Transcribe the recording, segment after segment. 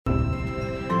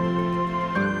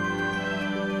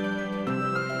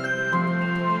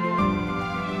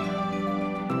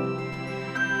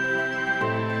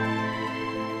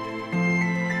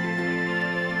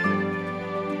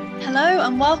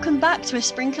and welcome back to A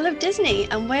Sprinkle of Disney,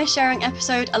 and we're sharing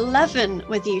episode 11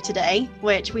 with you today,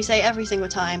 which we say every single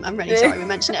time. I'm really sorry we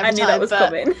mention it every time. I knew that was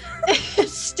coming.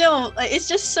 It's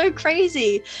just so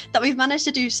crazy that we've managed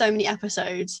to do so many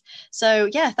episodes. So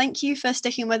yeah, thank you for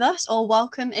sticking with us, or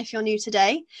welcome if you're new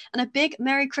today, and a big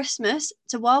Merry Christmas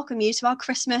to welcome you to our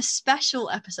Christmas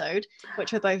special episode,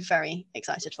 which we're both very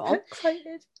excited for.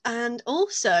 Excited. And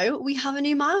also, we have a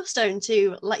new milestone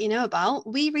to let you know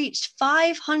about. We reached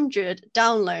 500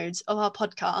 downloads of our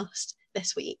podcast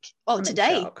this week. Oh,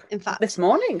 today, in fact. This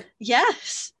morning.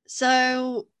 Yes.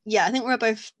 So, yeah, I think we're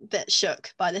both a bit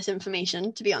shook by this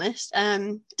information, to be honest.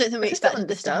 Don't think we expected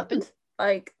this to happen.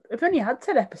 Like, we've only had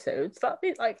 10 episodes. That'd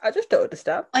be, like, I just don't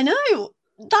understand. I know.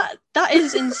 That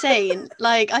is insane.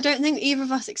 Like, I don't think either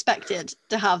of us expected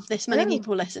to have this many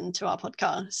people listen to our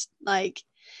podcast. Like,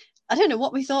 I don't know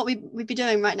what we thought we'd be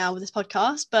doing right now with this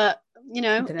podcast, but you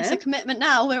know, it's a commitment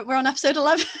now. We're on episode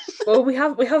 11. Well, we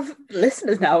have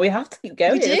listeners now. We have to keep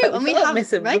going. We do, and we have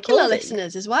regular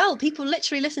listeners as well. People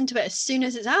literally listen to it as soon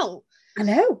as it's out. I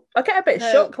know. I get a bit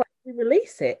shocked when we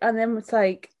release it, and then it's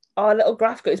like our little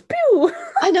graph goes pew.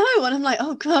 I know, and I'm like,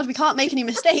 oh god, we can't make any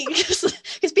mistakes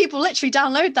because people literally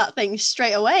download that thing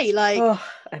straight away. Like, oh,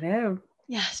 I know.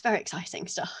 Yeah, it's very exciting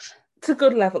stuff. It's a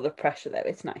good level of pressure, though.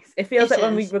 It's nice. It feels like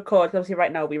when we record, obviously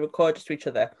right now we record just to each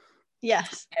other.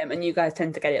 Yes. And you guys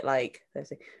tend to get it like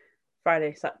Thursday,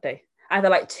 Friday, Saturday, either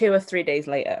like 2 or 3 days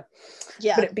later.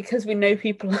 Yeah. But because we know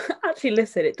people actually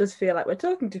listen, it does feel like we're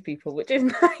talking to people, which is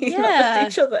nice, Yeah.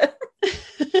 not just each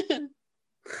other.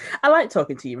 I like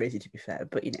talking to you, Rosie, to be fair,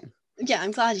 but you know. Yeah, I'm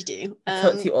glad you do. I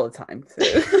talk to you all the time. So.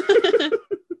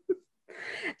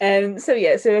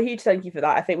 So a huge thank you for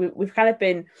that. I think we've kind of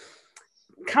been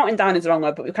counting down is the wrong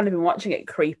word, but we've kind of been watching it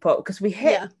creep up because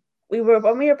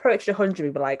when we approached 100, we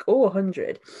were like, oh,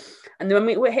 100, and then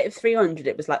when we hit 300,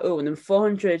 it was like, oh, and then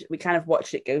 400, we kind of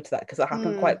watched it go to that because that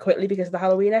happened quite quickly because of the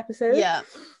Halloween episode. Yeah.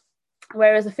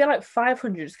 Whereas I feel like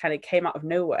 500 just kind of came out of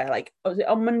nowhere. Like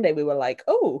on Monday, we were like,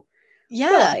 oh, yeah,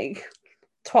 we're like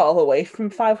 12 away from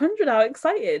 500. How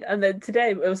excited! And then today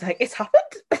it was like, it's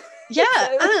happened.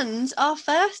 Yeah, and our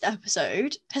first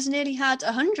episode has nearly had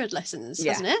 100 listens,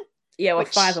 hasn't it? Yeah, we're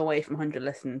 5 away from 100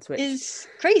 listens, which is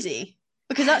crazy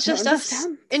because that's just us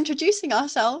introducing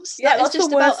ourselves. Yeah, that's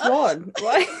just the worst one.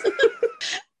 Right?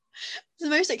 It's the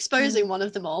most exposing one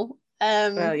of them all.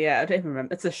 Well, yeah, I don't even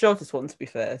remember. It's the shortest one, to be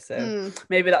fair, so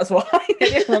maybe that's why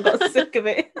everyone got sick of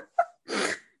it.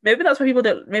 Maybe that's why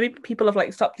maybe people have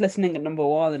like stopped listening at number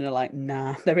 1 and are like,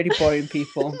 nah, they're really boring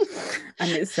people, and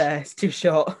it's too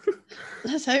short.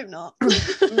 Let's hope not.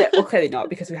 No, well, clearly not,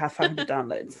 because we have 500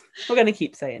 downloads. We're going to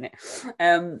keep saying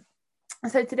it.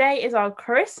 So today is our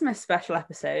Christmas special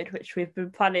episode, which we've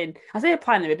been planning. I say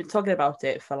planning, we've been talking about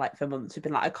it for months. We've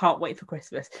been like, I can't wait for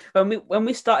Christmas. When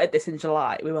we started this in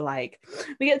July, we were like,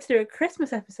 we get to do a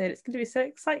Christmas episode. It's going to be so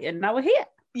exciting. Now we're here.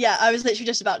 Yeah, I was literally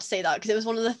just about to say that because it was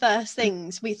one of the first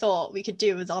things we thought we could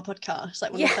do with our podcast,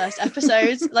 like one of the first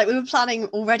episodes. Like we were planning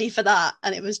already for that,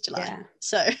 and it was July.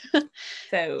 Yeah.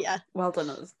 So yeah, well done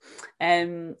us.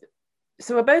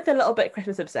 So we're both a little bit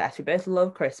Christmas obsessed. We both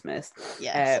love Christmas.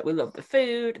 Yes. We love the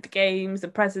food, the games, the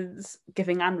presents,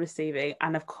 giving and receiving,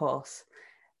 and of course,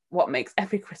 what makes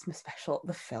every Christmas special,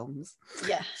 the films.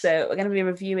 Yes. So we're going to be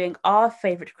reviewing our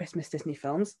favourite Christmas Disney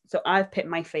films. So I've picked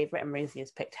my favourite and Rosie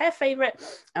has picked her favourite,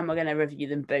 and we're going to review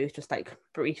them both just like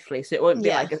briefly. So it won't be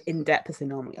like as in-depth as they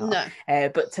normally are. No.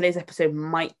 But today's episode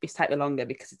might be slightly longer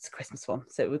because it's a Christmas one.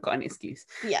 So we've got an excuse.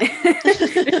 Yeah.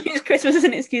 Christmas is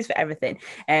an excuse for everything.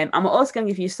 And we're also going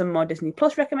to give you some more Disney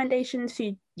Plus recommendations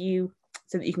for you,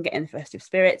 so that you can get in the festive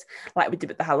spirit, like we did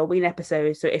with the Halloween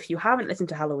episode. So if you haven't listened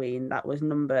to Halloween, that was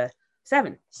number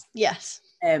 7. Yes.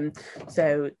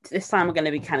 So this time we're going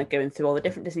to be kind of going through all the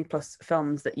different Disney Plus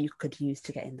films that you could use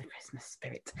to get in the Christmas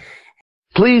spirit.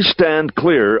 Please stand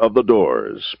clear of the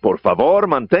doors. Por favor,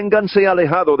 manténganse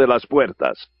alejado de las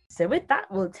puertas. So with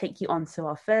that, we'll take you on to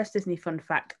our first Disney fun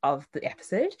fact of the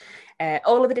episode.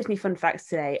 All of the Disney fun facts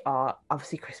today are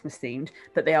obviously Christmas themed,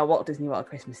 but they are Walt Disney World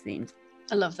Christmas themed.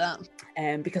 I love that.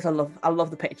 Because I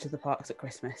love the pictures of the parks at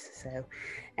Christmas. So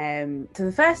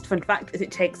the first fun fact is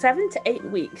it takes 7 to 8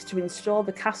 weeks to install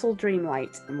the Castle Dream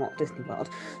Light in Walt Disney World.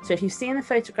 So if you've seen the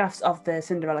photographs of the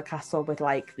Cinderella Castle with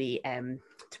like the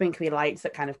twinkly lights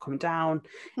that kind of come down,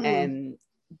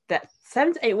 that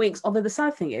 7 to 8 weeks. Although the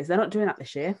sad thing is they're not doing that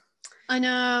this year. I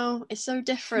know, it's so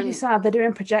different. Really sad. They're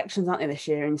doing projections, aren't they, this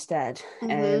year instead?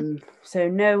 So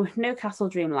no Castle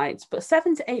Dream lights, but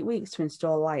 7 to 8 weeks to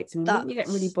install lights. I mean, wouldn't you get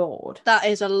really bored? That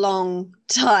is a long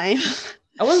time.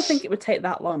 I wouldn't think it would take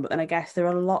that long, but then I guess there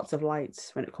are lots of lights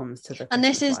when it comes to the And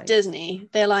this Christmas is lights. Disney.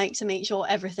 They like to make sure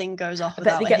everything goes off I bet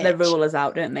without they a get their hitch. rulers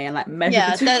out, don't they? And like measure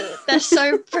Yeah, the they're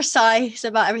so precise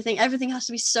about everything. Everything has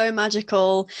to be so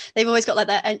magical. They've always got like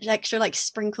that extra like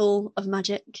sprinkle of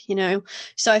magic, you know.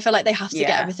 So I feel like they have to get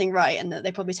Yeah. everything right, and that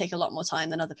they probably take a lot more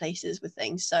time than other places with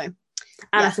things. So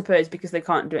And yeah. I suppose because they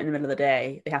can't do it in the middle of the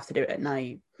day, they have to do it at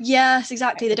night. Yes,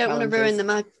 exactly. They Extra don't want to ruin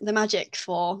challenges. the magic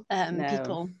for No.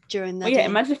 people during their Well, yeah, day.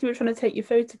 imagine if you were trying to take your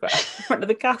photograph in front of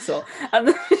the castle and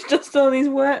there's just all these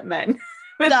workmen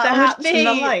with That their would hats and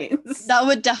the lights. That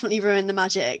would definitely ruin the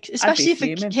magic, especially for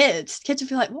fuming. kids. Kids would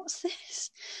be like, "What's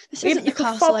this? This Maybe isn't the you could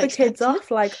castle fob I the kids expected."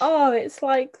 off like, oh, it's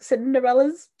like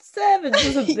Cinderella's servants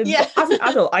or something. Yeah. But as an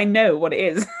adult, I know what it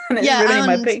is, and it's ruining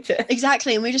my picture.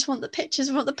 Exactly, and we just want the pictures.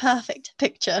 We want the perfect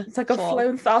picture. It's like I've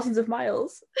flown thousands of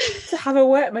miles to have a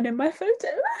workman in my photo.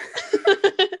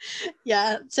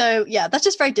 Yeah, so yeah, that's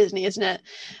just very Disney, isn't it?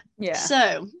 Yeah.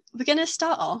 So we're going to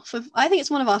start off with, I think it's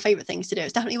one of our favourite things to do.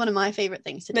 It's definitely one of my favourite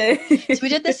things to do. So we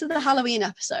did this for the Halloween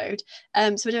episode.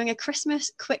 So we're doing a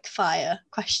Christmas quick fire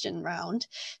question round.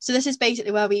 So this is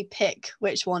basically where we pick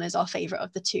which one is our favourite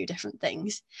of the two different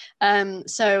things.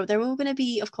 So they're all going to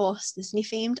be, of course, Disney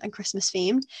themed and Christmas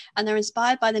themed, and they're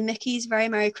inspired by the Mickey's Very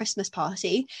Merry Christmas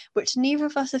Party, which neither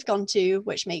of us have gone to,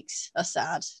 which makes us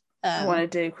sad. I want to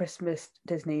do Christmas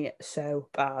Disney so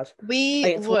bad. We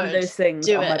it's one of those things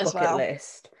on my bucket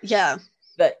list. Yeah.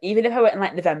 But even if I went in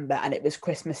like November and it was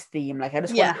Christmas themed, like I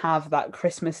just want to have that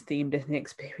Christmas themed Disney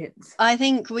experience. I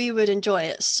think we would enjoy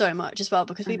it so much as well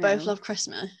because we both love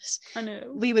Christmas. I know.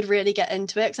 We would really get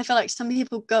into it because I feel like some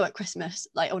people go at Christmas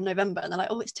like or November and they're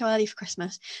like, oh, it's too early for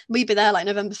Christmas. We'd be there like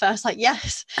November 1st, like,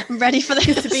 yes, I'm ready for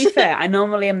this. To be fair, I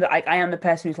normally am I am the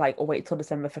person who's like, oh, wait till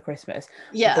December for Christmas.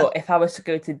 Yeah. But if I was to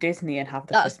go to Disney and have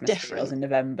the Christmas feels in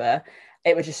November,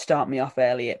 it would just start me off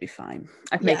early. It'd be fine.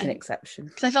 I'd make an exception.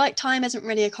 Because I feel like time isn't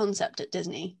really a concept at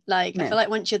Disney. Like, I feel like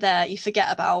once you're there, you forget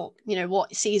about, you know,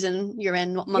 what season you're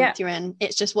in, what month you're in.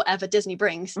 It's just whatever Disney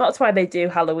brings. That's why they do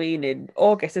Halloween in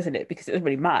August, isn't it? Because it doesn't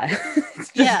really matter.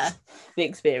 It's just the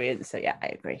experience. So yeah, I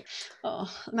agree.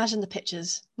 Oh, imagine the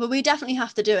pictures. Well, we definitely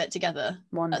have to do it together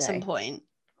at some point.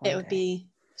 It would be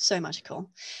so magical.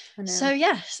 So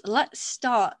yes, let's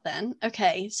start then.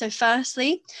 Okay, so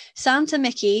firstly, Santa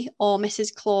Mickey or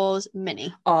Mrs. Claus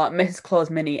Minnie? Oh, Mrs.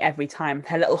 Claus Minnie every time.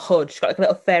 Her little hood. She's got like a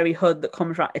little fairy hood that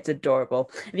comes right. It's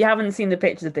adorable. If you haven't seen the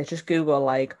pictures of this, just Google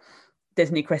like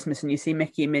Disney Christmas and you see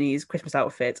Mickey and Minnie's Christmas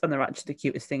outfits and they're actually the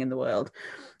cutest thing in the world.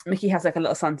 Mickey has like a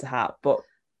little Santa hat, but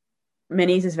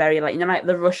Minnie's is very like, you know, like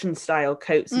the Russian style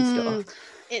coats and stuff.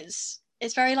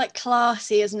 It's very like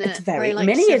classy, isn't it? It's very like,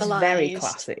 Minnie civilized. is very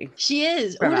classy. She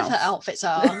is. All of her outfits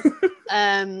are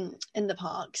in the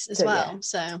parks as well.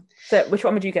 So which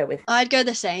one would you go with? I'd go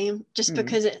the same, just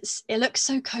because it looks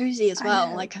so cozy as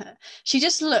well. Like she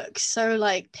just looks so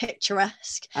like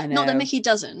picturesque. I know. Not that Mickey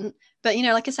doesn't, but you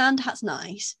know, like a Santa hat's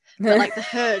nice, but like the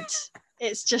hood,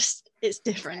 it's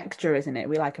different. Extra, isn't it?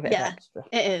 We like a bit of extra.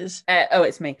 It is.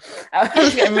 It's me. I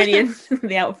was getting really into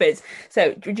the outfits.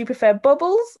 So, would you prefer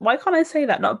bubbles? Why can't I say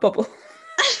that? Not bubble.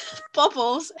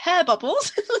 Bubbles, hair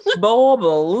bubbles.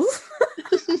 Baubles.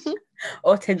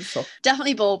 Or tinsel.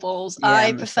 Definitely baubles. Yeah,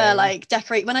 I prefer like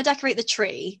when I decorate the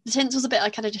tree, the tinsel's a bit I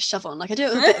kind of just shove on. Like I do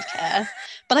it with a bit of care,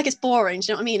 but like it's boring. Do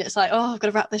you know what I mean? It's like, oh, I've got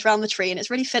to wrap this around the tree and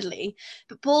it's really fiddly.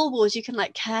 But baubles, you can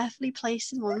like carefully place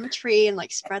them on the tree and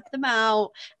like spread them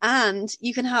out. And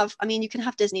you can have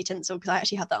Disney tinsel because I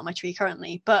actually have that on my tree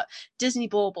currently. But Disney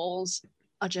baubles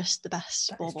are just the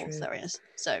best baubles there is.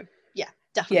 So yeah,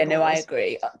 definitely. Yeah, no, I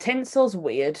agree. Tinsel's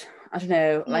weird. I don't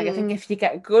know. Like I think if you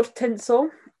get good tinsel,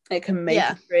 it can make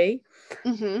a tree.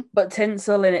 But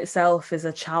tinsel in itself is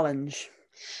a challenge.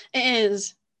 It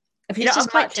is. If you don't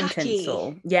have matching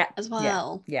tinsel, as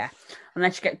well. Yeah.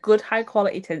 Unless you get good high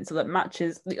quality tinsel that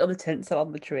matches the other tinsel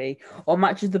on the tree or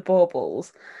matches the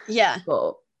baubles. Yeah.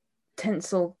 But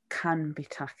tinsel can be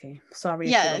tacky. Sorry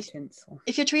if you love tinsel.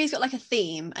 If your tree's got like a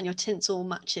theme and your tinsel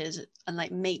matches and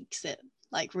like makes it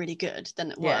like really good, then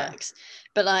it works.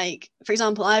 But like, for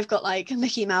example, I've got like a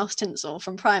Mickey Mouse tinsel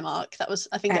from Primark that was,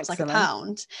 I think it's like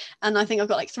 £1, and I think I've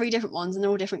got like 3 different ones and they're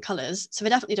all different colours, so they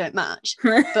definitely don't match.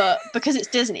 But because it's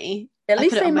Disney, at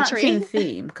least they match in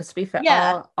theme, because to be fair,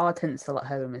 our tinsel at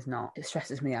home is not. It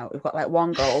stresses me out. We've got like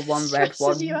one gold, one red,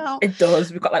 one. It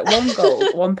does. We've got like one gold,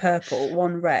 one purple,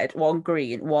 one red, one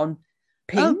green, one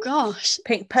pink. gosh.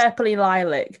 Pink, purpley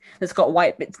lilac that's got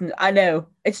white bits. I know.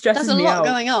 It stresses There's a me lot out.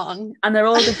 going on. And they're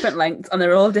all different lengths and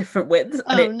they're all different widths.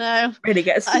 And Oh it no. really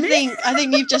gets to me. I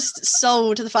think you've just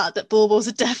sold the fact that baubles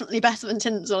are definitely better than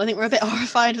tinsel. I think we're a bit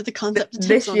horrified with the concept of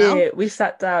This tinsel year now. we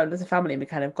sat down as a family and we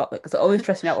kind of got that, because it always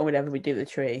stressed me out whenever we do the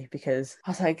tree, because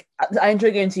I was like, I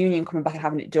enjoy going to uni and coming back and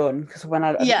having it done, because when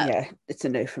Yeah. it's a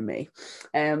no for me.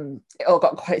 It all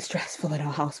got quite stressful in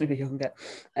our house when we were younger.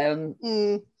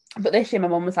 But this year my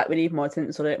mum was like, we need more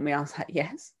tinsel, don't we? I was like,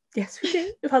 yes we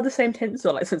do. We've had the same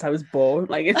tinsel like since I was born.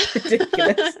 Like, it's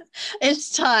ridiculous.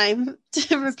 It's time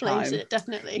to replace it,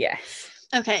 definitely. Yes.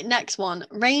 Okay, next one.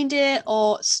 Reindeer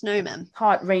or snowmen?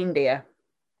 Heart reindeer.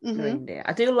 Mm-hmm. Reindeer.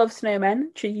 I do love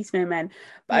snowmen, cheeky snowmen,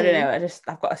 but I don't know.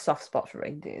 I've got a soft spot for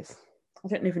reindeers. I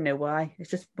don't even know why. It's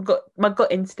just my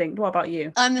gut instinct. What about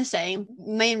you? I'm the same.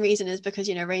 Main reason is because,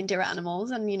 reindeer are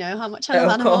animals, and you know how much I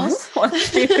love animals. What a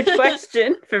stupid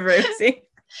question for Rosie.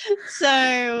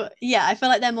 So yeah, I feel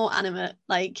like they're more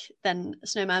animate than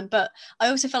snowman, but I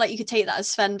also feel like you could take that as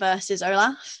Sven versus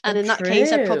Olaf, and in that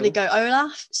case I'd probably go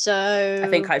Olaf. So I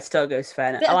think I'd still go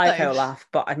Sven. I like Olaf,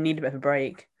 but I'd need a bit of a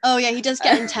break. Oh yeah, he does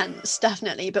get intense,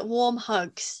 definitely, but warm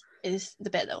hugs is the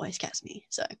bit that always gets me.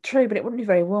 So true, but it wouldn't be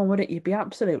very warm, would it? You'd be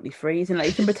absolutely freezing. Like,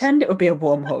 you can pretend it would be a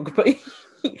warm hug, but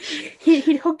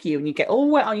he'd hug you and you get all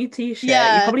wet on your t-shirt.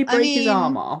 Yeah, you'd probably break his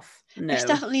arm off. No, it's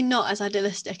definitely not as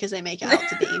idealistic as they make it out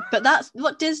to be, but that's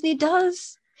what Disney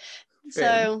does.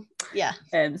 So yeah.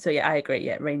 I agree.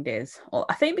 Yeah, reindeers. Well,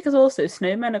 I think because also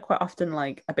snowmen are quite often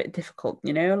like a bit difficult.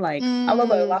 I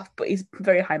love Olaf, but he's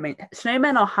very high maintenance.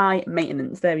 Snowmen are high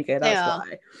maintenance. There we go. That's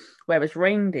why. Whereas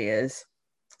reindeers,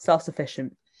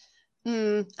 self-sufficient.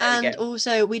 And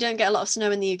also we don't get a lot of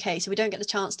snow in the UK, so we don't get the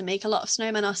chance to make a lot of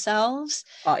snowmen ourselves.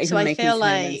 Even so I making feel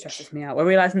snowmen stresses me out. We're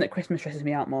realising that Christmas stresses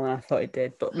me out more than I thought it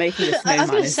did, but making a snowman I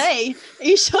was going to say, are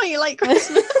you sure you like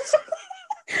Christmas?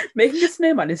 Making a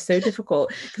snowman is so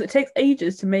difficult because it takes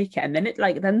ages to make it, and then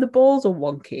then the balls are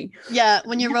wonky. Yeah,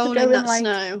 when you're rolling that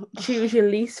snow. Choose your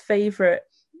least favourite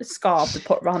scarf to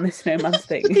put around the snowman's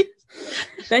thing.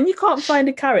 Then you can't find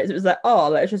a carrot, so it was like,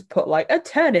 let's just put a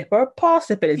turnip or a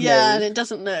parsnip in his nose. And it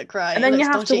doesn't look right. And then you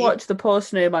have to watch the poor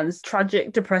snowman's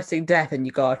tragic, depressing death in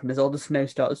your garden as all the snow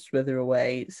starts to wither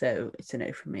away. So it's a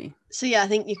no for me. So yeah, I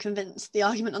think you convinced the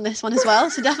argument on this one as well.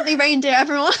 So definitely reindeer,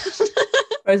 everyone.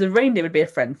 Whereas a reindeer would be a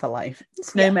friend for life.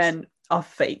 Snowmen are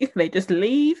fake. They just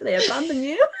leave. They abandon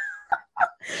you.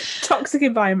 Toxic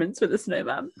environments with a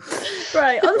snowman.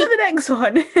 Right, on to the next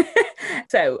one.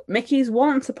 So, Mickey's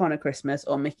Once Upon a Christmas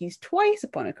or Mickey's Twice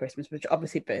Upon a Christmas, which are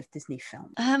obviously both Disney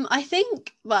films. I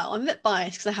think, I'm a bit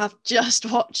biased because I have just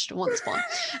watched Once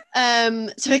Upon.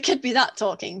 So it could be that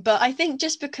talking, but I think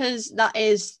just because that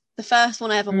is the first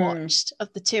one I ever watched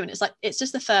of the two, and it's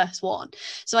just the first one.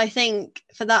 So I think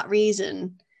for that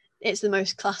reason, it's the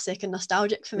most classic and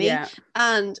nostalgic for me. Yeah.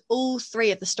 And all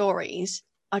three of the stories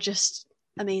are just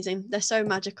amazing. They're so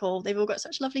magical. They've all got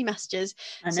such lovely messages.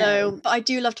 So, but I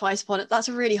do love Twice Upon it. That's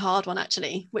a really hard one,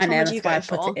 actually. Which one would you go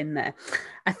for? Put it in there.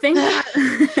 I think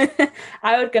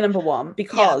I would go number one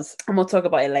because, and we'll talk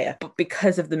about it later, but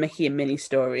because of the Mickey and Minnie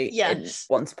story in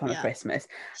Once Upon a Christmas.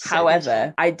 So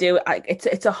however, beautiful.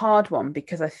 It's a hard one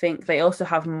because I think they also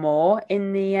have more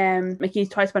in the Mickey's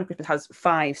Twice Upon a Christmas has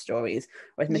 5 stories,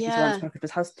 whereas Mickey's Once Upon a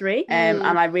Christmas has 3. And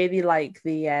I really like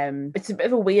the it's a bit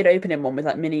of a weird opening one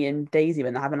with Minnie and Daisy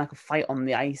when they're having a fight on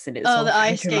the ice, and it's all the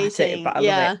ice dramatic, skating. but I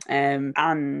love it.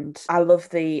 And I love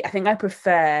I think I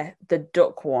prefer the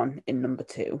duck one in number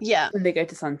 2. Yeah, when they go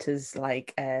to Santa's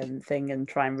thing and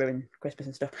try and ruin Christmas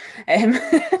and stuff,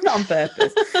 not on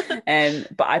purpose.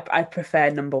 But I prefer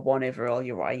number 1 overall.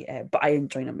 You're right, but I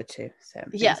enjoy number 2. So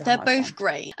yeah, they're both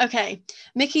great. Okay,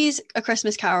 Mickey's A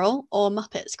Christmas Carol or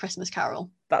Muppets Christmas Carol?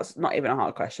 That's not even a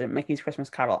hard question. Mickey's Christmas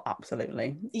Carol,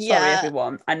 absolutely. Yeah. Sorry,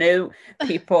 everyone. I know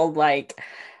people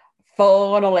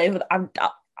fall all over.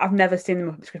 I've never seen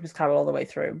the Muppets Christmas Carol all the way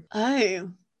through. Oh,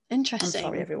 interesting.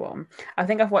 I'm sorry, everyone. I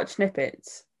think I've watched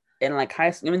snippets in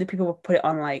high school. I mean, the people would put it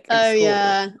on in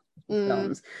school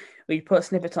films. We put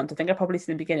snippets on. I think I've probably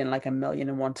seen the beginning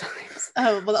 1,000,001 times.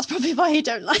 Oh, well, that's probably why you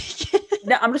don't like it.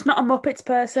 No, I'm just not a Muppets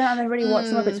person. I never really watched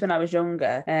the Muppets when I was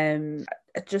younger.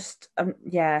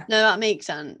 Yeah. No, that makes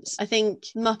sense. I think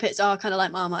Muppets are kind of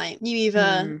like Marmite. You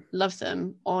either love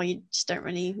them or you just don't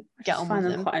really get on with them. I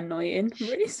find them quite annoying. I'm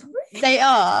really sorry. They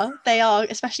are,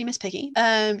 especially Miss Piggy.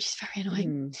 She's very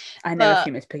annoying. I know a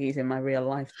few Miss Piggies in my real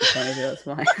life, that's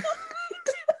why.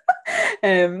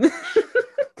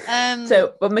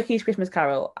 But Mickey's Christmas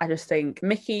Carol, I just think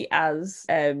Mickey as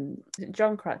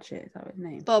John Cratchit, is that his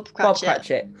name? Bob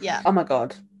Cratchit. Yeah. Oh my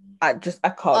god. I can't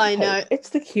I cope. know. It's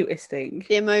the cutest thing.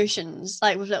 The emotions,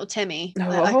 like with little Timmy,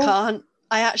 I Oh. can't.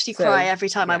 I actually So, cry every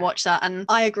time I yeah. watch that, and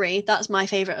I agree, that's my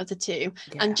favourite of the two.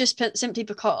 Yeah. And just simply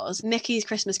because Mickey's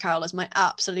Christmas Carol is my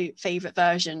absolute favourite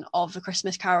version of the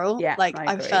Christmas Carol. Yeah, Like, I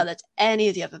I agree. prefer that to any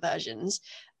of the other versions.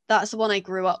 That's the one I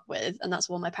grew up with, and that's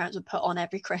the one my parents would put on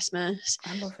every Christmas.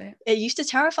 I love it. It used to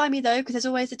terrify me though, because there's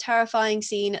always a terrifying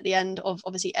scene at the end of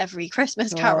obviously every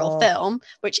Christmas Carol film,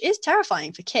 which is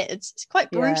terrifying for kids. It's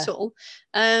quite brutal.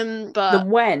 But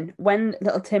when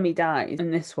little Timmy dies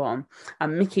in this one,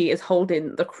 and Mickey is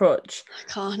holding the crutch,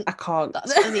 I can't.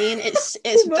 That's what I mean. It's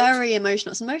very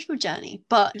emotional. It's an emotional journey.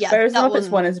 But yeah, whereas the that Muppets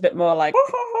one is a bit more like,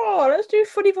 oh, let's do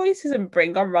funny voices and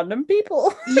bring on random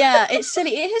people. Yeah, it's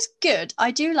silly. It is good.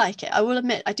 I do like it. I will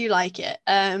admit, I do like it.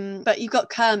 But you've got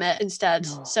Kermit instead,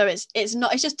 so it's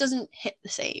not. It just doesn't hit the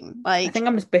same. Like, I think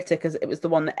I'm just bitter because it was the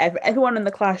one that everyone in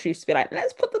the class used to be like,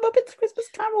 let's put the Muppets Christmas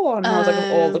Carol on. And I was like,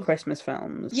 of all the Christmas films.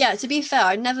 Yeah, to be fair,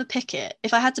 I'd never pick it.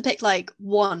 If I had to pick like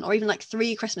one or even like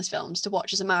 3 Christmas films to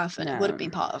watch as a marathon, it would have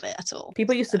been part of it at all.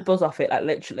 People used to buzz off it, like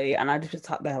literally, and I just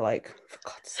sat there like, for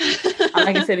God's sake. And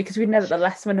like I said, because the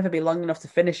lesson would never be long enough to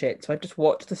finish it, so I just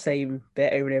watched the same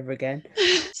bit over and over again.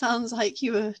 Sounds like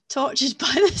you were tortured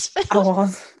by this film.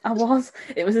 I was.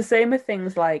 It was the same with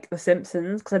things like The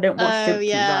Simpsons, because I don't watch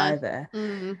Simpsons either.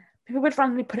 People would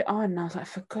randomly put it on, and I was like,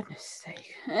 for goodness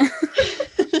sake.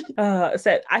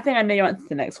 So I think I know you answered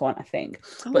the next one, I think.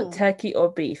 But turkey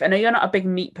or beef? I know you're not a big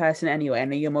meat person anyway. I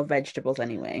know you're more vegetables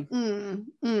anyway.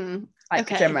 Like,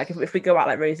 generally, if we go out,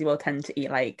 like Rosie will tend to eat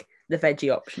like the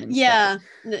veggie option. Yeah,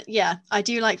 I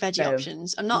do like veggie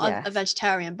options. I'm not a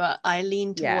vegetarian, but I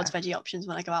lean towards veggie options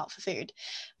when I go out for food.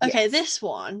 Okay, this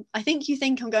one, I think you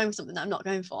think I'm going for something that I'm not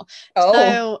going for.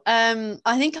 So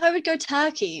I think I would go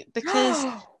turkey because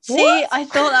see, I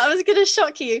thought that was going to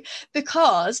shock you,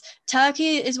 because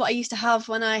turkey is what I used to have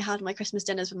when I had my Christmas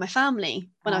dinners with my family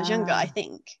when I was younger, I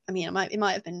think. I mean, it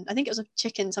might have been, I think it was a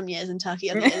chicken some years and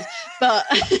turkey other years, but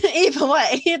either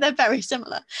way, they're very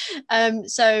similar.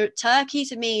 So turkey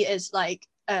to me is like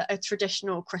a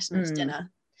traditional Christmas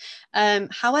dinner.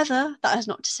 However, that is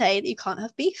not to say that you can't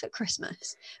have beef at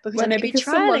Christmas, because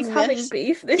someone's having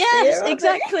beef this year. Yes,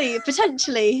 exactly.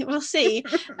 Potentially, we'll see.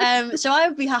 So I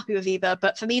would be happy with either,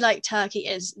 but for me, like, turkey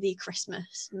is the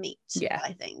Christmas meat.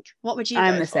 I think. What would you?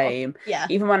 I'm the same. Yeah.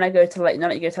 Even when I go to like,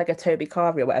 you go to like a Toby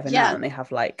Carvery or whatever now, and they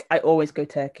have like, I always go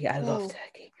turkey. I love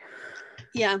turkey.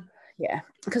 Yeah. Yeah,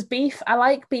 because beef, I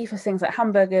like beef for things like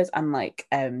hamburgers and like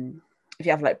if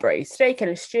you have like braised steak and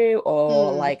a stew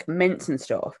or like mince and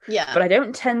stuff. Yeah. But I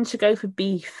don't tend to go for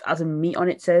beef as a meat on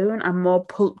its own. I'm more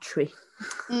poultry.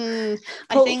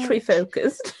 Poultry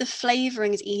focused. The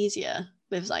flavouring is easier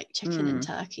with like chicken and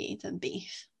turkey than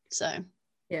beef. So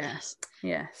yes.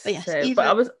 But yes,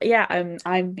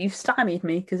 you've stymied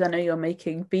me because I know you're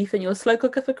making beef in your slow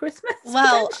cooker for Christmas.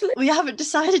 Well, we haven't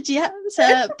decided yet,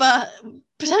 but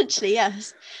potentially,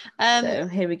 yes. So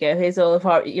here we go. Here's all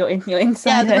of your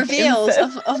insider. Yeah, the reveals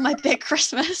of my big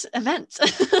Christmas event.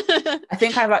 I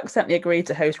think I've accidentally agreed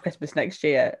to host Christmas next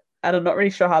year, and I'm not really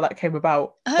sure how that came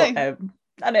about. Oh. But,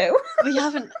 I know. We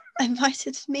haven't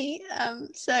invited me,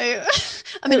 so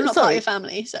I mean, I'm not part of your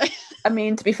family, so I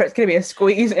mean, to be fair, it's going to be a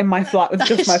squeeze in my flat with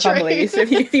just my family. So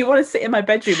if you want to sit in my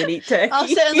bedroom and eat turkey, I'll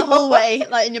sit in the hallway,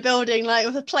 like in your building, like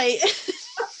with a plate.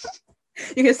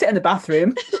 You can sit in the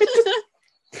bathroom.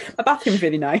 My bathroom's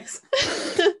really nice.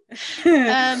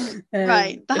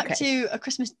 Right, back to a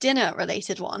Christmas dinner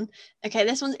related one. Okay,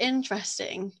 this one's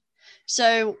interesting.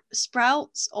 So,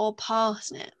 sprouts or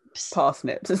parsnips?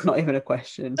 Parsnips. It's not even a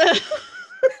question.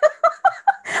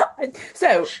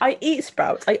 So I eat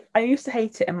sprouts. I used to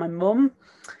hate it, and my mum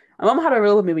had a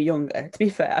rule when we were younger. To be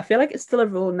fair, I feel like it's still a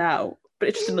rule now, but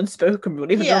it's just an unspoken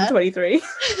rule, even though I'm 23.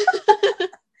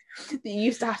 You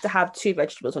used to have 2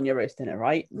 vegetables on your roast dinner,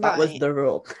 right? That was the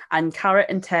rule. And carrot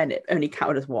and turnip only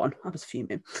counted as 1. I was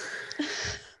fuming.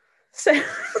 So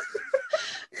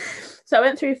I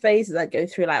went through phases. I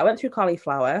went through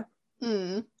cauliflower.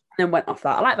 And went off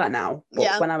that. I like that now.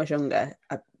 But when I was younger,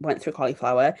 I went through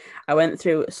cauliflower. I went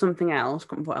through something else. I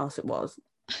can't remember what else it was.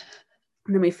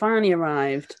 And then we finally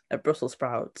arrived at Brussels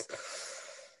sprouts.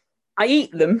 I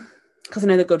eat them because I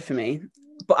know they're good for me.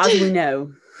 But as we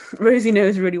know, Rosie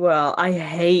knows really well, I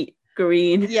hate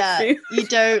green food. You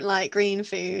don't like green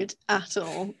food at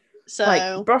all. So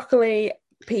like broccoli,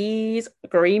 peas,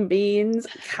 green beans,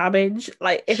 cabbage.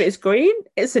 Like if it's green,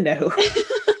 it's a no.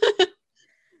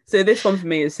 So this one for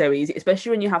me is so easy, especially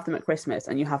when you have them at Christmas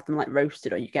and you have them like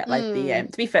roasted, or you get like the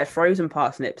to be fair, frozen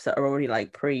parsnips that are already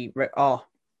like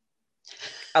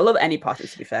I love any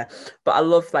parsnips, to be fair, but I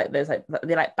love like those like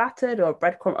they like battered or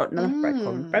breadcrumb. Oh, no,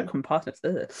 not breadcrumb parsnips.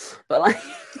 But like,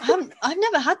 I've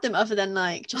never had them other than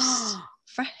like just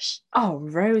fresh. Oh,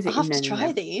 Rosie, I'll have to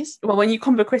try these. Well, when you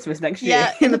come for Christmas next year,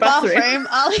 Yeah, in the bathroom,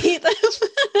 I'll eat them.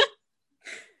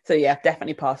 So yeah,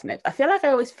 definitely parsnips. I feel like I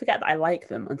always forget that I like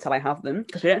them until I have them,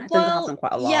 because we don't tend to have them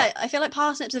quite a lot. Yeah, I feel like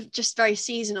parsnips are just very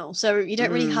seasonal, so you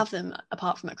don't really have them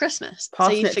apart from at Christmas.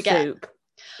 Parsnip so you forget. soup,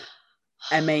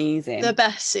 amazing. The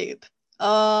best soup.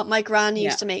 Oh, my gran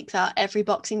used to make that every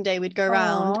Boxing Day. We'd go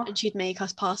around and she'd make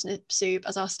us parsnip soup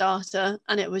as our starter,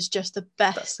 and it was just the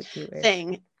best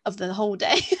thing of the whole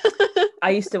day. I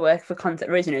used to work for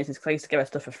concept originally because I used to give her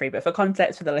stuff for free, but for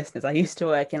context for the listeners, I used to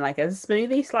work in like a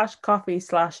smoothie / coffee /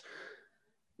 juice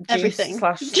everything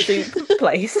 / soup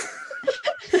place.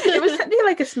 It was technically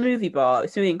like a smoothie bar,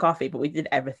 smoothie and coffee, but we did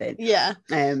everything. Yeah.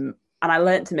 And I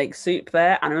learned to make soup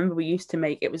there. And I remember we used to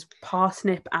make, it was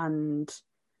parsnip and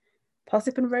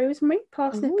rosemary,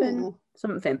 and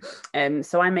something.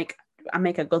 So I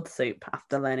make a good soup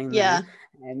after learning that. Yeah.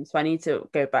 So I need to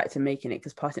go back to making it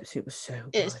because parsnip soup was so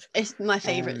good. It's my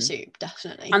favourite soup,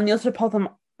 definitely. And the other problem,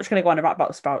 I'm just going to go on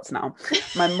about sprouts now.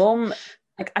 My mum,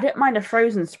 like, I don't mind a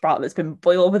frozen sprout that's been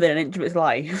boiled within an inch of its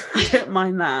life. I don't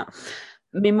mind that.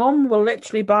 My mum will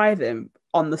literally buy them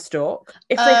on the stalk.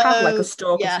 If they have like a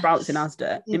stalk of sprouts in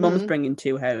Asda, my mum's bringing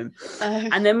 2 home.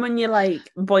 And then when you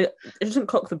like boil, it doesn't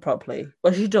cook them properly.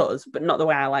 Well, she does, but not the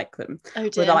way I like them. Oh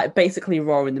dear. Where they're like basically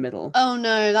raw in the middle. Oh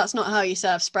no, that's not how you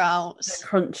serve sprouts. They're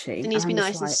crunchy. It needs to be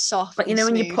nice and soft. Like, you know,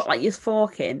 when you put like your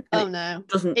fork in. Oh no,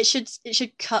 it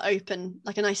should cut open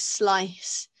like a nice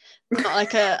slice. Not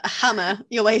like a hammer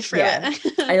your way through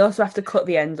it. I also have to cut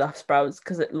the ends off sprouts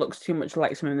because it looks too much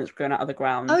like something that's grown out of the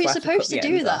ground. Oh, you're supposed to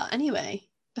do that anyway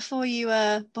before you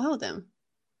boil them.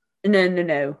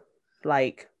 No.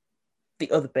 Like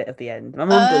the other bit of the end. My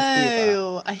mum does do that.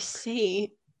 Oh, I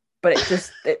see. But it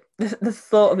just the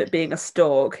thought of it being a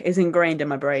stalk is ingrained in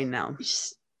my brain now.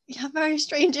 You have very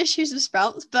strange issues with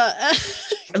sprouts, but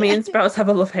I mean, sprouts have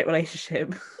a love-hate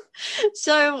relationship.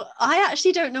 So I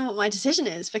actually don't know what my decision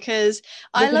is because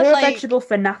I love a vegetable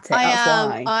fanatic.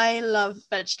 I love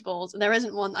vegetables, and there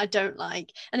isn't one I don't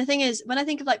like. And the thing is, when I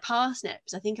think of like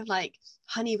parsnips, I think of like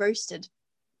honey roasted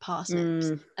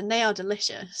parsnips, and they are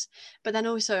delicious. But then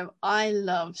also I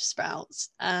love sprouts,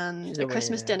 and a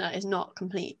Christmas dinner is not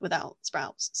complete without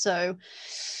sprouts. So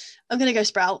I'm gonna go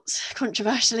sprouts,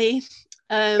 controversially.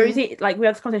 Rosie, like we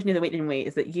had this conversation the other week, didn't we?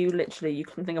 Is that you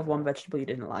couldn't think of one vegetable you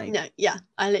didn't like? No, yeah,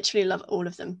 I literally love all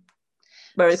of them.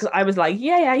 Whereas I was like,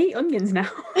 yeah, I eat onions now.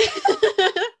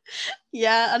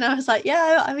 Yeah, and I was like,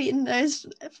 yeah, I've eaten those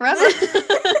forever.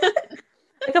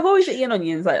 Like I've always eaten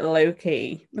onions like low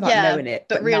key without knowing it,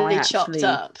 but really chopped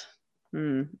up.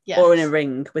 Yes. Or in a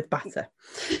ring with batter.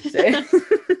 So.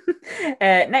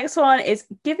 Next one is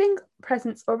giving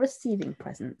presents or receiving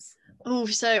presents. Oh,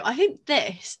 so I think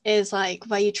this is like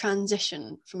where you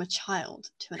transition from a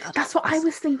child to an adult. That's what I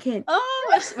was thinking.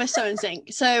 Oh, we're so in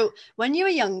sync. So when you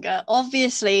were younger,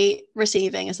 obviously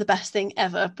receiving is the best thing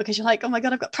ever because you're like, oh my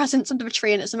God, I've got presents under the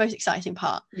tree and it's the most exciting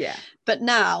part. Yeah. But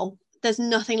now there's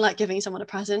nothing like giving someone a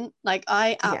present. Like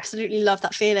I absolutely love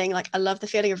that feeling. Like I love the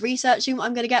feeling of researching what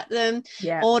I'm going to get them,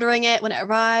 ordering it when it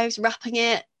arrives, wrapping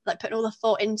it, like putting all the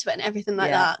thought into it and everything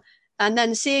like that. And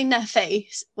then seeing their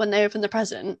face when they open the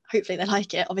present, hopefully they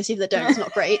like it. Obviously, if they don't, it's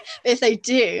not great. But if they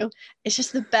do, it's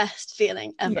just the best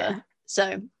feeling ever. Yeah.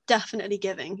 So definitely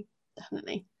giving,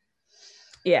 definitely.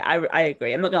 Yeah, I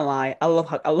agree. I'm not gonna lie. I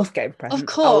love getting presents. Of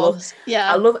course,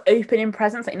 I love opening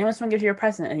presents. Like, you know, when someone gives you a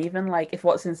present, and even like if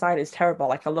what's inside is terrible,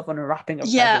 like I love unwrapping.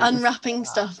 Unwrapping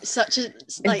stuff. Such a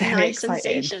like nice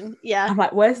exciting sensation. Yeah, I'm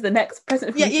like, where's the next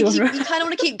present? For you kind of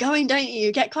want to keep going, don't you?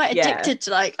 You get quite addicted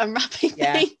to like unwrapping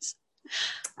things.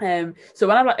 So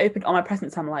when I've like opened all my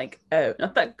presents, I'm like, oh,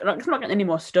 I'm not getting any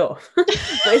more stuff, but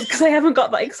it's because I haven't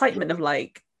got that excitement of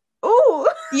like, oh,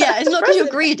 yeah, it's not because you're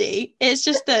greedy. It's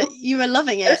just that you are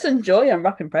loving it. I just enjoy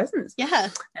unwrapping presents. Yeah.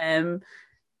 And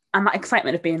that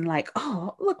excitement of being like,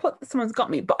 oh, look what someone's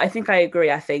got me. But I think I agree.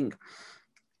 I think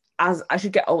as you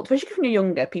get old, especially when you're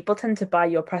younger, people tend to buy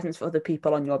your presents for other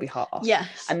people on your behalf.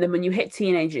 Yes. And then when you hit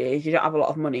teenage years, you don't have a lot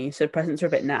of money, so presents are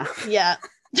a bit naff. Yeah.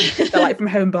 They're like from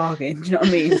home bargain, do you know what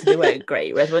I mean? So they work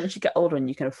great. Whereas once you get older and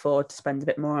you can afford to spend a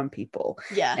bit more on people,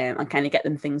 and kind of get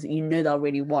them things that you know they'll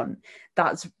really want,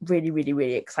 that's really, really,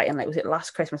 really exciting. Like, was it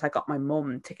last Christmas I got my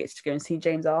mum tickets to go and see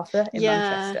James Arthur in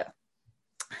Manchester?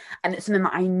 And it's something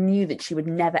that I knew that she would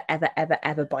never, ever, ever,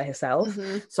 ever buy herself.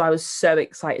 Mm-hmm. So I was so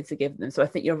excited to give them. So I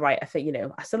think you're right. I think, you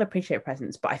know, I still appreciate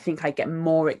presents, but I think I get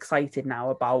more excited now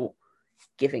about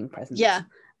giving presents. Yeah.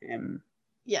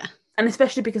 And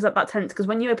especially because that tends, because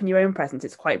when you open your own presents,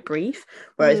 it's quite brief.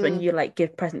 Whereas when you like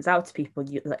give presents out to people,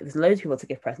 you like there's loads of people to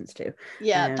give presents to.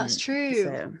 Yeah, that's true.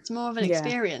 So, it's more of an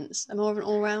experience, more of an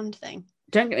all-round thing.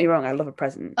 Don't get me wrong, I love a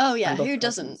present. Oh yeah, who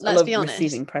doesn't? Let's be honest.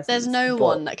 Receiving presents. There's no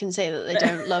one that can say that they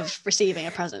don't love receiving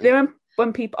a present.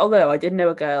 When people, although I did know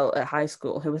a girl at high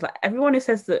school who was like, everyone who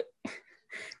says that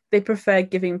they prefer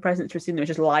giving presents to receiving them are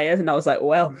just liars, and I was like,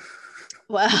 well,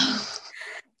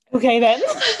 okay then.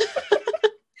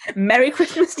 Merry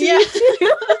Christmas to you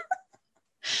too.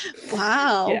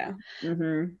 Wow. Yeah.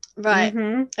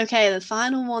 Right. Okay, the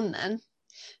final one then.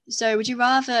 So would you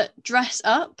rather dress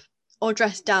up or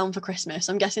dress down for Christmas?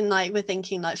 I'm guessing like we're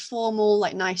thinking like formal,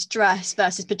 like nice dress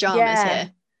versus pajamas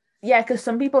here. Yeah, because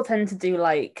some people tend to do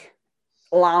like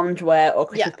loungewear or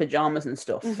Christmas pajamas and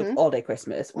stuff for all day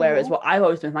Christmas. Whereas what I've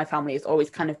always done with my family is always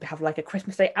kind of have like a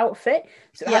Christmas Day outfit.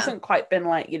 So it hasn't quite been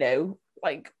like, you know,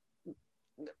 like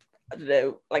I don't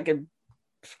know, like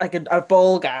a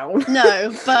ball gown.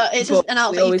 No, but it's just an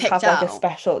outfit you picked out. Like a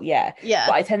special,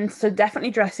 But I tend to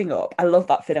definitely dressing up. I love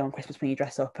that feeling on Christmas when you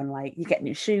dress up and like you get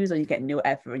new shoes or you get new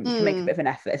whatever, and you can make a bit of an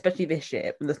effort, especially this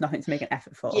year when there's nothing to make an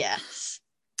effort for. Yes.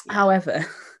 However,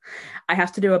 I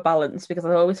have to do a balance because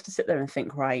I always have to sit there and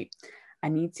think, right, I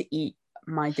need to eat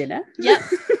my dinner. Yep.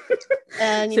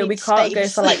 So we can't go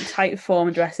for like tight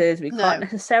form dresses. We can't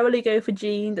necessarily go for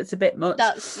jeans. That's a bit much.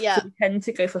 So we tend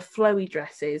to go for flowy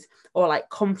dresses or like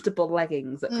comfortable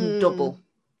leggings that can double,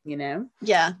 you know?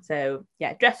 Yeah. So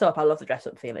yeah, dress up. I love the dress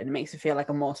up feeling. It makes it feel like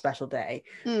a more special day,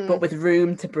 but with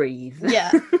room to breathe.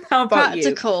 Yeah. How about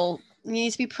practical. You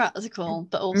need to be practical,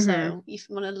 but also you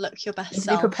want to look your best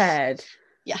self. Be prepared.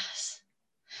 Yes.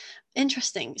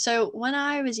 Interesting. So when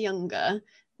I was younger,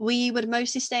 we would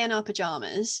mostly stay in our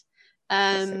pajamas.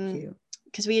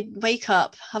 Because we'd wake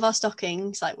up, have our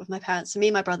stockings, like with my parents, and me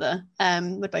and my brother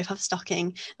would both have a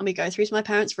stocking, and we'd go through to my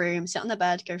parents' room, sit on the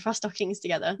bed, go for our stockings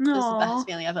together. It was the best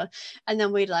feeling ever. And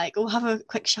then we'd like all have a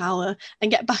quick shower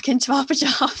and get back into our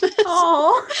pajamas.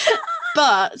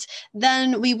 But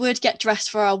then we would get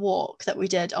dressed for our walk that we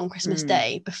did on Christmas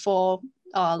Day before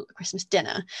our Christmas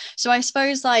dinner. So I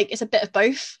suppose like it's a bit of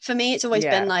both for me. It's always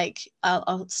been like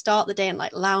I'll start the day in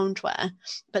like loungewear,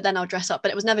 but then I'll dress up.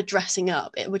 But it was never dressing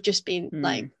up. It would just be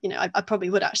like, you know, I probably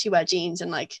would actually wear jeans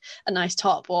and like a nice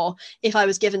top, or if I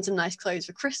was given some nice clothes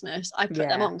for Christmas, I'd put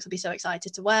them on because I'd be so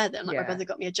excited to wear them. Like my brother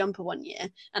got me a jumper one year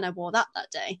and I wore that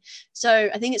day. So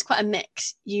I think it's quite a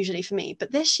mix usually for me.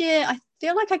 But this year I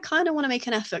feel like I kind of want to make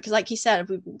an effort because, like you said,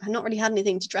 we've not really had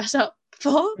anything to dress up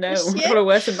for. No, we've got to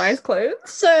wear some nice clothes.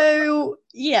 So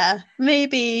yeah,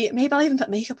 maybe I'll even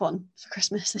put makeup on for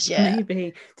Christmas this year.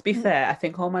 Maybe. To be fair, I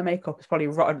think all my makeup is probably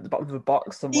rotted at the bottom of a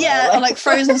box somewhere. Yeah, or like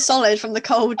frozen solid from the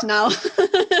cold now.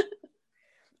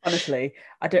 Honestly,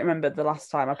 I don't remember the last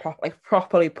time I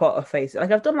properly put a face. Like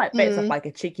I've done like bits of like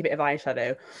a cheeky bit of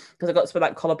eyeshadow because I got some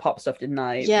like colour pop stuff, didn't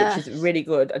I? Yeah. Which is really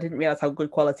good. I didn't realise how good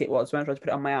quality it was when I tried to put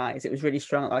it on my eyes. It was really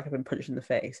strong, like I've been punched in the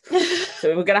face.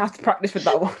 So we're gonna have to practice with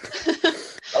that one.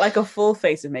 But like a full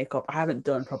face of makeup, I haven't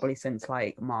done probably since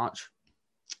like March,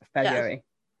 February.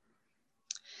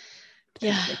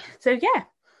 Yeah. So yeah.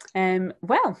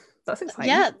 Well, that's exciting.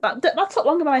 Yeah, that took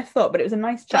longer than I thought, but it was a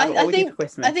nice chat. I think for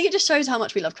Christmas. I think it just shows how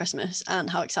much we love Christmas and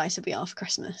how excited we are for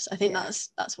Christmas. I think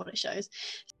that's what it shows.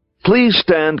 Please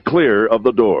stand clear of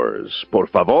the doors. Por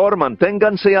favor,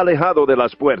 manténganse alejado de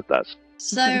las puertas.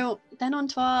 So then on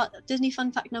to our Disney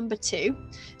fun fact number 2.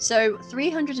 So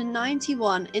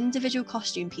 391 individual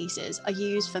costume pieces are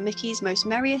used for Mickey's Most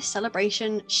Merriest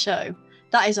Celebration show.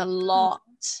 That is a lot.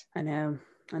 I know.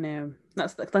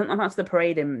 That's the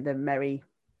parade in the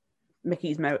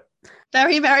Mickey's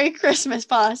Very Merry Christmas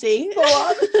party.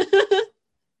 That's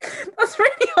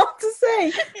really hard to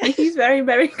say. Mickey's Very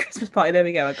Merry Christmas party. There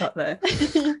we go. I got there.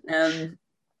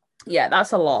 Yeah,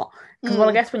 that's a lot. Because well,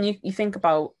 I guess when you think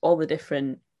about all the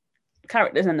different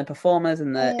characters and the performers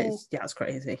and it's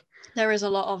crazy. There is a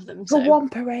lot of them. For one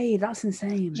parade, that's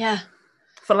insane. Yeah.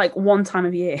 For like one time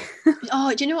of year.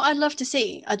 Oh, do you know what I'd love to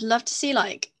see? I'd love to see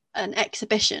like an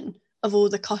exhibition of all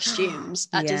the costumes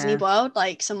at Disney World,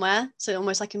 like somewhere. So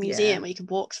almost like a museum where you can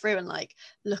walk through and like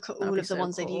look at all of the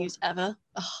ones they've used ever.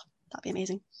 Oh, that'd be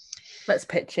amazing. Let's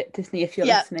pitch it, Disney, if you're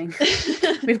listening.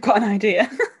 We've got an idea.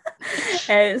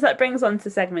 So that brings on to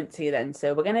segment 2 then.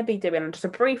 So we're going to be doing just a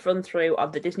brief run through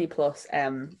of the Disney Plus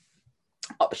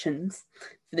options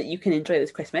so that you can enjoy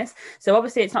this Christmas. So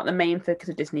obviously it's not the main focus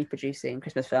of Disney producing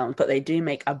Christmas films, but they do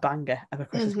make a banger of a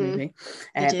Christmas movie.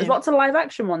 There's lots of live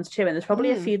action ones too, and there's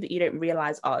probably a few that you don't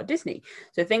realise are Disney.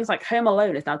 So things like Home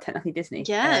Alone is now technically Disney.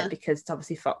 Yeah. Because it's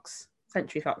obviously Fox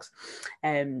Century Fox.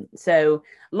 So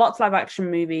lots of live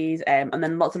action movies, and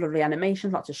then lots of lovely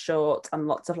animations, lots of shorts, and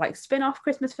lots of like spin-off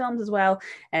Christmas films as well.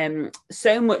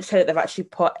 So much so that they've actually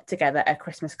put together a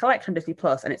Christmas collection on Disney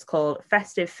Plus, and it's called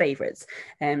Festive Favorites.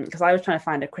 Because I was trying to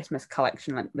find a Christmas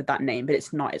collection with that name, but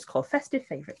it's not. It's called Festive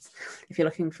Favorites if you're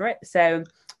looking for it. So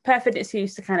perfect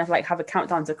excuse to kind of like have a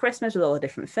countdown to Christmas with all the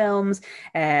different films,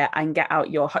 and get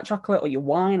out your hot chocolate or your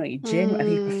wine or your gin, whatever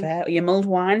you prefer, or your mulled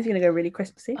wine if you're gonna go really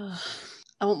Christmassy.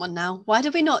 I want one now. Why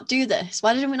did we not do this?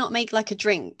 Why did we not make like a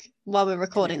drink while we're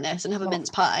recording this and have a mince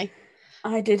pie?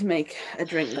 I did make a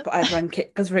drink, but I drank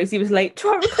it because Rosie was late to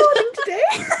our recording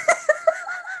today.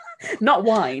 Not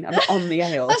wine. I'm not on the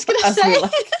ale. I was gonna say.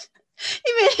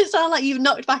 You made it sound like you've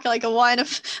knocked back like a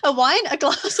glass of wine. I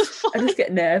just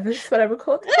get nervous when I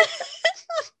record.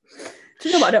 Do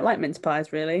you know what? I don't like mince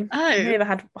pies, really. Oh. I've never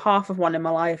had half of one in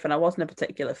my life, and I wasn't a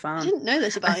particular fan. I didn't know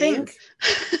this about you.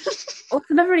 Well,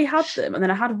 I never really had them, and then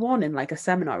I had one in like a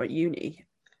seminar at uni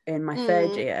in my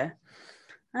third year,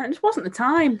 and it just wasn't the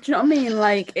time. Do you know what I mean?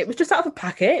 Like, it was just out of a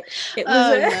packet. It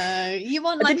was. No, you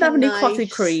want like I didn't have any clotted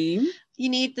cream. You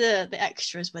need the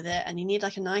extras with it, and you need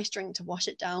like a nice drink to wash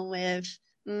it down with.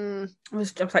 I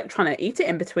was like trying to eat it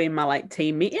in between my like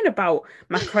team meeting about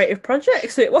my creative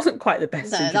project, so it wasn't quite the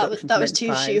best. No, that was too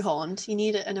shoehorned. You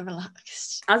need it in a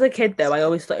relaxed. As a kid, though, I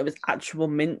always thought it was actual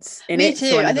mince in it. Me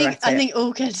too. So I think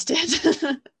all kids did.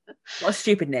 What a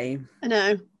stupid name. I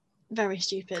know, very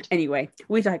stupid. Anyway,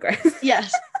 we digress.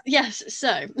 Yes.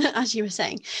 So, as you were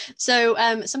saying, so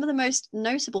some of the most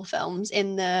notable films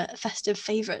in the Festive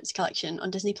Favorites collection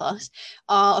on Disney Plus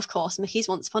are, of course, Mickey's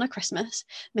Once Upon a Christmas,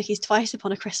 Mickey's Twice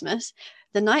Upon a Christmas,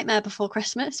 The Nightmare Before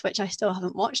Christmas, which I still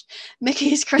haven't watched,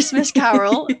 Mickey's Christmas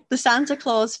Carol, the Santa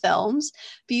Claus films,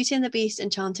 Beauty and the Beast,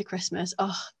 Enchanted Christmas.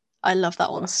 Oh, I love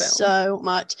that one so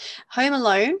much. Home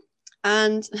Alone.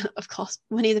 And of course,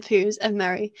 Winnie the Pooh's A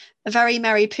Very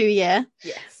Merry Pooh Year,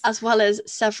 as well as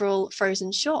several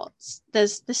Frozen shorts.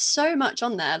 There's so much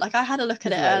on there. Like, I had a look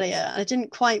at it earlier. I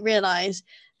didn't quite realize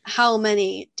how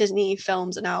many Disney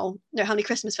films are now, no, how many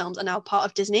Christmas films are now part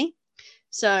of Disney.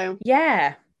 So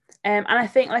yeah, and I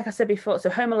think, like I said before, so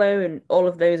Home Alone, all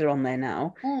of those are on there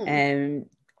now.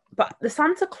 But the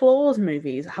Santa Claus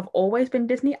movies have always been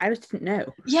Disney. I just didn't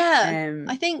know. Yeah,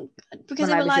 I think because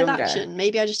they were live action,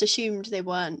 maybe I just assumed they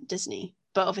weren't Disney.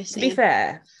 But obviously, to be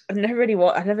fair, I've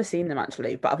never seen them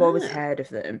actually, but I've always heard of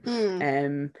them.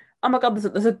 Oh my God,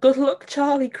 there's a Good Luck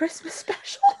Charlie Christmas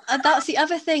special. That's the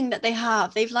other thing that they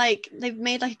have. They've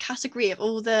made like a category of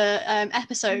all the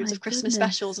episodes of Christmas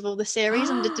specials of all the series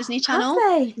on the Disney Channel.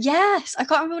 Have they? Yes, I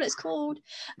can't remember what it's called,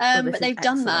 but they've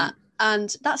done that.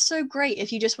 And that's so great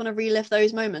if you just want to relive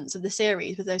those moments of the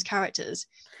series with those characters.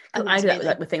 I do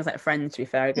that with things like Friends, to be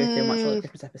fair. I go through and watch all the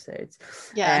Christmas episodes.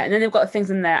 Yeah. And then they've got things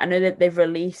in there. I know that they've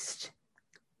released,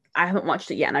 I haven't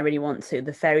watched it yet and I really want to,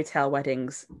 the Fairy Tale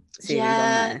Weddings series on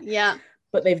there. Yeah.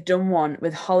 But they've done one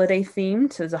with holiday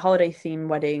themed. So there's a holiday themed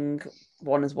wedding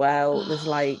one as well. There's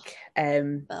like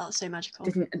that's so magical.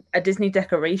 A Disney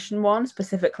decoration one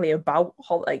specifically about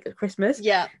Christmas.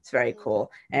 Yeah, it's very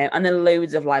cool. And then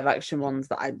loads of live action ones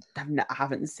that I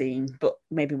haven't seen, but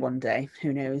maybe one day,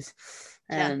 who knows.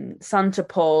 Santa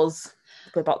Paws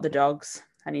about the dogs.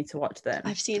 I need to watch them.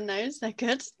 I've seen those. They're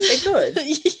good. They're good.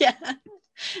 Yeah,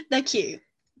 they're cute.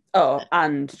 Oh,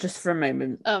 and just for a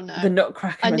moment, the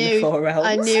Nutcracker and the Four Elves.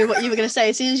 I knew what you were going to say.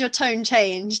 As soon as your tone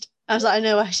changed, I was like, I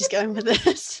know where she's going with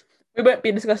this. We won't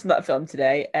be discussing that film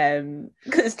today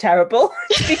because it's terrible,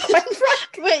 to be quite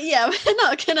frank. We're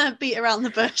not going to beat around the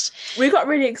bush. We got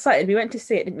really excited. We went to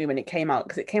see it, didn't we, when it came out?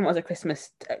 Because it came out as a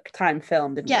Christmas time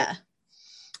film, didn't it? Yeah.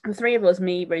 And the three of us,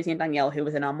 me, Rosie and Danielle, who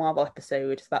was in our Marvel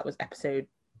episode, so that was episode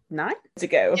 9 to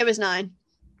go. It was 9.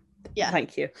 Yeah.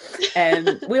 Thank you.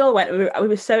 We all went. We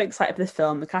were so excited for this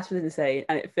film. The cast was insane,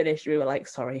 and it finished. We were like,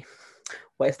 sorry,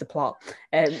 where's the plot?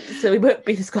 So we won't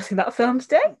be discussing that film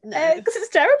today because it's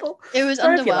terrible. It was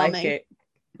sorry underwhelming. if you like it,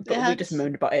 but we just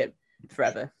moaned about it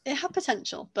forever. It had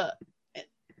potential, but it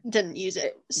didn't use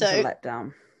it. So it was a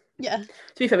letdown. Yeah. To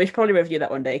be fair, we should probably review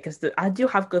that one day because I do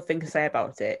have good things to say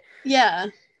about it. Yeah.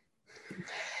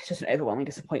 It's just an overwhelming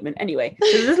disappointment. Anyway,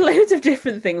 so there's loads of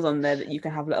different things on there that you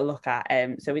can have a little look at.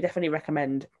 So we definitely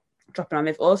recommend dropping on.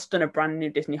 They've also done a brand new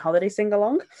Disney holiday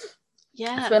sing-along.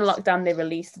 Yeah. So in lockdown, they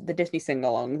released the Disney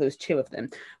sing-along. There was 2 of them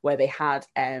where they had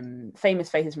famous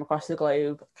faces from across the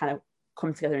globe kind of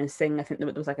come together and sing. I think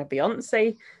there was like a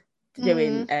Beyonce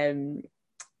doing...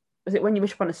 was it When You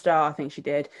Wish Upon a Star? I think she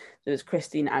did. There was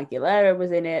Christina Aguilera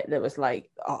was in it. There was like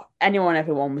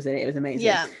everyone was in it. It was amazing.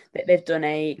 Yeah. They've done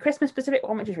a Christmas specific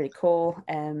one, which is really cool.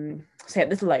 So yeah,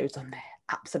 there's loads on there.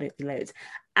 absolutely loads.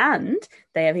 And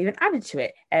they have even added to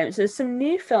it. So there's some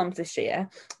new films this year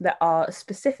that are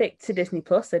specific to Disney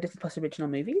Plus. They're Disney Plus original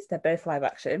movies. They're both live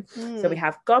action. So we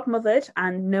have Godmothered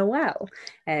and Noelle.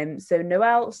 So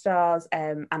Noelle stars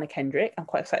Anna Kendrick. I'm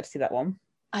quite excited to see that one.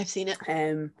 I've seen it.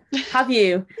 Have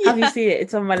you? Yeah. Have you seen it?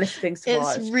 It's on my list of things to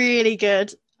watch. It's really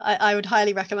good. I would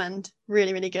highly recommend.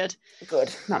 Really, really good.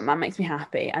 Good. That makes me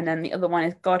happy. And then the other one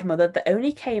is Godmother that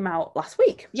only came out last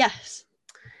week. Yes.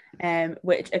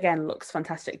 Which again looks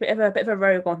fantastic. Bit of a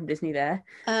rogue on Disney there.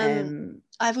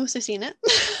 I've also seen it.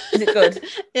 Is it good?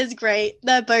 It's great.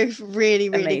 They're both really,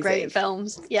 really Amazing. great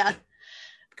films. Yeah.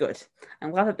 Good. I'm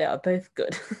glad that they are both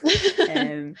good.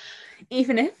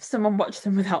 Even if someone watched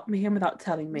them without me and without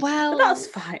telling me. Well, but that's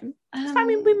fine. It's fine.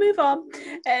 We move on.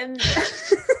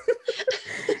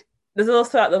 There's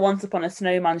also like the Once Upon a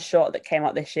Snowman short that came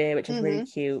out this year, which is really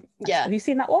cute. Yeah. Have you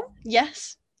seen that one?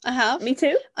 Yes, I have. Me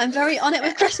too. I'm very on it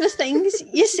with Christmas things,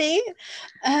 you see.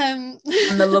 And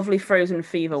the lovely Frozen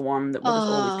Fever one that will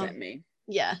just always get me.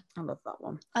 Yeah. I love that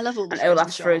one. I love all the And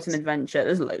Olaf's Frozen Adventure.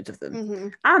 There's loads of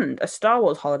them. And a Star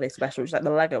Wars holiday special, which is like the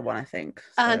Lego one, I think.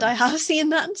 So. And I have seen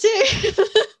that too.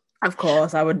 Of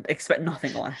course, I would expect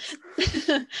nothing less.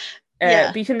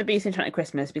 Beauty and the Beast Enchanted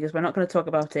Christmas, because we're not going to talk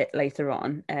about it later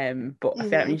on, but I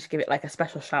feel like we need to give it like a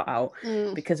special shout out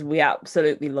because we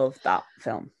absolutely love that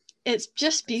film. It's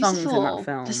just beautiful. Songs in that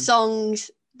film.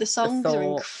 The songs are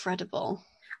incredible.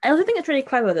 I also think it's really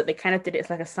clever that they kind of did it as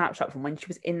like a snapshot from when she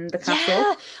was in the castle.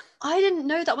 Yeah, I didn't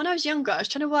know that when I was younger. I was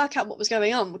trying to work out what was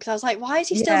going on because I was like, why is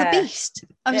he still the Beast?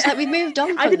 I was like, we've moved on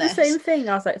from I did this. the same thing.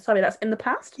 I was like, sorry, that's in the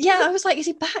past? Yeah, I was like, is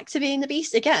he back to being the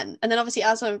Beast again? And then obviously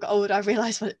as I got older, I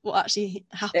realised what actually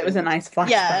happened. It was a nice flashback.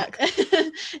 Yeah,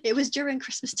 it was during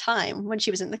Christmas time when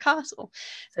she was in the castle.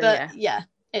 So, but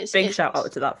it's big shout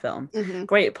out to that film.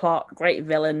 Great plot, great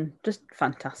villain, just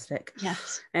fantastic.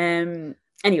 Yes.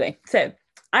 Anyway, so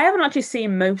I haven't actually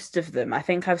seen most of them. I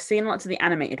think I've seen lots of the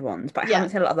animated ones, but I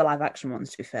haven't seen a lot of the live action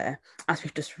ones, to be fair, as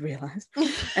we've just realised.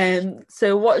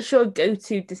 So what's your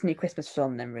go-to Disney Christmas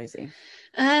film then, Rosie?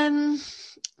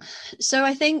 So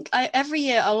I think every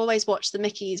year I'll always watch the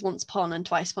Mickeys Once Upon and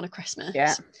Twice Upon a Christmas.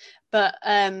 Yeah. But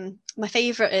my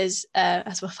favourite is,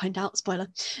 as we'll find out, spoiler,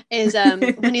 is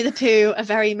Winnie the Pooh, A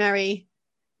Very Merry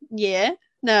Year.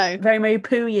 No. Very Merry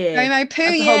Pooh Year. Very Merry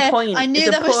Pooh Year. I knew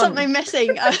there was something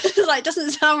missing. I was like, doesn't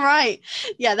sound right.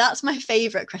 Yeah, that's my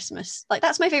favourite Christmas. Like,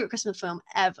 that's my favourite Christmas film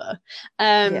ever.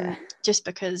 Just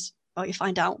because, well, you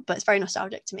find out, but it's very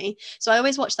nostalgic to me. So I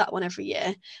always watch that one every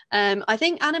year. I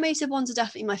think animated ones are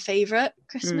definitely my favourite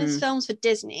Christmas films for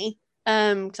Disney.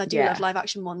 Because I do love live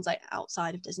action ones like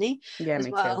outside of Disney as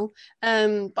well.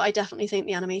 But I definitely think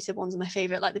the animated ones are my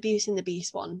favourite. Like the Beauty and the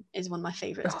Beast one is one of my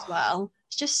favourites as well.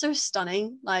 It's just so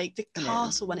stunning. Like the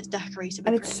castle when it's decorated,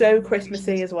 and it's so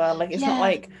Christmassy as well. Like it's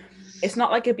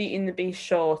not like a Beauty and the Beast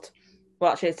short.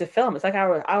 Well, actually, it's a film. It's like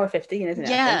hour 15, isn't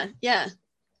it? Yeah.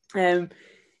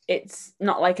 It's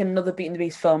not like another Beauty and the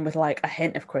Beast film with like a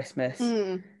hint of Christmas.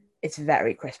 It's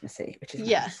very Christmassy, which is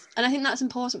nice. And I think that's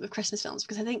important with Christmas films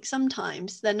because I think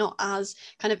sometimes they're not as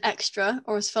kind of extra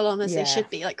or as full on as they should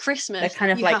be. Like Christmas, they're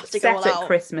kind of you like have to set go all at out.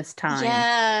 Christmas time.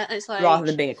 Yeah, and it's like rather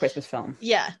than being a Christmas film.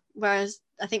 Yeah, whereas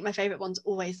I think my favourite ones are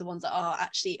always the ones that are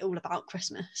actually all about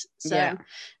Christmas. So,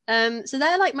 so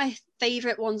they're like my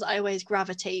favourite ones that I always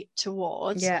gravitate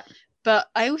towards. Yeah, but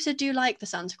I also do like the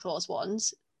Santa Claus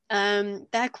ones.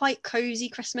 They're quite cozy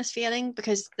Christmas feeling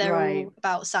because they're all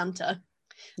about Santa.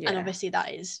 Yeah. And obviously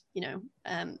that is,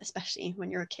 especially when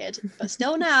you're a kid, but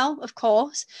still now, of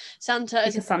course, Santa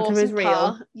is an important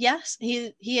part. Yes,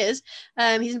 he is.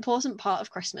 He's an important part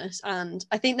of Christmas, and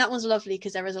I think that one's lovely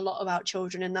because there is a lot about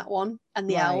children in that one and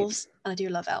the elves, and I do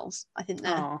love elves. I think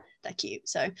they're cute.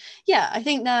 So yeah, I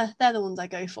think they're the ones I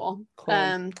go for.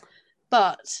 Cool.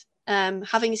 But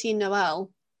having seen Noelle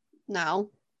now.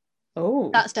 Oh,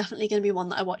 that's definitely going to be one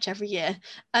that I watch every year.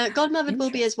 Godmother will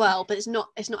be as well, but it's not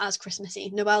as Christmassy.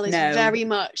 Noelle is very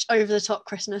much over the top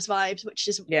Christmas vibes, which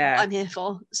is what I'm here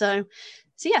for. So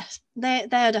yes, they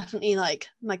are definitely like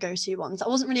my go-to ones. That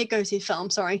wasn't really a go-to film.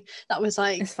 Sorry, that was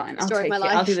like it's fine. The story of my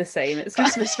life. I'll do the same. It's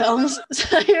Christmas films.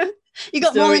 So you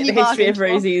got more than you bargained for. History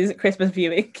of Rosie's Christmas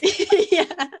viewing.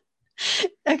 Yeah.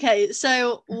 Okay,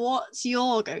 so what's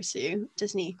your go-to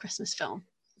Disney Christmas film?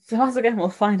 So once again, we'll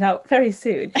find out very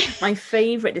soon. My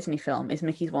favourite Disney film is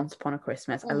Mickey's Once Upon a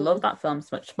Christmas. I love that film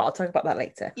so much, but I'll talk about that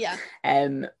later. Yeah.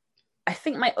 I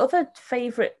think my other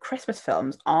favourite Christmas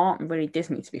films aren't really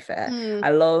Disney, to be fair.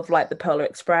 I love like The Polar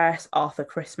Express, Arthur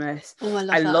Christmas. Oh,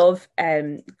 I love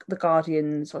The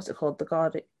Guardians. What's it called? The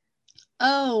Guardian.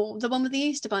 Oh, the one with the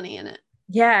Easter Bunny in it.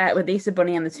 Yeah, with the Easter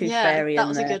Bunny and the Tooth Fairy. That and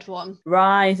was the a good one.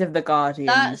 Rise of the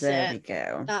Guardians. That's there it. we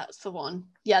go. That's the one.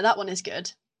 Yeah, that one is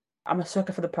good. I'm a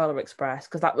sucker for the Polar Express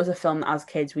because that was a film that as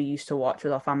kids we used to watch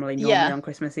with our family normally on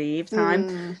Christmas Eve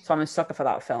time. So I'm a sucker for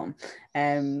that film.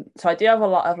 So I do have a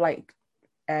lot of like,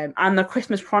 and the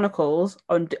Christmas Chronicles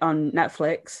on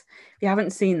Netflix. If you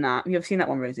haven't seen that, have you ever seen that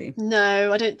one, Rosie?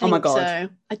 No, I don't think Oh my God. so.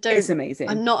 I don't. It's amazing.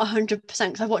 I'm not 100%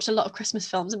 because I've watched a lot of Christmas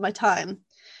films in my time.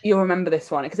 You'll remember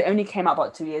this one because it only came out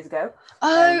about 2 years ago.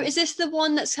 Oh, is this the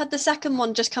one that's had the second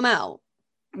one just come out?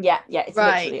 Yeah, it's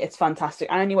literally, it's fantastic.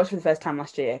 I only watched it for the first time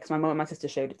last year because my mum and my sister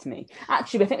showed it to me.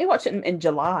 Actually, I think we watched it in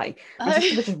July. My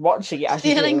sister was just watching it as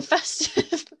feeling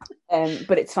festive.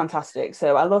 But it's fantastic.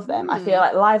 So I love them. I feel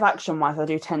like live action wise, I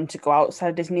do tend to go outside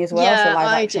of Disney as well. Yeah, so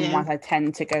live action wise, I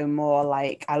tend to go more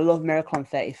like I love Miracle on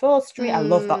 34th Street. I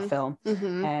love that film.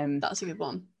 That's a good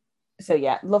one. So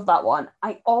yeah, love that one.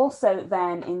 I also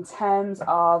then, in terms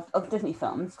of Disney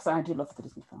films, because I do love the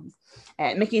Disney films,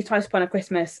 Mickey's Twice Upon a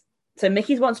Christmas. So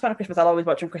Mickey's Once Upon a Christmas, I'll always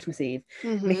watch on Christmas Eve.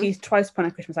 Mickey's Twice Upon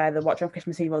a Christmas, I either watch on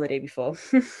Christmas Eve or the day before.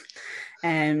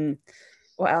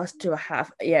 What else do I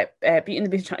have? Yeah, Beauty and the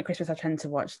Beast at Christmas, I tend to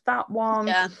watch that one.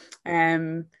 Yeah.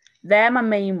 They're my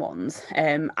main ones.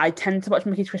 I tend to watch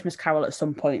Mickey's Christmas Carol at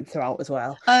some point throughout as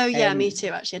well. Oh yeah, me too.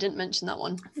 Actually, I didn't mention that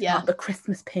one. Yeah, the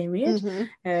Christmas period.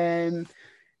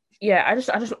 Yeah, I just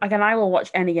again, I will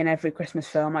watch any and every Christmas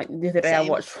film. Like the other day, I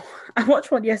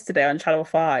watched one yesterday on Channel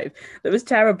 5 that was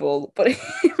terrible, but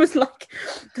it was like,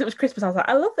 because it was Christmas, I was like,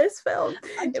 I love this film.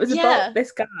 It was about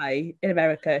this guy in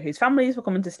America whose families were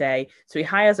coming to stay, so he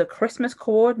hires a Christmas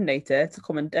coordinator to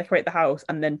come and decorate the house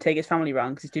and then take his family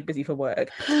around because he's too busy for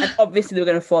work. And obviously, they were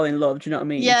going to fall in love. Do you know what I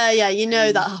mean? Yeah, you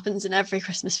know that happens in every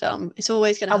Christmas film. It's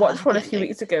always going to happen. I watched one a few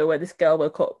weeks ago where this girl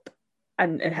woke up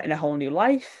and in a whole new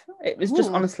life. It was just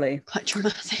honestly quite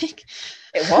dramatic.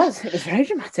 It was very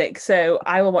dramatic. So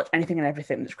I will watch anything and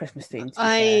everything that's Christmas themed.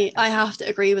 I have to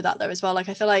agree with that though as well. Like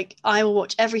I feel like I will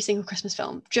watch every single Christmas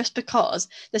film just because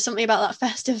there's something about that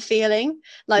festive feeling.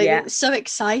 Like it's so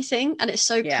exciting and it's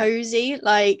so cozy.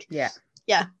 Like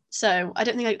So I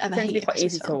don't think I'd ever hate it. Quite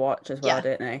easy to watch as well,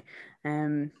 don't they?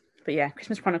 But yeah,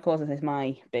 Christmas Chronicles is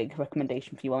my big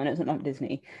recommendation for you all. I know it's not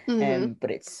Disney, but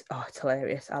it's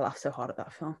hilarious. I laugh so hard at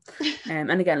that film.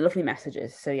 And again, lovely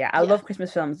messages. So yeah, I love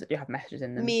Christmas films that do have messages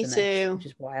in them. Me too. Which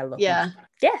is why I love them.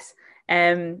 Yes.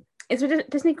 Is there a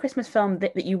Disney Christmas film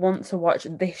that you want to watch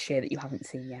this year that you haven't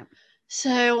seen yet?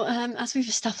 So, as we've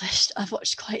established, I've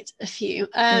watched quite a few.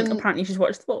 Apparently, she's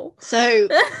watched them all. So,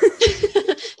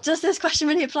 does this question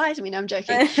really apply to me? No, I'm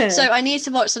joking. So, I need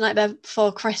to watch The Night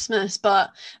Before Christmas, but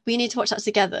we need to watch that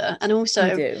together. And also,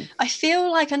 I feel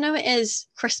like I know it is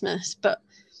Christmas, but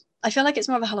I feel like it's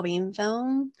more of a Halloween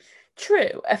film.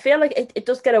 True. I feel like it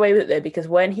does get away with it though, because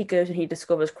when he goes and he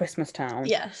discovers Christmas Town.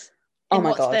 Yes. Oh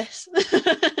my God. This?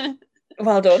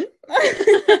 Well done.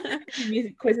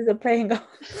 Music quizzes are playing on.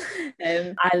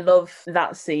 I love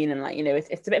that scene, and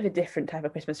it's a bit of a different type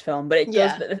of Christmas film, but it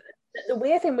does. The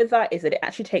weird thing with that is that it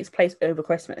actually takes place over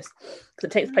Christmas because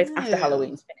it takes place after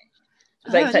Halloween's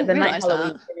finished. So the night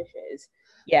Halloween finishes,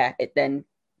 it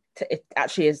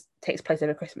actually takes place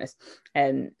over Christmas.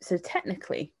 So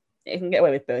technically, it can get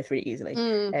away with both really easily.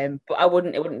 But it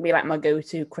wouldn't be like my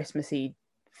go-to Christmassy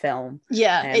film.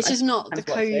 It's just not the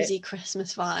cozy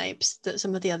Christmas vibes that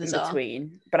some of the others are.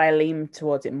 But I lean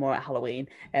towards it more at Halloween.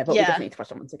 But we definitely need to watch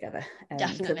that one together.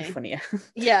 Definitely. It'll be funnier.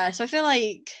 So I feel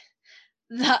like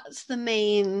that's the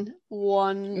main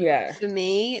one for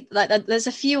me. Like there's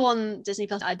a few on Disney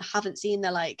Plus I haven't seen.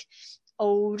 They're like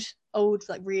old,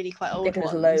 like really quite old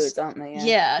ones. Loads, aren't they?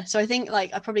 Yeah. So I think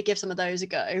like I'd probably give some of those a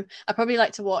go. I'd probably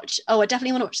like to watch. I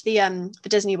definitely want to watch the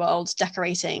Disney World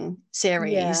decorating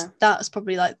series. Yeah. That's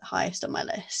probably like the highest on my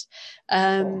list.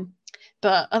 Cool.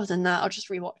 But other than that, I'll just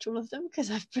rewatch all of them because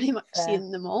I've pretty much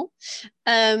seen them all.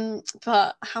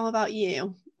 But how about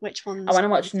you? Which ones? I want to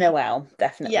watch Noel.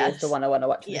 Definitely is the one I want to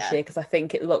watch this year because I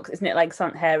think it looks, isn't it like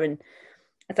her and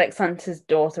it's like Santa's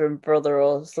daughter and brother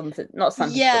or something? Not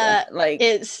Santa's brother. Like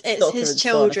it's his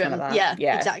children. Kind of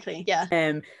yeah, exactly. Yeah.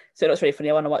 So it looks really funny.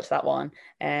 I want to watch that one.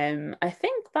 I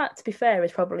think that, to be fair,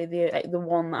 is probably the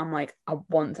one that I'm like, I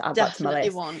want to add that to my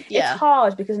list. It's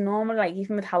hard because normally, like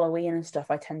even with Halloween and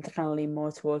stuff, I tend to kind of lean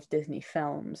more towards Disney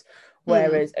films.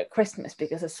 Whereas at Christmas,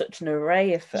 because there's such an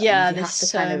array of films, you have to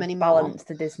so kind of many balance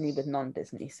the Disney with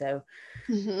non-Disney. So,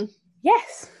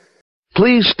 yes.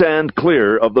 Please stand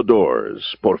clear of the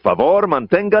doors. Por favor,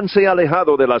 manténganse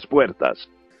alejado de las puertas.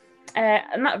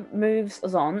 And that moves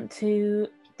us on to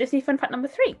Disney fun fact number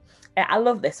 3. I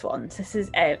love this one. So this is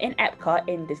in Epcot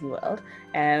in Disney World.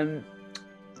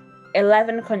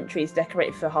 11 countries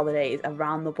decorated for holidays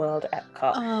around the world at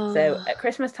Epcot. Oh. So at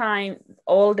Christmas time,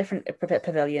 all different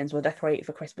pavilions will decorate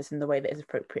for Christmas in the way that is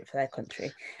appropriate for their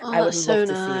country. Oh, I would that's love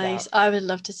so to see nice. that. I would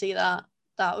love to see that.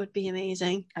 That would be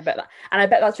amazing. I bet that, and I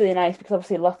bet that's really nice because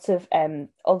obviously lots of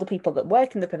all the people that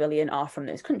work in the pavilion are from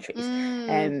those countries.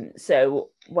 So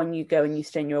when you go and you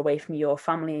stay and you're away from your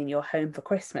family and your home for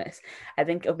Christmas, I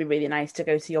think it'll be really nice to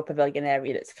go to your pavilion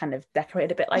area that's kind of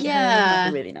decorated a bit like home.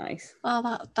 That'd be really nice.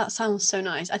 Oh, that sounds so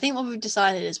nice. I think what we've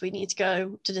decided is we need to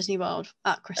go to Disney World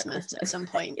at Christmas at some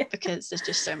point because there's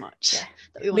just so much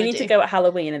that we need to go at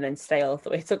Halloween and then stay all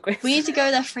the way till Christmas. We need to go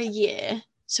there for a year.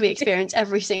 So we experience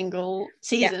every single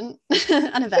season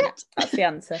and event. Yeah, that's the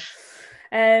answer.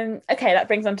 Okay, that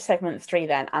brings on to segment 3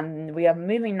 then. And we are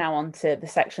moving now on to the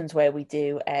sections where we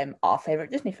do our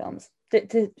favourite Disney films.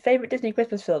 Favourite Disney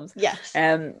Christmas films. Yes.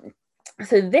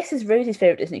 So this is Rosie's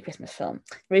favourite Disney Christmas film.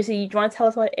 Rosie, do you want to tell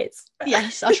us what it is?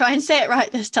 Yes, I'll try and say it right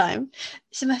this time.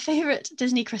 So my favourite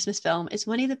Disney Christmas film is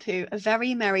Winnie the Pooh, A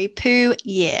Very Merry Pooh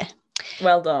Year.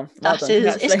 Well done.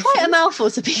 It's quite a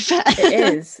mouthful, to be fair.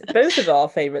 It is. Both of our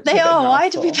favourites. They are. Why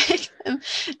did we pick them?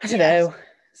 I don't know.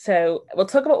 So we'll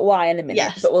talk about why in a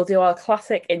minute, but we'll do our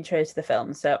classic intro to the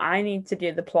film. So I need to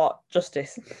do the plot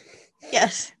justice.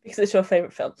 Yes. Because it's your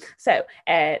favourite film. So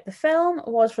the film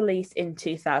was released in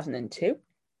 2002.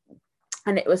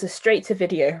 And it was a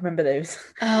straight-to-video, remember those?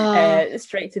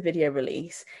 Straight-to-video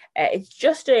release. It's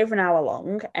just over an hour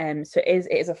long, so it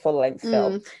is a full-length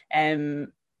film.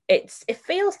 It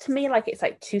feels to me like it's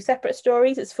like 2 separate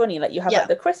stories. It's funny, like you have like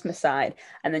the Christmas side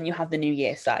and then you have the New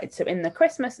Year side. So in the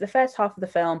first half of the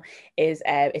film is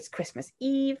it's Christmas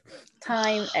Eve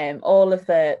time. All of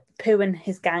the Pooh and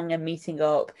his gang are meeting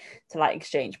up to like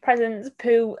exchange presents.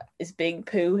 Pooh is being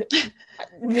Pooh.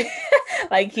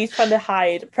 Like he's trying to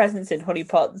hide presents in honey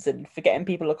pots and forgetting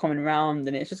people are coming around,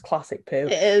 and it's just classic Pooh.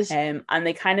 It is. And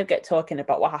they kind of get talking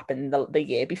about what happened the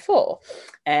year before.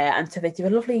 And so they do a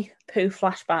lovely Pooh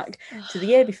flashback to the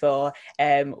year before,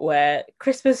 where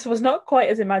Christmas was not quite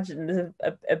as imagined. There's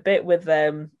a bit with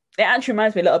it actually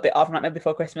reminds me a little bit of Nightmare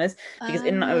Before Christmas, because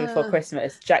in Nightmare Before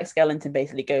Christmas, Jack Skellington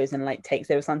basically goes and like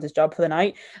takes over Santa's job for the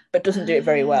night, but doesn't do it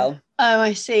very well. Oh,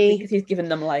 I see. Because he's given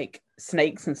them like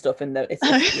snakes and stuff in the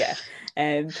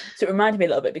so it reminded me a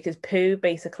little bit because Pooh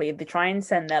basically they try and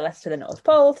send their letter to the North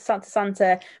Pole to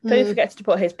Santa. Pooh forgets to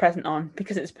put his present on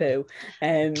because it's Pooh.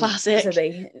 Classic.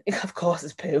 So of course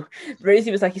it's Pooh.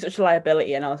 Rosie was like, he's such a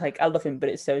liability, and I was like, I love him, but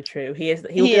it's so true. He'll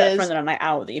be that friend on a night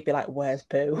out that you'd be like, where's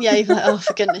Pooh? Yeah, you'd be like, oh,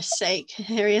 for goodness sake,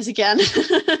 here he is again.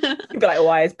 You'd be like,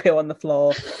 why is Pooh on the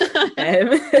floor?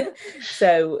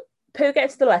 So Pooh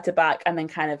gets the letter back and then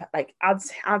kind of like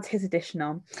adds his addition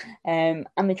on, and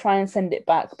they try and send it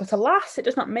back, but alas, it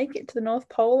does not make it to the North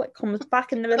Pole. It comes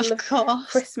back in the middle of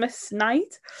Christmas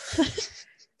night.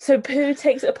 So Pooh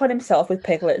takes it upon himself with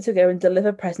Piglet to go and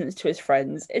deliver presents to his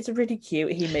friends. It's really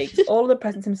cute. He makes all the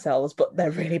presents himself, but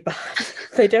they're really bad.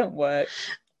 They don't work.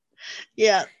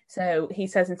 Yeah. So he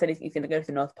says instead he's going to go to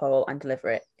the North Pole and deliver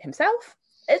it himself.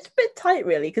 It's a bit tight,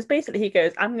 really, because basically he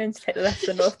goes, I'm going to take the rest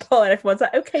of the North Pole, and everyone's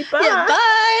like, okay, bye. Yeah,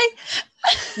 bye.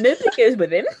 Nobody goes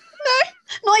with him. No,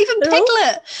 not even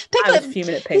Piglet. I was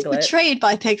fuming at Piglet. He's betrayed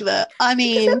by Piglet. I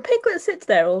mean... Because then Piglet sits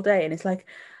there all day and it's like,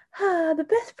 the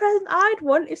best present I'd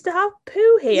want is to have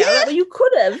Pooh here. Yeah. Like, well, you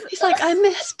could have. He's like, I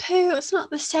miss Pooh. It's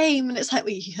not the same. And it's like,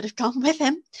 well, you could have gone with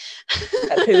him.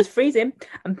 Pooh's freezing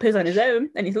and Pooh's on his own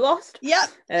and he's lost. Yep.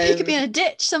 He could be in a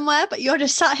ditch somewhere, but you're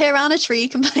just sat here around a tree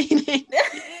complaining.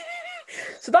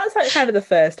 So that's like kind of the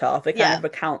first half. They kind of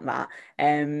recount that.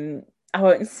 I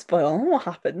won't spoil what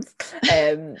happens,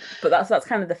 but that's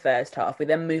kind of the first half. We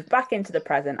then move back into the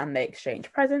present and they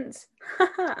exchange presents.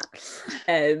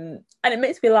 And it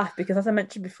makes me laugh because, as I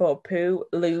mentioned before, Pooh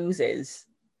loses.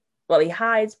 Well, he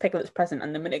hides Piglet's present,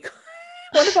 and the minute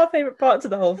one of our favourite parts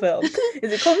of the whole film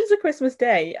is it comes to Christmas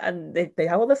Day and they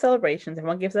have all the celebrations.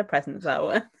 Everyone gives their presents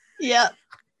out. Yeah.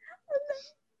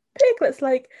 Piglet's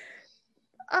like,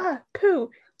 Pooh,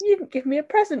 you didn't give me a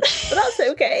present, but that's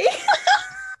okay.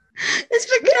 It's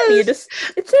because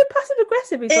it's so passive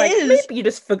aggressive. He's like, maybe you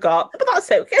just forgot, but that's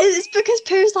okay. It's because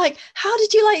Pooh's like, how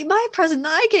did you like my present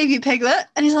that I gave you, Piglet?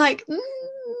 And he's like,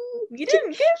 you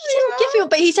didn't give me one.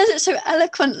 But he says it so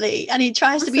eloquently, and he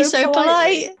tries to be so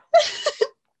polite.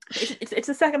 It's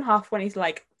the second half when he's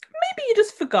like, maybe you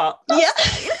just forgot.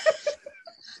 That's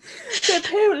So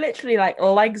Pooh literally like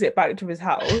legs it back to his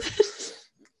house.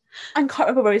 And can't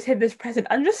remember where he's hid this present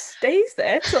and just stays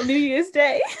there till New Year's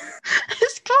Day.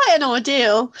 It's quite an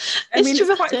ordeal.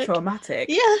 It's quite traumatic.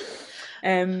 Yeah.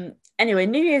 Anyway,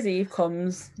 New Year's Eve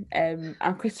comes, and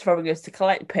Christopher Robin goes to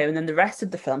collect Pooh, and then the rest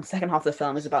of the film, second half of the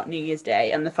film, is about New Year's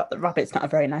Day and the fact that Rabbit's not a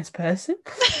very nice person.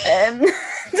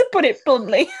 To put it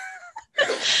bluntly,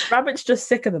 Rabbit's just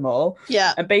sick of them all.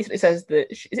 Yeah. And basically says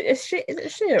that is it a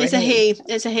she or It's a he.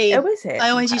 It's a he. Oh, is it? I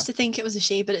always used to think it was a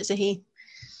she, but it's a he.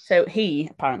 So he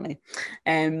apparently,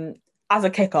 as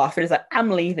a kickoff, it is like, I'm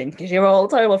leaving because you're all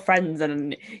terrible friends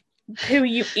and Pooh,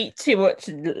 you eat too much,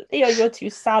 and Leo, you're too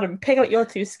sad, and Piglet, you're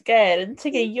too scared, and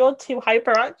Tiggy, you're too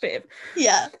hyperactive.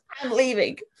 Yeah. I'm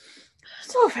leaving.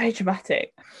 So very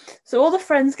dramatic. So all the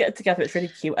friends get together, it's really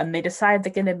cute, and they decide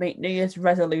they're going to make New Year's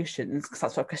resolutions, because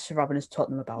that's what Christopher Robin has taught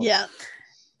them about. Yeah.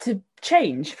 To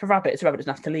change for Rabbit, so Rabbit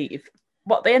doesn't have to leave.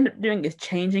 What they end up doing is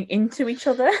changing into each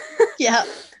other. Yeah.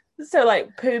 So,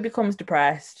 like, Pooh becomes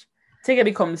depressed, Tigger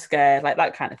becomes scared, like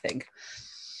that kind of thing.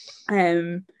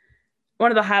 One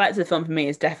of the highlights of the film for me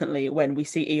is definitely when we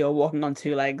see Eeyore walking on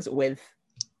two legs with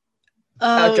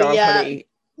a jar of honey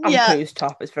on Pooh's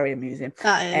top. It's very amusing.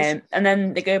 That is. And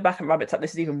then they go back and Rabbit's like,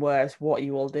 this is even worse. What are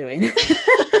you all doing?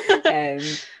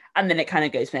 And then it kind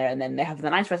of goes from there. And then they have the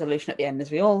nice resolution at the end, as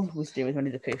we always do with one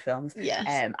of the Pooh films. Yes.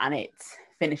 And it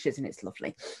finishes and it's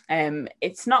lovely.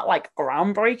 It's not like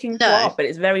groundbreaking plot, but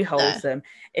it's very wholesome. No.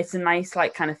 It's a nice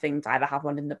like kind of thing to either have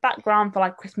one in the background for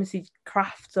like Christmassy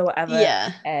crafts or whatever.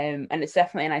 Yeah. And it's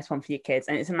definitely a nice one for your kids.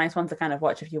 And it's a nice one to kind of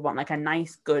watch if you want like a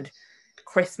nice, good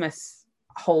Christmas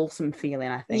wholesome feeling,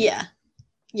 I think. Yeah.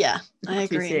 Yeah. I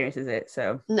agree. Too serious, is it?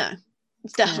 So no.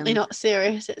 It's definitely not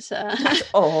serious. It's at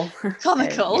all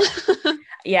comical.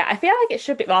 Yeah, I feel like it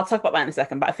should be. Well, I'll talk about that in a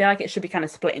second. But I feel like it should be kind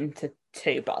of split into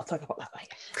two. But I'll talk about that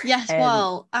later. Yes.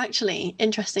 Well, actually,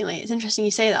 interestingly, it's interesting you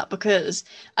say that because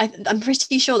I'm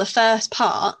pretty sure the first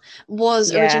part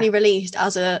was originally released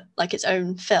as its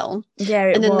own film. Yeah,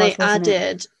 and then they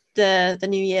added the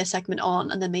New Year segment on,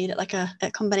 and then made it like a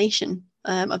combination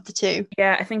of the two.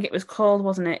 Yeah, I think it was called,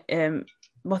 wasn't it?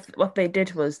 What they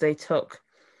did was they took.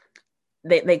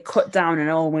 They cut down an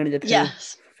old Winnie the Pooh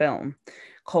film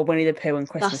called Winnie the Pooh and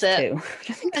Christmas 2,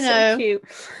 which I think is so cute.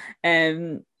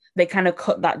 They kind of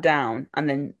cut that down and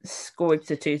then scored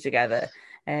the two together.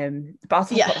 But I'll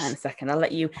talk about that in a second. I'll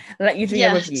let you do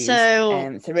your reviews.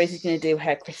 So Rosie's going to do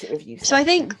her critic review. So I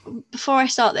think before I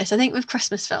start this, I think with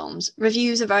Christmas films,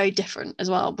 reviews are very different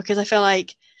as well because I feel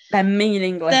like they're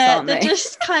meaningless, aren't they? They're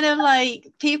just kind of like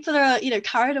people are,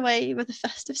 carried away with the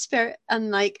festive spirit,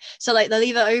 and so they'll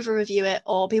either over review it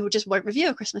or people just won't review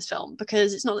a Christmas film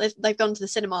because it's not they've gone to the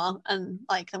cinema and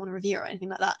they want to review it or anything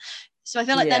like that. So I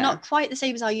feel like they're not quite the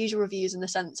same as our usual reviews in the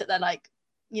sense that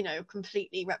they're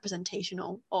completely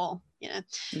representational or.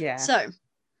 Yeah. So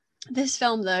this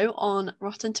film though on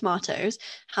Rotten Tomatoes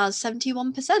has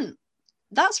 71%.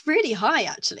 That's really high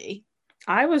actually.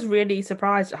 I was really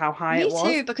surprised at how high it was.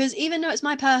 Me too, because even though it's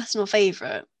my personal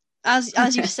favourite, as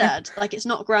you've said, it's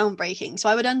not groundbreaking. So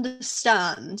I would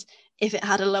understand if it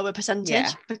had a lower percentage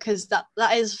because that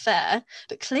is fair.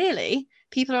 But clearly,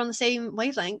 people are on the same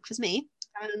wavelength as me.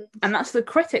 And that's the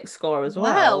critic score as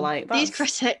well. These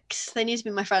critics, they need to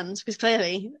be my friends because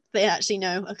clearly they actually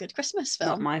know a good Christmas film.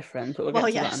 Not my friends, but we'll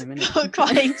get to that in a minute.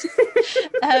 Quite.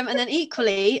 And then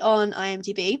equally on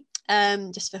IMDb,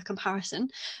 just for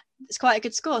comparison, it's quite a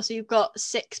good score. So you've got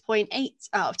 6.8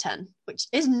 out of 10, which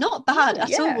is not bad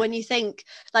at all when you think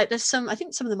there's I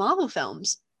think some of the Marvel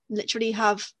films literally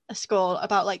have a score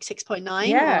about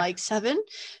 6.9 or 7.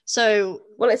 So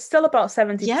it's still about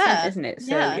 70%, isn't it?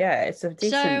 So it's a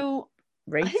decent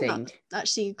rating. I think that's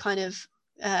actually kind of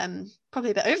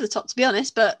probably a bit over the top to be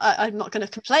honest, but I'm not going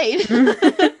to complain.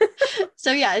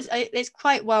 So it's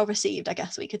quite well received, I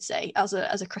guess we could say, as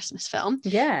a Christmas film.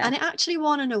 Yeah. And it actually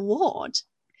won an award.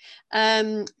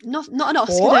 Not an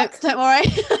Oscar, don't worry.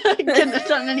 Couldn't have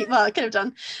done I could have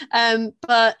done.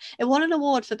 But it won an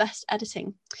award for best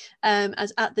editing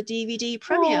as at the DVD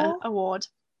Premiere Award.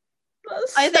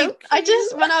 I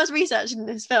just when I was researching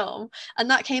this film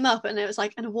and that came up and it was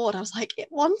like an award, I was like, it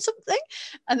won something,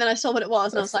 and then I saw what it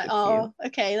was and I was like, oh,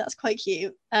 okay, that's quite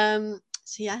cute. So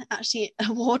actually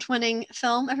award-winning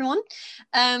film, everyone.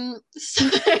 So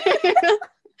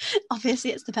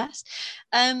obviously it's the best.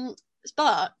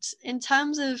 But in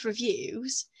terms of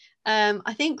reviews,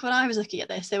 I think when I was looking at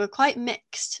this, they were quite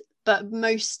mixed, but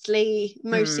mostly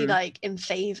in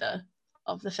favour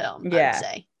of the film, I would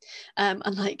say.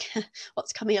 Unlike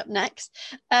what's coming up next.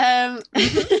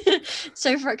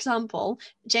 So, for example,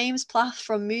 James Plath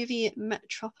from Movie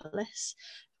Metropolis,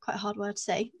 quite a hard word to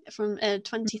say, from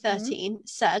 2013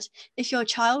 said, if your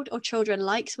child or children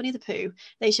likes Winnie the Pooh,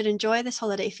 they should enjoy this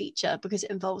holiday feature because it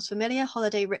involves familiar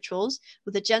holiday rituals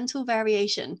with a gentle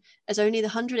variation as only the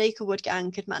 100 Acre Wood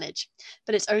Gang could manage,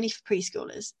 but it's only for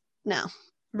preschoolers. Now,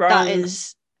 Wrong. That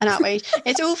is an outrage.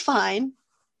 It's all fine.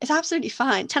 It's absolutely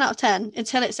fine. 10 out of 10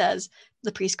 until it says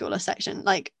the preschooler section.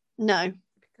 Like, no,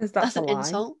 because that's a an lie.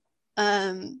 insult.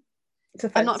 It's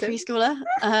I'm not a offensive. preschooler.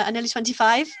 I'm nearly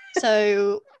 25.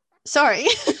 So, sorry.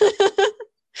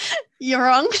 You're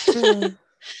wrong.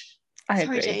 I Sorry,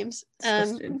 agree. James.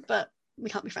 Disgusting. But we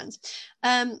can't be friends.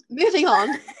 Moving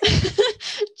on.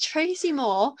 Tracy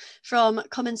Moore from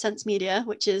Common Sense Media,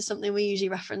 which is something we usually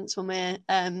reference when we're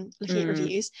looking at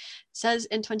reviews, says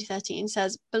in 2013,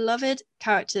 beloved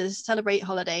characters celebrate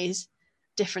holidays,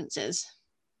 differences.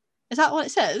 Is that what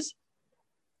it says?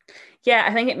 Yeah,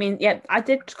 I think it means, yeah, I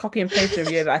did copy and paste the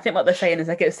review, but I think what they're saying is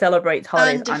like it celebrates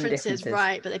holidays and differences.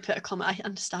 Right, but they put a comma. I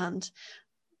understand.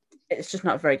 It's just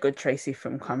not very good, Tracy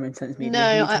from Common Sense Media.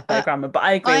 No, you need to have better grammar, but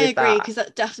I agree with that. I agree, because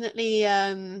that definitely,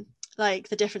 like,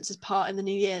 the differences part in the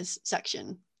New Year's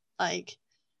section, like,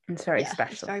 it's very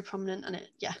special. It's very prominent, and it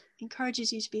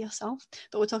encourages you to be yourself.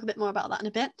 But we'll talk a bit more about that in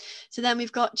a bit. So then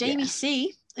we've got Jamie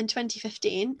C in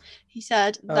 2015. He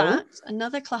said that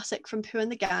another classic from Pooh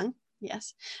and the Gang.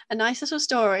 Yes, a nice little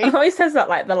story. Oh, he says that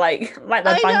like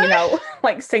they're banging out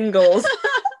like singles.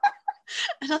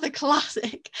 Another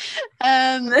classic.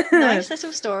 Nice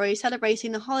little story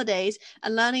celebrating the holidays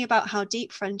and learning about how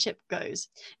deep friendship goes.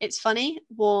 It's funny,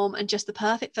 warm, and just the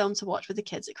perfect film to watch with the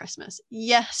kids at Christmas.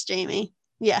 Yes, Jamie.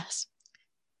 Yes.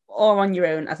 Or on your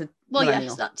own as a millennial.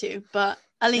 Yes, that too. But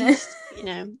at least,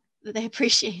 they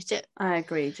appreciate it. I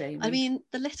agree, Jamie. I mean,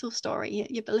 the little story,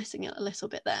 you're belittling it a little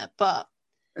bit there, but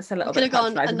it's a little could have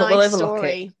gone a nice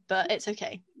story, but it's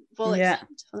okay. We'll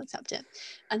accept it.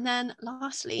 And then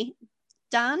lastly,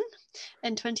 Dan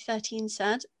in 2013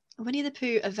 said, Winnie the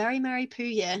Pooh, A Very Merry Pooh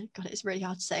Year, God, it's really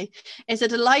hard to say, is a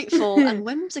delightful and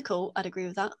whimsical, I'd agree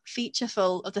with that, feature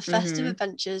full of the festive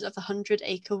adventures of the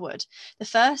 100-Acre Wood. The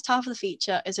first half of the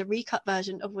feature is a recut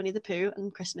version of Winnie the Pooh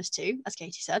and Christmas Too, as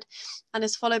Katie said, and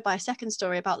is followed by a second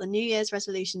story about the New Year's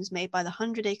resolutions made by the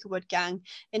 100-Acre Wood gang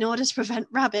in order to prevent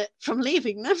Rabbit from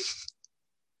leaving them.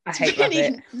 I hate really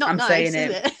Rabbit. Not I'm nice, saying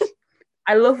is it?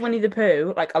 I love Winnie the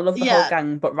Pooh. Like, I love the whole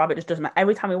gang, but Rabbit just doesn't matter.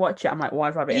 Every time we watch it, I'm like, why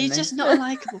is Rabbit in this? He's just not a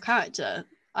likeable character,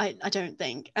 I don't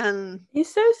think. And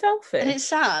he's so selfish. And it's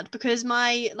sad because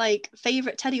my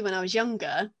favourite teddy when I was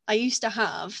younger, I used to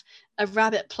have a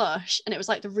Rabbit plush, and it was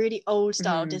like the really old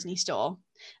style Disney store.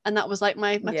 And that was like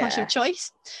my plush of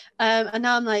choice. And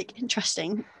now I'm like,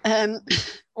 interesting.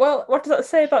 Well, what does that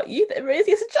say about you that raised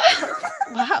you as a child?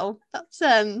 Wow, that's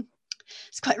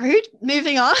it's quite rude.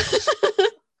 Moving on.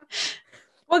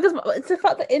 Well, because it's the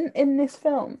fact that in this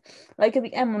film, like at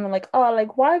the end, when they're like, "Oh,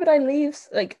 like why would I leave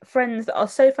like friends that are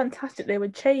so fantastic they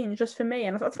would change just for me?"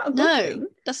 And I thought, that's not a good thing.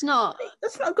 That's not.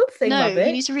 That's not a good thing. No, Rabbit.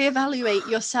 You need to reevaluate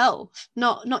yourself,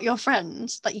 not your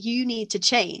friends. Like, you need to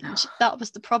change. That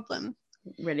was the problem.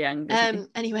 Really angry.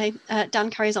 Anyway, Dan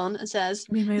carries on and says,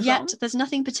 "Yet there's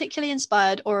nothing particularly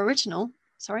inspired or original.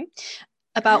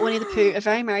 About Winnie the Pooh, A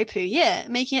Very Merry Pooh Year,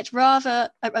 making it a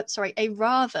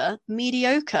rather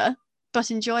mediocre but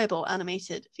enjoyable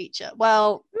animated feature."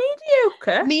 Well,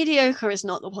 mediocre is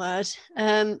not the word.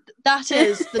 That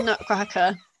is the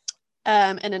Nutcracker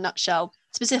in a nutshell.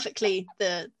 Specifically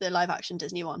the live action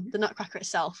Disney one. The Nutcracker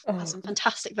itself has some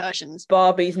fantastic versions.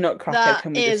 Barbie's Nutcracker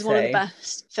that is one of the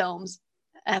best films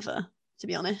ever, to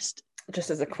be honest. Just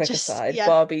as a quick aside,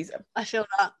 Barbie's. I feel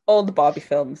that all the Barbie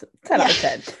films, 10 out of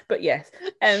 10. But yes,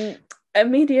 a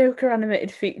mediocre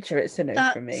animated feature, it's a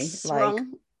no for me.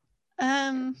 Wrong.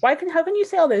 How can you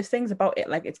say all those things about it?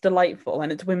 Like, it's delightful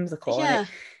and it's whimsical and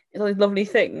it's all these lovely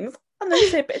things, and then you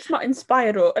say, but it's not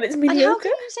inspired and it's mediocre. And how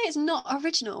can you say it's not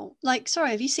original? Like,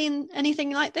 sorry, have you seen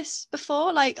anything like this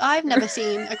before? Like, I've never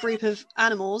seen a group of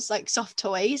animals, like soft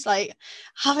toys, like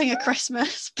having a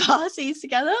Christmas party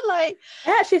together. Like,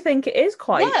 I actually think it is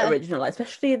quite original,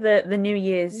 especially the New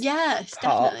Year's. Yes,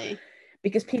 part. Definitely.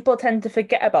 Because people tend to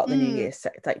forget about the New Year's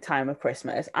time of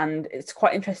Christmas, and it's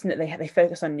quite interesting that they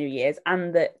focus on New Year's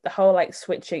and the whole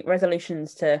switching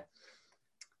resolutions to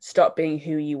stop being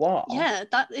who you are. Yeah,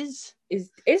 that is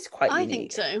quite. I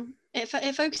unique. think so.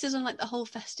 It focuses on the whole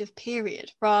festive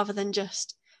period rather than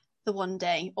just the one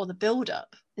day or the build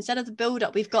up. Instead of the build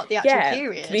up, we've got the actual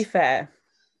period. To be fair,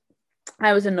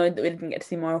 I was annoyed that we didn't get to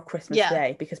see more of Christmas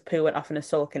Day because Pooh went off in a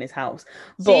sulk in his house.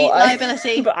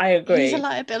 Liability. But I agree. He's a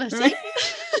liability.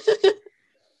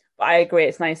 But I agree.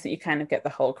 It's nice that you kind of get the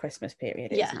whole Christmas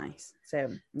period. It's nice. So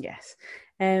yes.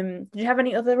 Did you have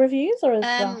any other reviews, or is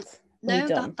that? No,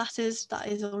 that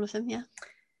is all of them. Yeah.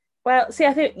 Well, see,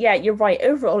 I think you're right.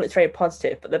 Overall, it's very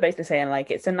positive, but they're basically saying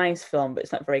it's a nice film, but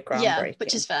it's not very groundbreaking. Yeah,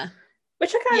 which is fair.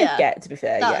 Which I kind of get, to be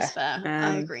fair. That's fair.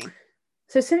 I agree.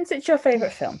 So, since it's your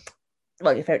favourite film,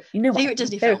 well, your favourite, favourite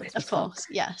Disney film, of course.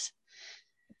 Yes.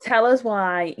 Tell us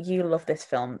why you love this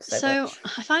film so much.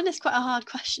 I find this quite a hard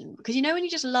question because when you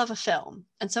just love a film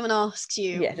and someone asks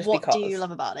you, just what do you love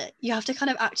about it? You have to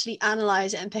kind of actually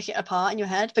analyze it and pick it apart in your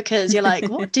head because you're like,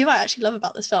 what do I actually love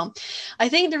about this film? I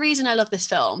think the reason I love this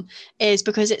film is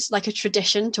because it's like a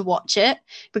tradition to watch it,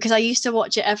 because I used to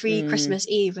watch it every Christmas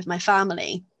Eve with my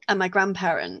family and my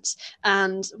grandparents,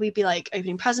 and we'd be like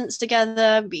opening presents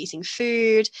together, we'd be eating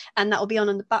food, and that would be on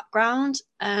in the background,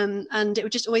 and it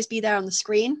would just always be there on the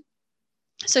screen.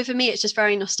 So for me, it's just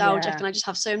very nostalgic, and I just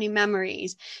have so many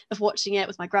memories of watching it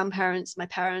with my grandparents, my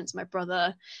parents, my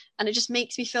brother, and it just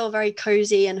makes me feel very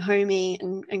cozy and homey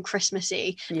and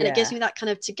Christmassy, and it gives me that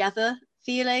kind of together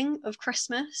feeling of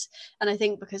Christmas. And I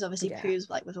think because obviously Pooh's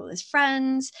like with all his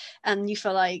friends, and you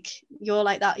feel like you're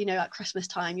like that, at Christmas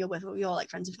time you're with your like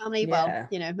friends and family. Well,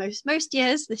 most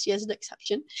years, this year's an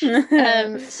exception.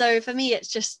 So for me, it's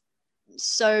just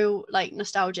so like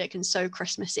nostalgic and so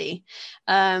Christmassy.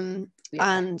 And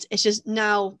it's just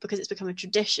now, because it's become a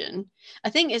tradition,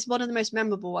 I think it's one of the most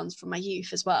memorable ones from my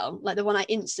youth as well, like the one I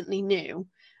instantly knew.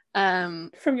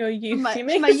 From your youth, from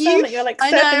my youth, like you're like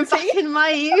 70. I know, back in my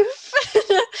youth.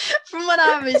 From when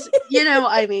I was, you know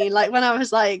what I mean, like when I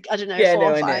was like, I don't know,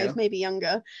 4 or 5, maybe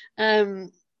younger.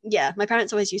 My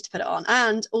parents always used to put it on.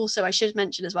 And also I should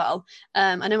mention as well,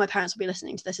 I know my parents will be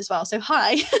listening to this as well, so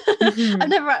hi. I've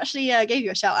never actually gave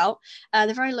you a shout out.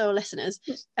 They're very loyal listeners,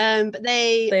 but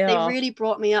they really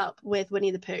brought me up with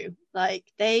Winnie the Pooh. Like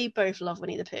they both love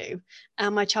Winnie the Pooh,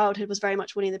 and my childhood was very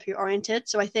much Winnie the Pooh oriented.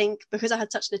 So I think because I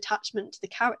had such an attachment to the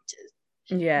characters,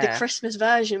 the Christmas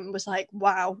version was like,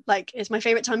 wow, like it's my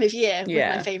favorite time of year with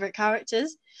my favorite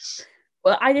characters.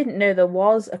 Well, I didn't know there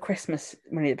was a Christmas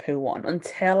Winnie the Pooh one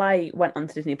until I went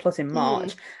onto Disney Plus in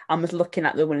March and was looking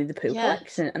at the Winnie the Pooh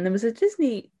collection, and there was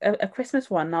a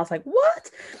Christmas one, and I was like, what?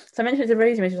 So I mentioned it to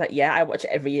Rosie, and she was like, yeah, I watch it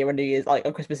every year on New Year's, like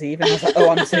on Christmas Eve, and I was like, oh,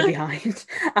 I'm so behind.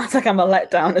 I was like, I'm a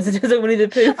letdown as a Winnie the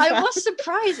Pooh fan. I was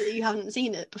surprised that you haven't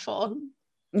seen it before.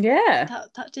 Yeah,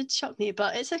 that did shock me,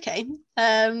 but it's okay.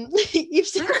 You've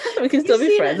seen, we can still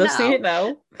be friends. I've seen it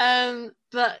now.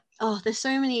 But there's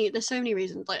so many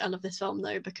reasons like I love this film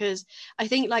though, because I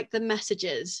think like the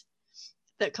messages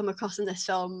that come across in this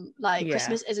film, like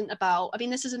Christmas isn't about, I mean,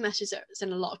 this is a message that's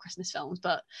in a lot of Christmas films,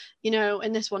 but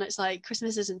in this one it's like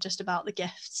Christmas isn't just about the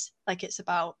gifts, like it's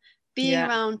about being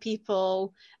around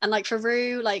people. And like for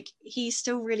Rue, like he's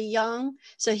still really young,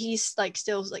 so he's like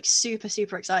still like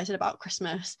super excited about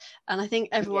Christmas, and I think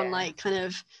everyone like kind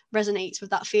of resonates with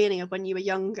that feeling of when you were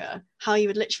younger, how you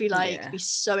would literally like be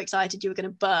so excited you were going to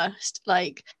burst.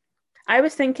 Like I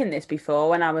was thinking this before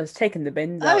when I was taking the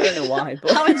bins out. I don't know why,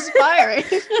 but how inspiring.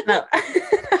 No.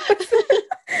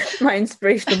 My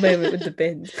inspirational moment with the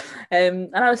bins. And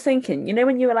I was thinking,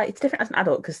 when you were like, it's different as an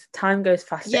adult because time goes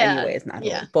faster anyway as an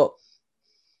adult. But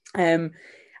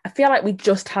I feel like we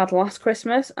just had last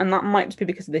Christmas, and that might just be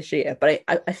because of this year, but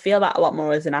I feel that a lot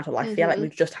more as an adult. I feel like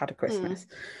we've just had a Christmas.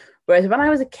 Whereas when I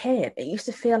was a kid, it used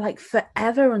to feel like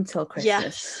forever until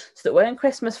Christmas. So that when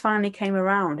Christmas finally came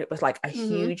around, it was like a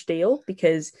huge deal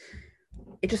because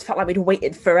it just felt like we'd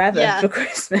waited forever for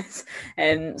Christmas.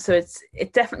 And so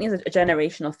it definitely is a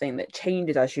generational thing that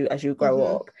changes as you grow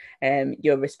up,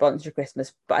 your response to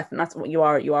Christmas. But I think that's what you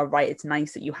are right. It's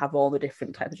nice that you have all the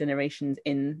different types of generations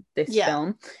in this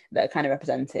film that are kind of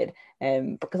represented.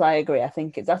 Because I agree, I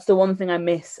think that's the one thing I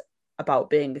miss about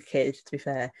being a kid, to be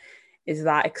fair, is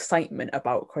that excitement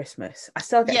about Christmas. I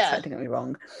still get excited, don't get me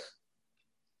wrong.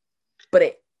 But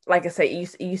it, like I say,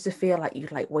 it used to feel like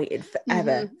you'd like waited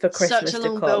forever for Christmas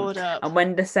to come. And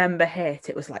when December hit,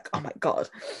 it was like, oh my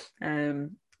God.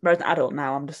 Whereas an adult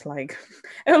now, I'm just like,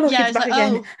 oh look, it's back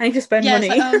again. Oh, I need to spend money.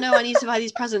 It's like, oh no, I need to buy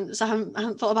these presents. I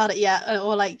haven't thought about it yet.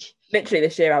 Or like literally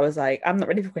this year I was like, I'm not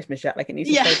ready for Christmas yet. Like it needs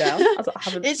to slow down. I was like, I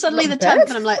haven't. It's suddenly the 10th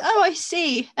and I'm like, oh, I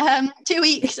see. 2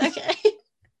 weeks. Okay.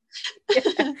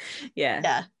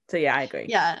 Yeah. So yeah, I agree.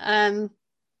 Yeah.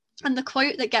 And the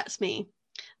quote that gets me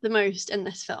the most in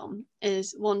this film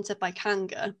is one said by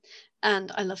Kanga,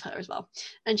 and I love her as well.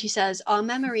 And she says, "Our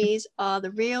memories are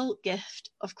the real gift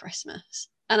of Christmas."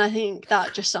 And I think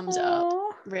that just sums it up,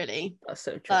 really. That's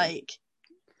so true. Like,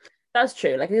 that's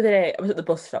true. Like the other day, I was at the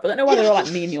bus stop. I don't know why they're all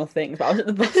like menial things, but I was at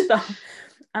the bus stop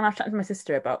and I was chatting to my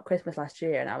sister about Christmas last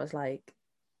year, and I was like,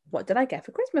 what did I get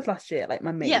for Christmas last year? Like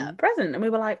my main present. And we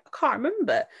were like, I can't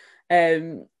remember.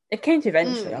 It came to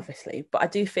eventually, obviously, but I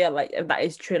do feel like that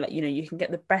is true. Like, you can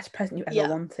get the best present you ever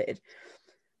wanted.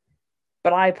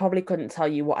 but I probably couldn't tell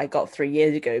you what I got 3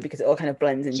 years ago because it all kind of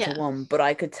blends into Yeah. one. But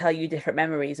I could tell you different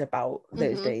memories about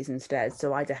those Mhm. days instead.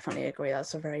 So I definitely agree.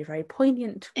 That's a very, very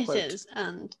poignant It quote. is,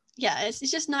 and yeah, it's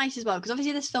just nice as well because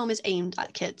obviously this film is aimed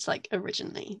at kids like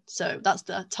originally, so that's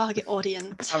the target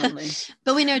audience. Apparently.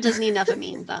 But we know Disney never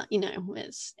means that, you know,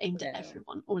 it's aimed at No.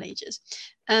 everyone, all ages.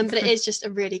 But it is just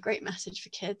a really great message for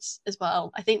kids as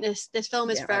well. I think this film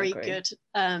is Yeah, I very agree. good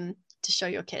to show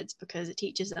your kids because it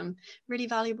teaches them really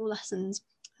valuable lessons.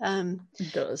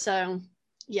 It does. So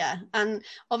yeah, and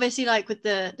obviously like with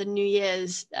the New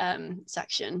Year's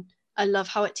section, I love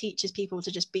how it teaches people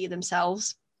to just be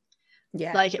themselves.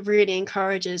 Yeah. Like it really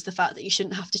encourages the fact that you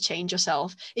shouldn't have to change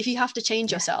yourself. If you have to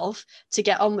change Yeah. yourself to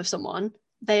get on with someone,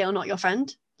 they are not your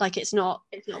friend. Like it's not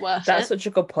worth That's it. such a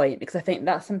good point because I think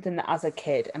that's something that as a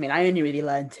kid, I mean, I only really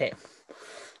learned it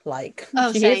like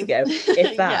a few years Same. ago,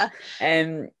 if that.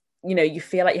 Yeah. You know, you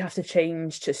feel like you have to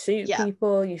change to suit Yeah.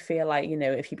 people. You feel like, you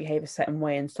know, if you behave a certain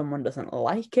way and someone doesn't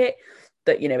like it,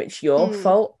 that, you know, it's your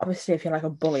fault. Obviously, if you're like a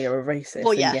bully or a racist,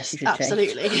 Well, then yes, yes, you should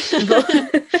absolutely. change.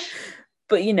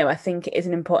 But, you know, I think it is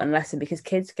an important lesson because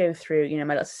kids go through, you know,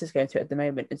 my little sister's going through it at the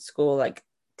moment in school, like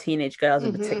teenage girls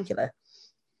in particular,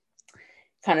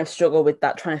 kind of struggle with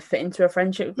that, trying to fit into a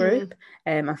friendship group.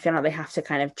 I feel like they have to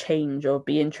kind of change or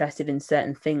be interested in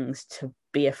certain things to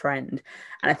be a friend.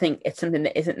 And I think it's something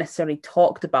that isn't necessarily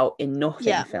talked about enough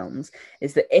in films,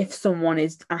 is that if someone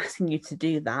is asking you to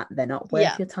do that, they're not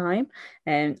worth your time.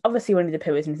 And obviously Winnie the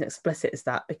Pooh isn't as explicit as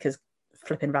that because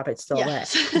flipping rabbit's still there,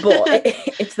 but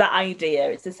it's that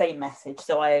idea, it's the same message.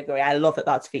 So I agree, I love that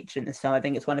that's featured in this film. I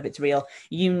think it's one of its real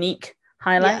unique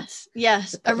highlights.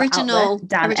 Yes,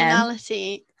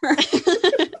 originality.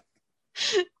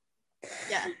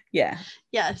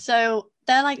 Yeah, so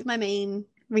they're like my main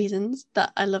reasons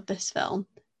that I love this film,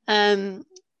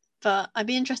 but I'd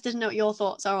be interested to know what your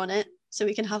thoughts are on it so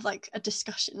we can have like a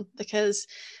discussion because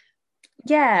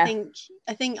I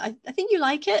think you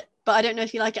like it, but I don't know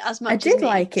if you like it as much as me. I did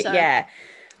like it, yeah.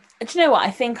 Do you know what?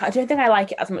 I don't think I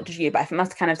like it as much as you, but I think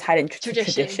that's kind of tied into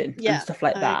tradition and stuff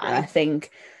like that. And I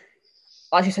think,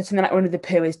 like you said, something like Winnie the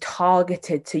Pooh is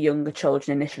targeted to younger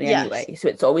children initially anyway. So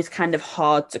it's always kind of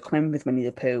hard to come in with Winnie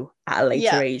the Pooh at a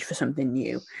later age for something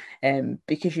new,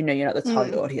 because, you know, you're not the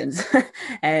target audience.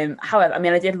 However, I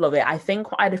mean, I did love it. I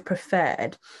think what I'd have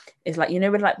preferred is, like, you know,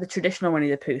 with like the traditional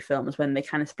Winnie the Pooh films when they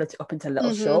kind of split it up into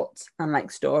little shorts and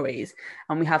like stories,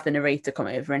 and we have the narrator come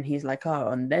over and he's like, oh,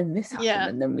 and then this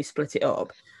happened, and then we split it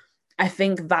up. I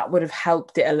think that would have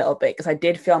helped it a little bit because I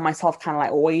did feel myself kind of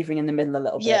like wavering in the middle a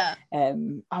little bit.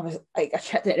 I was like, I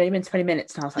checked it, only been 20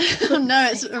 minutes, and I was like, oh no,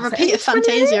 it's a repeat of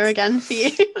Fantasia again for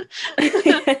you.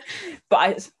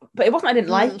 But it wasn't I didn't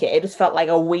like it. It just felt like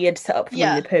a weird setup for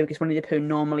Winnie the Pooh because Winnie the Pooh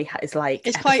normally is like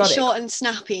it's episodic. quite short and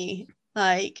snappy.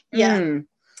 Like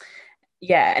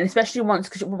yeah, and especially once,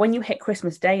 because when you hit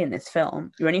Christmas Day in this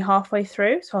film, you're only halfway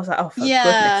through. So I was like, oh, for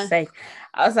goodness sake.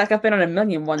 I was like, I've been on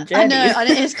 1,000,001 journeys. I know, and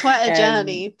it is quite a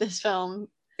journey, this film.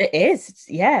 It is,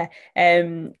 yeah.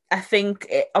 I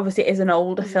think obviously it is an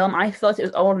older film. I thought it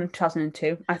was older in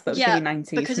 2002. I thought it was maybe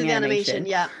 90s. Because of the animation.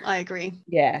 Yeah, I agree.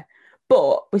 Yeah.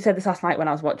 But we said this last night when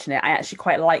I was watching it, I actually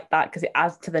quite like that because it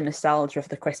adds to the nostalgia of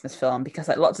the Christmas film because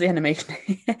like lots of the animation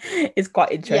is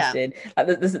quite interesting. Like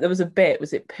there was a bit,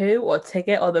 was it Pooh or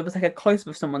Tigger, or there was like a close-up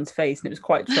of someone's face and it was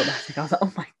quite traumatic. I was like,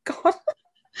 oh my God.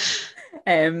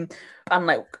 And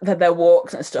like their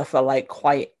walks and stuff are like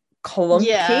quite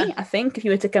clunky, I think, if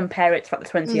you were to compare it to like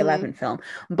the 2011 film.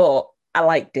 But I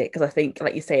liked it because I think,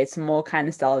 like you say, it's more kind of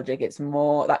nostalgic. It's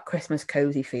more that Christmas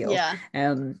cozy feel.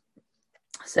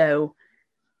 So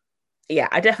yeah,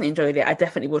 I definitely enjoyed it. I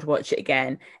definitely would watch it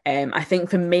again. I think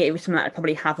for me, it was something that I'd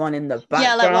probably have on in the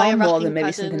background more than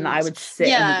maybe something that I would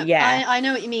sit. I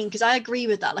know what you mean because I agree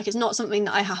with that. Like, it's not something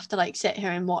that I have to like sit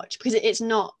here and watch because it's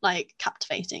not like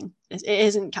captivating. It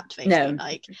isn't captivating. No,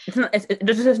 like it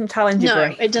just doesn't challenge you.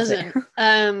 No, it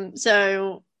doesn't.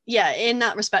 So yeah, in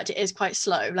that respect, it is quite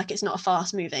slow. Like, it's not a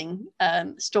fast-moving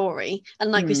story, and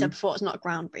like we said before, it's not a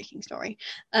groundbreaking story.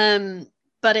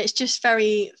 But it's just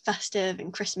very festive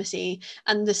and Christmassy,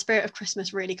 and the spirit of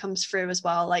Christmas really comes through as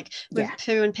well. Like with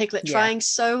Pooh and Piglet trying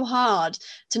so hard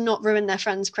to not ruin their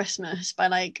friend's Christmas by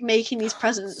like making these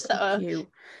presents that are cute.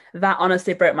 That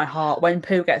honestly broke my heart when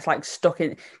Pooh gets like stuck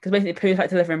in, because basically Pooh's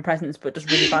like delivering presents but just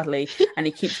really badly and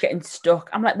he keeps getting stuck.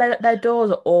 I'm like, their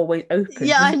doors are always open.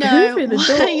 Yeah, I know.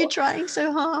 Why are you trying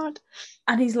so hard?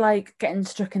 And he's like getting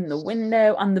stuck in the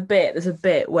window, and there's a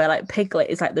bit where like Piglet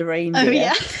is like the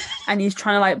reindeer, and he's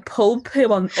trying to like pull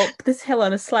Pooh up this hill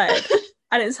on a sled,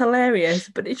 and it's hilarious.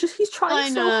 But it's just he's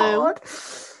trying so hard,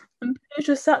 and Pooh's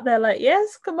just sat there like,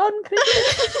 yes, come on,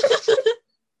 Piglet.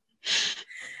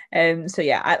 So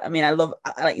yeah, I mean,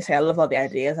 like you say, I love all the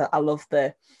ideas. I love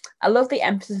the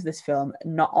emphasis of this film,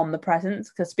 not on the presents,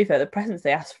 because to be fair, the presents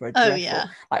they ask for are dreadful. yeah.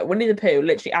 Like Winnie the Pooh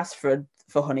literally asked for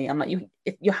honey. I'm like,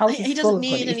 your house is He full doesn't of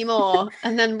need honey. any more.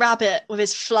 And then Rabbit with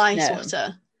his fly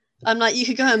swatter. I'm like, you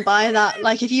could go and buy that.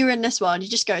 Like, if you were in this one, you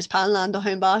just go to Poundland or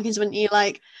Home Bargains, wouldn't you?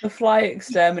 Like the fly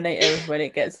exterminator when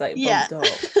it gets like bumped up.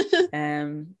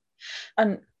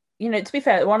 And you know, to be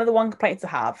fair, one of the complaints I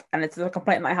have, and it's a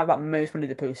complaint that I have about most Winnie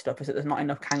the Pooh stuff, is that there's not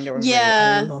enough kangaroo.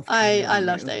 Yeah, I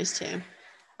love those too.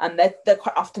 And they're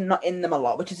quite often not in them a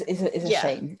lot, which is a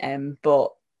shame.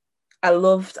 But I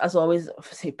loved, as always,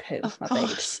 obviously Pooh. Of my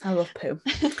course. babe. I love Pooh.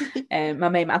 My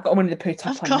main, I've got one of the Pooh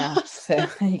top on now. So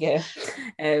there you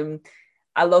go.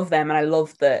 I love them, and I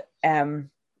love that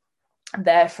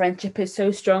their friendship is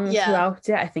so strong throughout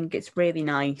it. I think it's really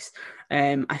nice.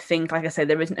 I think, like I said,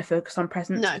 there isn't a focus on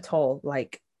presents at all.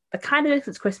 Like, the kind of is,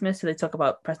 it's Christmas, so they talk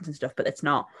about presents and stuff, but it's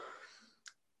not.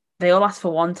 They all ask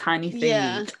for one tiny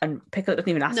thing each, and Pickle doesn't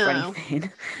even ask for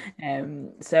anything.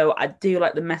 So I do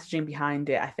like the messaging behind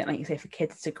it. I think, like you say, for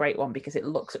kids, it's a great one because it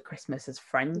looks at Christmas as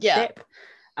friendship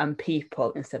and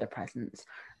people instead of presents.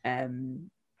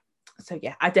 So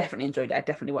yeah, I definitely enjoyed it. I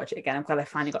definitely watch it again. I'm glad I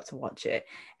finally got to watch it.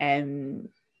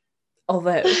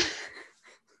 Although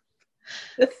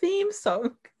the theme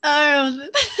song. Oh,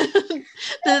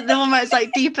 the one where it's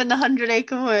like deep in the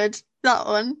 100-acre wood. That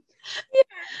one. Yeah.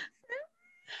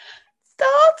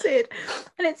 Started,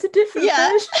 and it's a different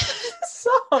version of the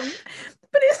song,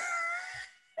 but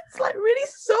it's like really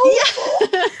soulful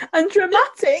and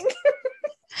dramatic.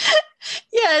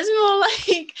 Yeah, it's more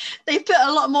like they put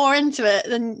a lot more into it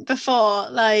than before.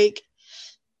 Like,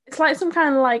 it's like some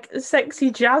kind of like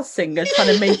sexy jazz singer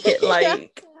trying to make it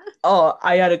like. Oh,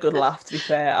 I had a good laugh, to be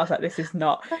fair. I was like, this is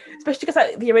not, especially because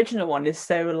like the original one is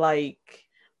so like,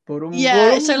 so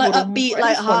like upbeat,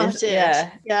 like hearted.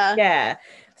 Yeah.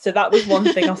 So that was one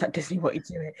thing I was like, Disney, what are you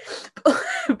doing?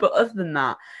 But other than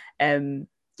that, I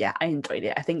enjoyed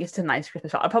it. I think it's a nice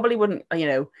Christmas film. I probably wouldn't,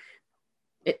 I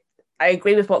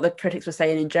agree with what the critics were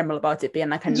saying in general about it being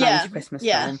like a nice Christmas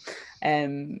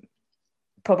film.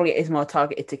 Probably it is more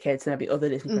targeted to kids than maybe other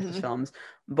Disney Christmas films.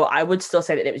 But I would still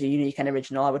say that it was a unique and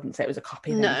original. I wouldn't say it was a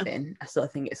copy of anything. I still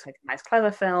think it's like a nice,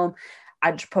 clever film.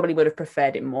 I just probably would have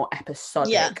preferred it more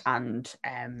episodic and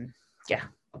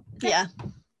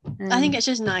I think it's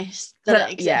just nice that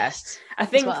it exists. I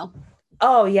think. As well.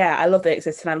 Oh yeah, I love that it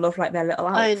exists, and I love like their little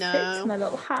outfits and their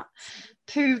little hats.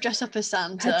 Pooh dressed up as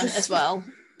Santa as well.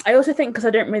 I also think because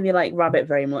I don't really like Rabbit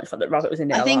very much, but that Rabbit was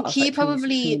in it. I think he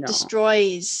probably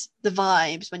destroys the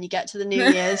vibes when you get to the New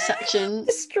Year's section.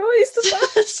 Destroys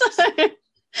the vibes.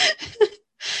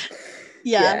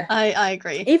 Yeah, I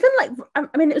agree. Even like,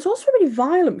 I mean, it was also a really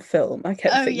violent film. I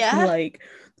kept thinking like.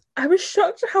 I was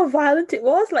shocked at how violent it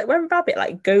was. Like when Rabbit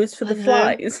like goes for the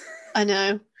flies. I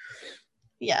know.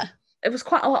 Yeah. It was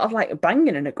quite a lot of like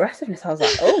banging and aggressiveness. I was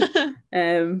like,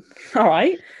 oh, all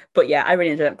right. But yeah, I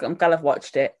really enjoyed it. I'm glad I've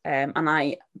watched it. And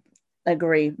I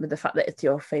agree with the fact that it's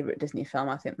your favourite Disney film.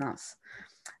 I think that's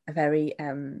a very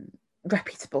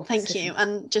reputable decision. You.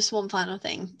 And just one final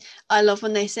thing. I love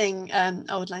when they sing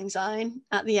Auld Lang Syne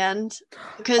at the end,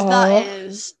 because that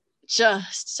is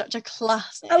just such a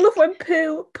classic. I love when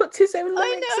Pooh puts his own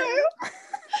lyrics in.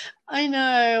 I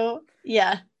know.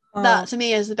 Yeah. That to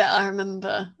me is the bit I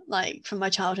remember like from my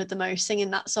childhood the most,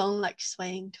 singing that song, like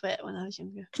swaying to it when I was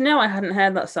younger. Do you know I hadn't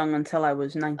heard that song until I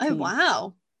was 19. Oh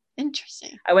wow.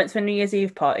 Interesting. I went to a New Year's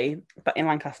Eve party but in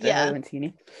Lancaster where I went to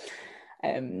uni.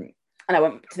 And I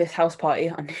went to this house party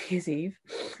on New Year's Eve.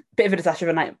 Bit of a disaster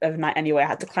of a night anyway. I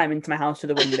had to climb into my house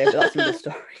through the window, but that's another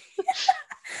story.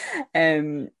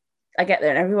 I get there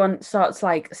and everyone starts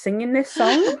like singing this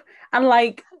song and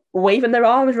like waving their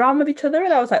arms around with each other,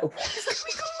 and I was like, what is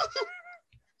going on?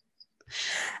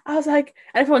 I was like,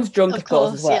 and everyone's drunk of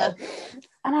course as well.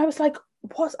 And I was like,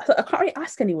 what? I can't really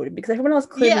ask anyone because everyone else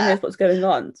clearly knows what's going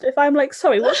on. So if I'm like,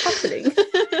 sorry, what's happening?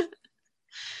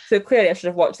 So clearly I should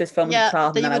have watched this film as a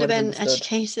child. Then you would have been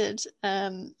educated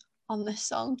on this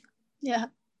song. Yeah.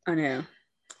 I know.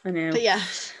 But yeah.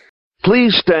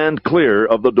 Please stand clear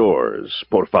of the doors.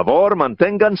 Por favor,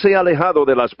 manténganse alejado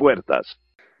de las puertas.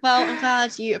 Well, I'm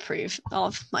glad you approve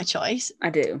of my choice.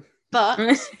 I do. But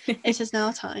it is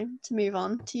now time to move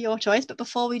on to your choice. But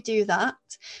before we do that,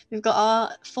 we've got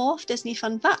our fourth Disney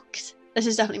fun fact. This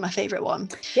is definitely my favourite one.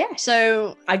 Yeah.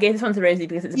 So I gave this one to Rosie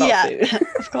because it's about food.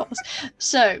 Of course.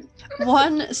 So,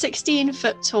 one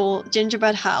 16-foot tall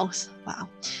gingerbread house, wow,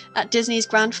 at Disney's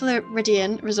Grand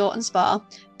Floridian Resort and Spa,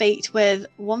 baked with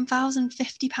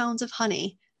 1,050 pounds of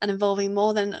honey and involving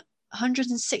more than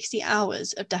 160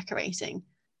 hours of decorating.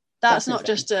 That's not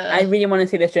insane. just a... I really want to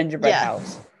see this gingerbread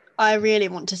house. I really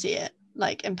want to see it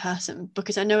like in person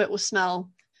because I know it will smell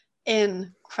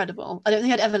incredible. I don't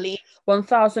think I'd ever leave.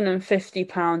 1,050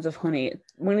 pounds of honey.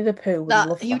 Winnie the Pooh would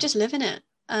love He would that. just live in it.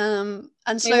 And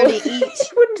He slowly would- eat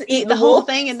he wouldn't eat the whole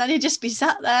thing, and then he'd just be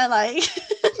sat there like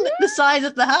the size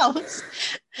of the house.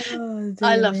 Oh,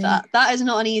 I dear love me. that. That is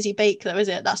not an easy bake though, is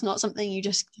it? That's not something you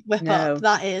just whip No. up.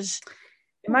 That is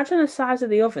Imagine the size of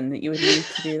the oven that you would need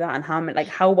to do that, and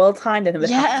how well timed it would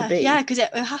have to be. yeah, because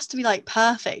it has to be like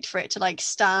perfect for it to like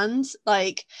stand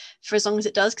like for as long as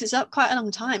it does, because it's up quite a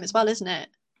long time as well, isn't it?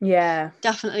 Yeah.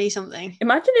 Definitely something.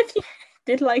 Imagine if you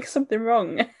did like something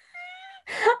wrong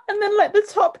and then like the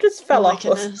top just fell off.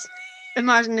 Goodness.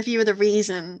 Imagine if you were the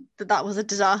reason that was a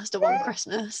disaster one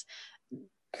Christmas.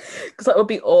 Because that would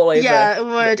be all over. Yeah, it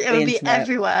would. It would be internet.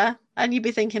 everywhere. And you'd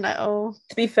be thinking like, oh.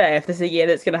 To be fair, if there's a year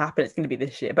that's going to happen, it's going to be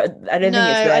this year. But I don't think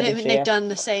it's there I don't this think year. they've done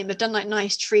the same. They've done like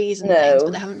nice trees and things,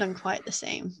 but they haven't done quite the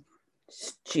same.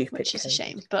 Stupid. Which is a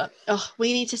shame. But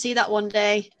we need to see that one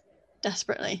day.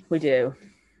 Desperately. We do.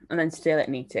 And then steal it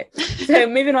and eat it. So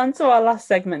moving on to our last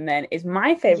segment then is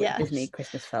my favourite Disney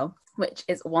Christmas film, which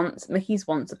is Mickey's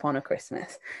Once Upon a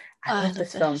Christmas. I love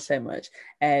this film so much.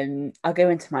 I'll go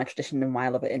into my tradition and why I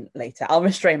love it later. I'll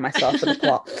restrain myself for the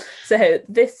plot. So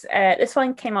this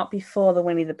one came out before the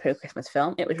Winnie the Pooh Christmas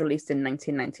film. It was released in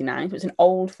 1999. It was an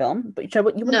old film, but you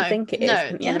wouldn't think it is.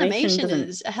 No, the animation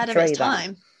is ahead of its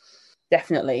time.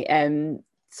 Definitely.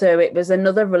 So it was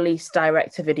another release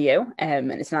direct to video,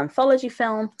 and it's an anthology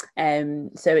film.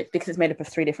 Because it's made up of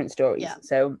 3 different stories. Yeah.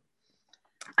 So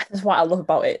that's what I love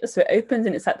about it. So it opens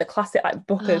and it's like the classic like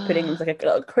book opening. There's like a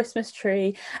little Christmas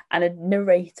tree and a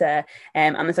narrator,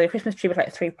 and there's like a Christmas tree with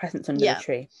like 3 presents under the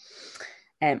tree.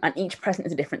 And each present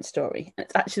is a different story, and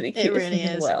it's actually the cutest thing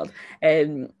in the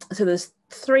world. So there's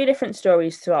 3 different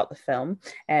stories throughout the film.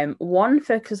 One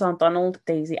focuses on Donald,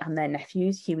 Daisy, and their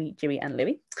nephews, Huey, Dewey, and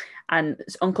Louie, and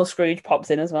Uncle Scrooge pops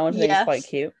in as well, which I think is quite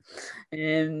cute.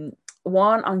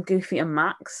 One on Goofy and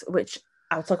Max, which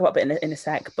I'll talk about a bit in a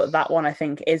sec, but that one I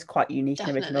think is quite unique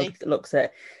and original because it looks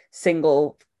at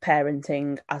single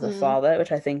parenting as a father,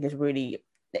 which I think is really.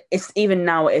 It's even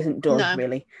now it isn't done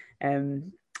really.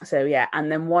 So yeah,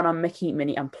 and then one on Mickey,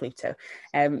 Minnie, and Pluto.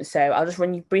 So I'll just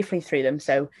run you briefly through them.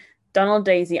 So Donald,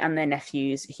 Daisy, and their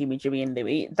nephews, Huey, Dewey, and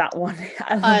Louie. That one,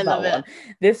 I love that one.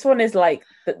 This one is like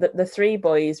the 3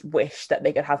 boys wish that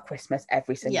they could have Christmas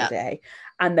every single day,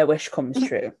 and their wish comes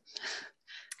true.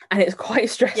 And it's quite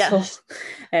stressful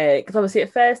because obviously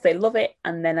at first they love it,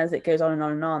 and then as it goes on and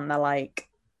on and on, they're like,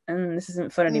 "This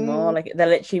isn't fun anymore." Like they're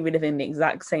literally reliving the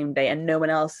exact same day, and no one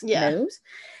else knows.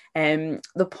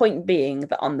 The point being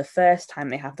that on the first time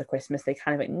they have the Christmas, they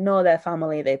kind of ignore their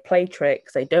family, they play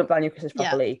tricks, they don't value Christmas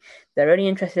properly, they're only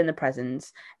interested in the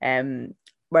presents.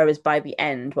 Whereas by the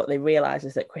end, what they realise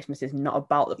is that Christmas is not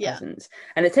about the presents.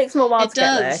 And it takes them a while to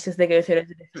get there because they go through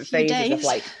loads of different phases of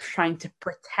like trying to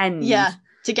pretend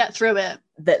to get through it.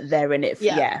 That they're in it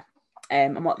for,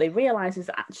 and what they realise is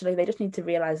that actually they just need to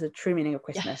realise the true meaning of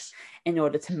Christmas in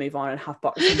order to move on and have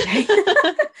Boxing Day.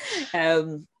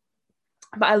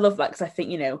 But I love that because I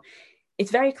think,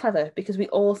 it's very clever because we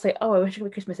all say, oh, I wish it could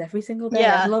be Christmas every single day.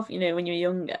 I love, when you're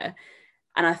younger.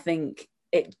 And I think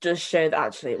it does show that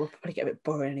actually it will probably get a bit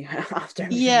boring anyway after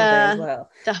every single day as well.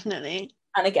 Definitely.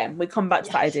 And again, we come back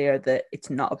to that idea that it's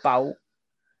not about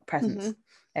presents.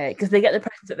 Because they get the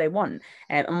presents that they want,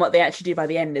 and what they actually do by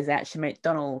the end is they actually make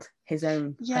Donald his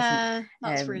own present.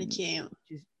 That's really cute,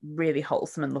 which is really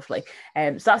wholesome and lovely.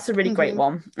 So that's a really great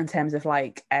one in terms of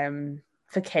like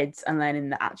for kids and learning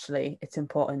that actually it's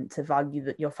important to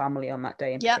value your family on that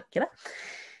day in particular.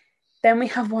 Then we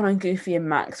have one on Goofy and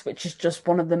Max, which is just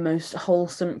one of the most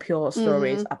wholesome, pure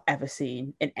stories I've ever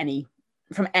seen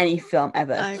from any film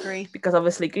ever. I agree, because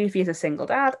obviously Goofy is a single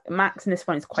dad. Max in this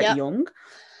one is quite young.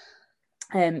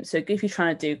 So Goofy's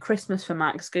trying to do Christmas for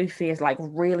Max. Goofy is like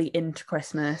really into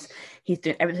Christmas. He's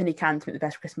doing everything he can to make the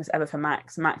best Christmas ever for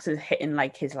Max. Max is hitting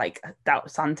like his like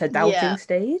Santa doubting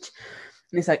stage.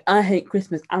 And he's like, I hate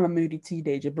Christmas. I'm a moody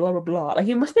teenager, blah, blah, blah. Like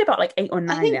he must be about like 8 or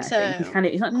 9 I think so.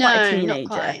 He's not quite a teenager. Not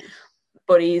quite.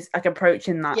 But he's like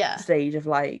approaching that stage of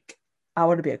like, I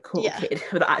want to be a cool kid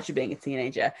without actually being a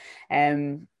teenager.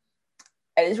 And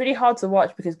it's really hard to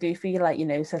watch because Goofy, like,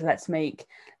 says,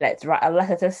 let's write a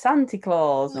letter to Santa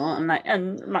Claus.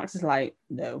 And Max is like,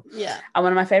 no. Yeah. And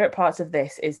one of my favourite parts of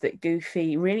this is that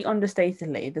Goofy, really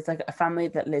understatedly, there's like a family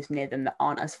that lives near them that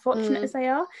aren't as fortunate as they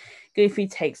are. Goofy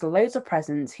takes loads of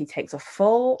presents. He takes a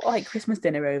full like Christmas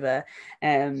dinner over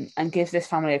and gives this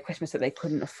family a Christmas that they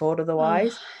couldn't afford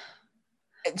otherwise.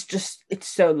 It's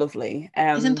so lovely.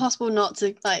 It's impossible not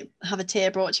to like have a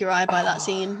tear brought to your eye by that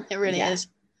scene. It really is.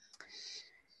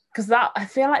 because that, I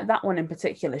feel like that one in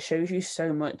particular shows you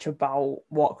so much about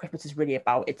what Christmas is really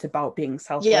about. It's about being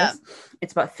selfless. Yeah.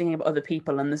 It's about thinking about other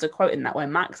people. And there's a quote in that where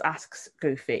Max asks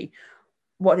Goofy,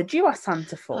 what did you ask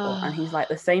Santa for? And he's like,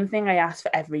 the same thing I ask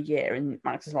for every year. And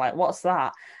Max is like, what's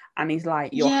that? And he's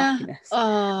like, your happiness.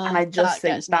 And I just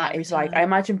think that is like, I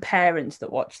imagine parents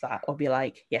that watch that will be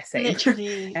like, yes, same.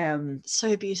 Literally.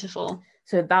 So beautiful.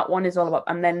 So that one is all about,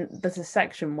 and then there's a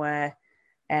section where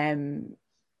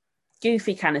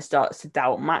Goofy kind of starts to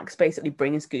doubt. Max basically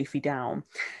brings Goofy down.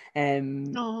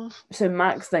 So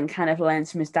Max then kind of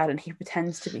learns from his dad, and he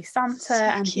pretends to be Santa,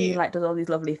 and he like does all these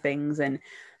lovely things, and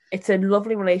it's a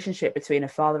lovely relationship between a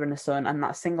father and a son, and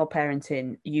that single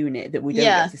parenting unit that we don't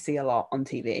get to see a lot on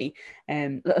TV,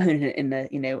 in the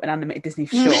an animated Disney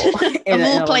short in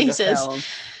all places. Film.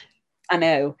 I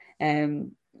know.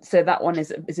 So that one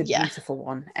is a beautiful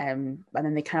one. And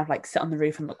then they kind of like sit on the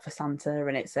roof and look for Santa,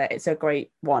 and it's a great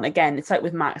one. Again, it's like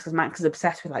with Max, because Max is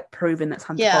obsessed with like proving that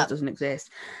Santa Claus doesn't exist.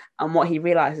 And what he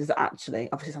realizes that actually,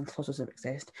 obviously Santa Claus doesn't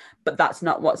exist, but that's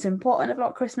not what's important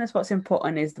about Christmas. What's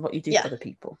important is what you do for other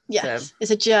people. Yes, so, it's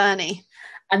a journey.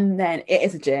 And then it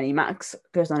is a journey. Max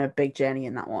goes on a big journey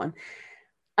in that one.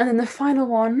 And then the final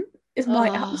one is my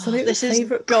absolute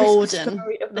favorite golden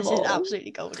story of them all. This is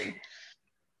absolutely golden.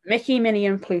 Mickey, Minnie,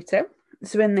 and Pluto.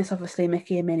 So in this, obviously,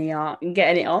 Mickey and Minnie are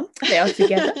getting it on. They are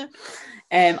together.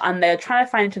 And they're trying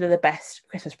to find each other the best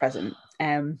Christmas present.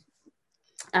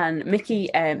 And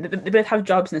Mickey, they both have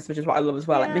jobs in this, which is what I love as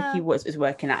well. Like Mickey is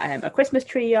working at a Christmas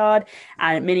tree yard,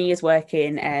 and Minnie is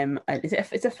working.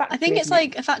 It's a factory. I think it's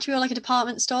like a factory or like a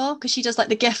department store, because she does like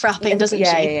the gift wrapping, doesn't she?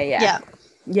 Yeah.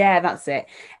 Yeah, that's it.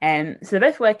 So they're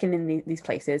both working in these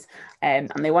places,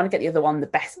 and they want to get the other one the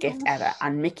best gift ever.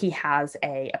 And Mickey has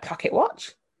a pocket watch.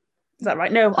 Is that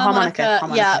right? No, harmonica.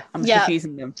 Yeah, I'm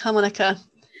confusing them. Harmonica.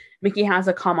 Mickey has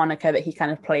a harmonica that he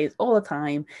kind of plays all the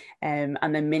time, and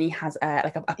then Minnie has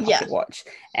a pocket watch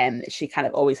that she kind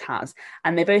of always has.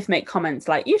 And they both make comments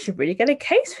like, you should really get a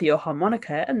case for your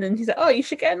harmonica. And then he's like, oh, you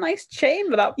should get a nice chain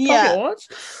for that pocket watch.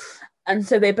 And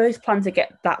so they both plan to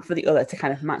get that for the other to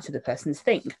kind of match the person's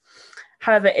thing.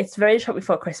 However, it's very short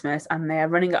before Christmas, and they are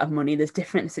running out of money. There's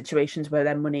different situations where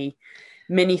their money,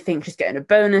 Minnie thinks she's getting a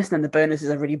bonus, and then the bonus is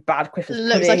a really bad Christmas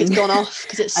pudding. Looks like it's gone off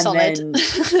because it's solid.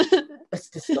 It's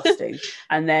disgusting.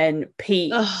 And then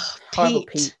Pete, horrible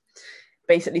Pete,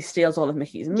 basically steals all of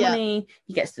Mickey's money.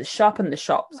 He gets to the shop, and the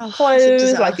shop's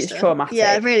closed. Like, it's traumatic.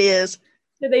 Yeah, it really is.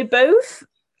 So they both...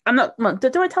 I'm not...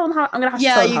 Do I tell them how... I'm going to have to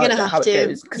tell them how it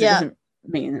goes, because it doesn't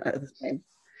mean at the same.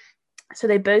 So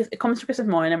they both... It comes to Christmas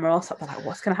morning, and we're all sat there like,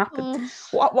 what's going to happen?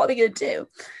 What are they going to do?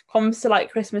 Comes to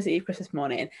like Christmas Eve, Christmas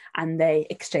morning, and they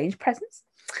exchange presents.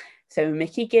 So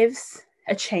Mickey gives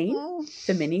a chain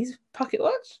to Minnie's pocket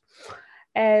watch.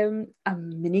 And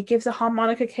Minnie gives a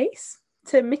harmonica case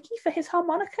to Mickey for his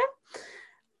harmonica.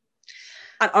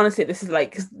 And honestly, this is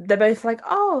like, cause they're both like,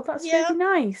 oh, that's really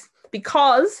nice.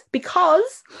 Because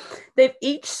they've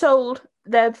each sold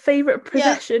their favourite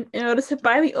possession in order to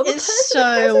buy the other person. It's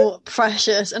so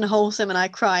precious and wholesome, and I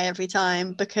cry every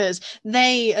time because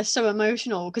they are so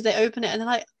emotional, because they open it and they're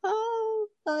like, oh,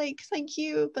 like, thank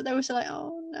you. But they're also like,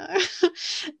 oh, no.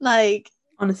 Like,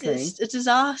 honestly, it's a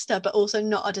disaster, but also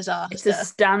not a disaster. It's a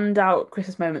standout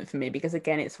Christmas moment for me, because,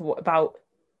 again, it's about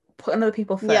putting other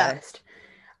people first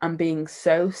and being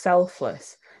so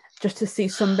selfless just to see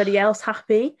somebody else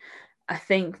happy. I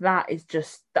think that is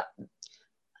just that.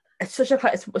 It's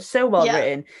it's so well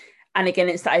written, and again,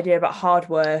 it's the idea about hard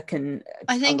work, and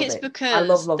I think it's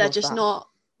because they're just not.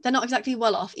 They're not exactly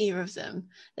well off, either of them.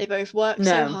 They both work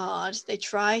so hard. They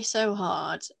try so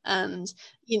hard, and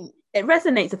it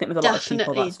resonates, I think, with a lot of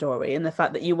people, that story, and the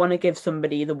fact that you want to give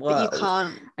somebody the world,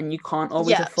 and you can't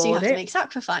always afford it. So you have to make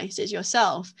sacrifices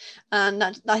yourself, and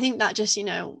that, I think that just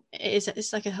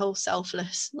it's like a whole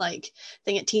selfless like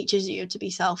thing. It teaches you to be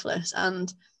selfless,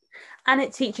 and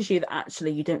it teaches you that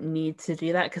actually you don't need to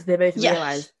do that, because they both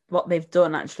realise what they've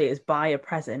done actually is buy a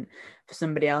present for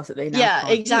somebody else that they now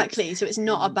can't exactly use. So it's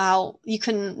not about you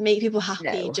can make people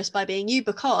happy just by being you,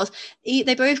 because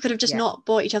they both could have just not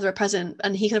bought each other a present,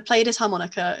 and he could have played his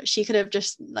harmonica, she could have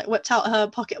just like whipped out her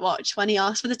pocket watch when he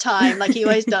asked for the time, like he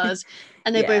always does,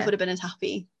 and they both would have been as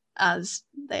happy as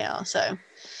they are.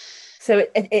 So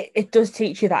it does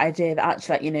teach you that idea that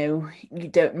actually,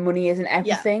 money isn't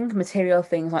everything. Material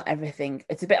things aren't everything.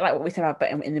 It's a bit like what we said about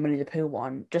in the Winnie the Pooh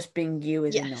one. Just being you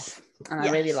is enough. And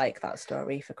I really like that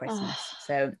story for Christmas.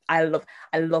 So I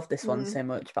love this one so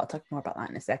much. But I'll talk more about that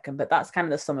in a second. But that's kind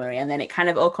of the summary, and then it kind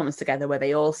of all comes together where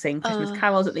they all sing Christmas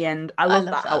carols at the end. I love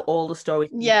that. How all the stories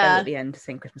at the end to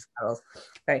sing Christmas carols.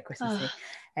 Very Christmassy.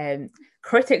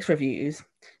 Critics' reviews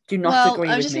do not Well, agree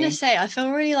I was with just me. going to say, I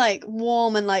feel really like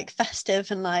warm and like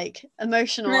festive and like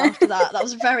emotional after that. That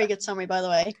was a very good summary, by the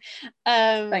way.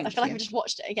 I Thank feel like you. I've just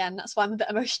watched it again. That's why I'm a bit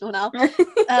emotional now.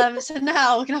 So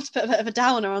now we're going to have to put a bit of a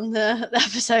downer on the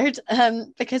episode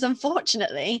because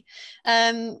unfortunately,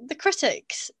 the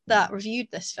critics that reviewed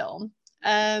this film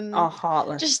Oh,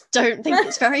 heartless. just don't think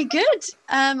it's very good.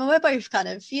 And we're both kind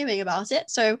of fuming about it.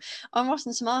 So on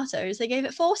Rotten Tomatoes, they gave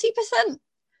it 40%.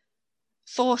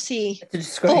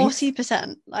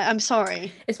 40%. Like, I'm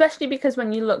sorry. Especially because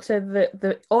when you look, so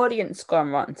the audience score on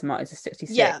Rotten Tomatoes is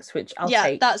 66, which I'll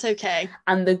take. That's okay.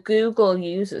 And the Google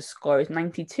user score is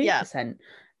 92%.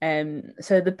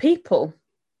 So the people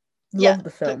love the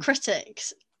film. But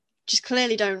critics just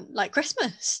clearly don't like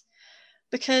Christmas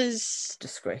because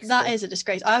Disgraceful. that is a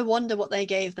disgrace. I wonder what they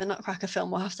gave the Nutcracker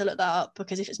film. We'll have to look that up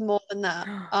because if it's more than that,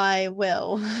 I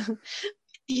will.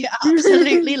 You're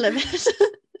absolutely livid.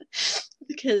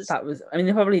 Because that was, I mean,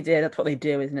 they probably did. That's what they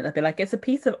do, isn't it? They'll be like, it's a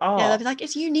piece of art. Yeah, they'll be like,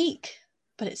 it's unique,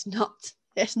 but it's not.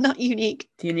 It's not unique.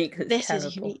 It's unique. This terrible.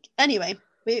 is unique. Anyway,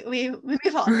 we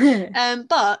move on.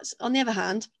 But on the other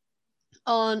hand,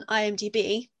 on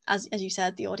IMDb, as you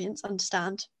said, the audience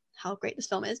understand how great this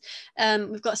film is.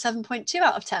 We've got 7.2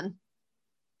 out of 10.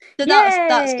 So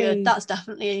that's good. That's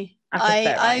definitely.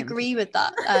 I agree with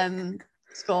that.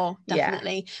 Score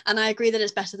definitely, and I agree that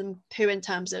it's better than Pooh in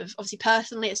terms of, obviously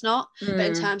personally it's not, but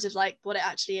in terms of like what it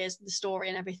actually is, the story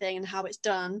and everything and how it's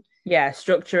done,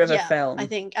 structure of a film, I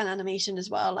think, and animation as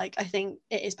well, like I think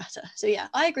it is better. So yeah,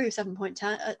 I agree with 7.2.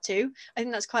 I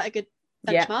think that's quite a good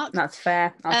benchmark. That's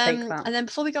fair. I'll take that. And then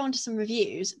before we go on to some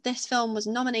reviews, this film was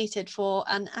nominated for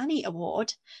an Annie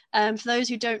Award. For those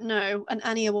who don't know, an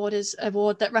Annie Award is an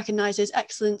award that recognises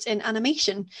excellence in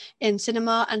animation in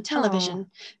cinema and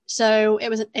television. So it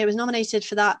was nominated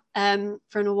for that,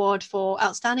 for an award for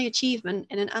outstanding achievement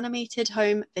in an animated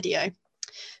home video.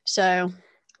 So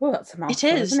that's a mouthful,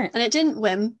 it is, isn't it? And it didn't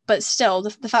win, but still, the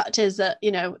fact is that,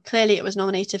 you know, clearly it was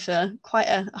nominated for quite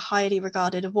a highly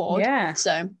regarded award. Yeah.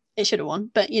 So it should have won,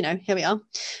 but you know, here we are.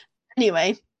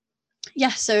 Anyway,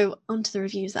 so on to the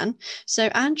reviews then. So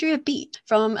Andrea Beat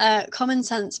from Common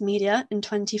Sense Media in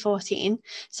 2014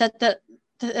 said that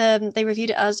they reviewed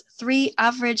it as 3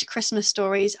 average Christmas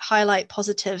stories highlight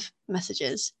positive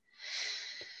messages.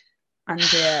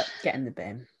 Andrea, get in the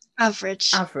bin.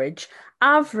 Average.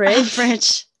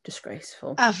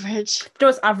 Disgraceful. Average. Do you know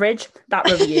what's average? That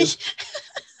review.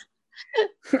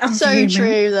 So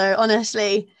true though,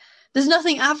 honestly. There's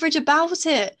nothing average about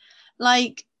it.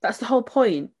 Like, that's the whole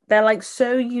point. They're like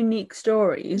so unique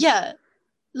stories. Yeah.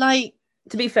 Like,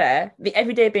 to be fair, the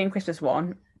Everyday Being Christmas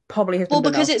one probably has been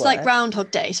because it's like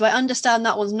Groundhog Day, so I understand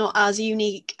that one's not as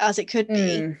unique as it could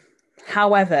be.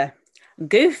 However,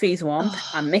 Goofy's one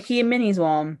and Mickey and Minnie's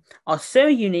one are so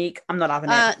unique, I'm not having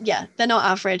it. Yeah, they're not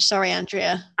average. Sorry,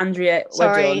 Andrea.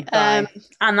 Sorry. And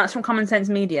that's from Common Sense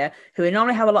Media, who we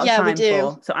normally have a lot of time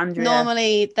for. So Andrea,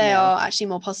 normally they are actually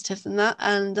more positive than that.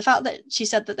 And the fact that she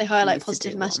said that they highlight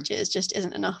positive messages just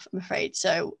isn't enough, I'm afraid.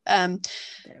 So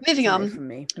moving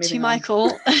on to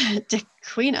Michael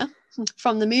DeQuina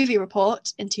from the Movie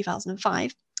Report in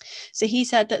 2005. So he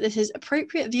said that this is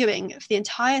appropriate viewing for the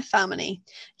entire family,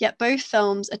 yet both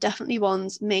films are definitely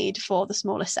ones made for the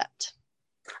smaller set.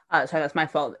 Sorry, that's my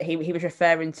fault. He was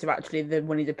referring to actually the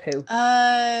Winnie the Pooh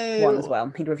one as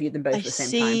well. He'd reviewed them both at the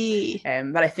same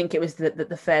time. But I think it was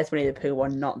the first Winnie the Pooh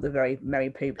one, not the very Merry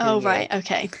Pooh. Right,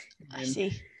 okay. I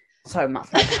see. Sorry, Matt.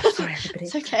 Sorry, everybody.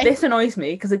 It's okay. This annoys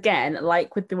me because, again,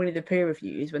 like with the Winnie the Pooh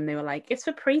reviews, when they were like, "It's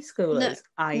for preschoolers,"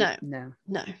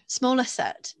 no, smaller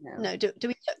set. No, do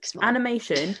we look small?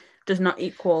 Animation does not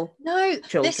equal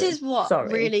children. This is what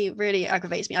really, really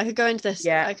aggravates me. I could go into this.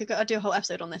 Yeah, I'd do a whole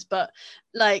episode on this, but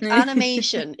like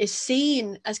animation is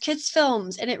seen as kids'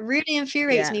 films, and it really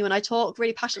infuriates me when I talk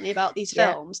really passionately about these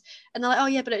films, and they're like, "Oh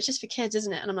yeah, but it's just for kids,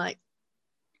 isn't it?" And I'm like,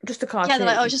 just a cartoon. Yeah, they're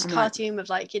like, it's just a cartoon with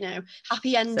like, you know,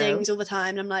 happy endings all the time.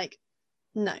 And I'm like,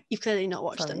 no, you've clearly not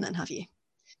watched them then, have you?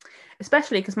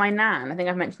 Especially because my nan, I think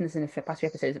I've mentioned this in the past few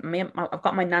episodes, I've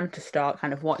got my nan to start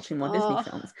kind of watching more Disney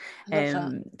films.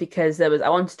 Because I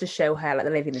wanted to show her like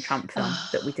the Lady and the Tramp film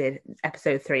that we did,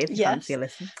 episode 3, if you fancy a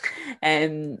listen.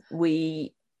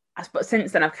 But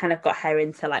since then I've kind of got her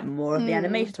into like more of the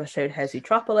animation. So I showed her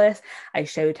Zootropolis, I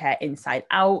showed her Inside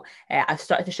Out, I've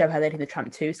started to show her Lady and the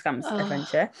Tramp 2, Scam's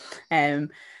Adventure.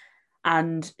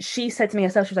 And she said to me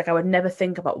herself, she was like, I would never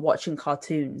think about watching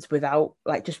cartoons without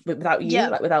you,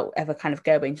 like without ever kind of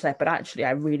going. She's like, but actually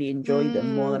I really enjoy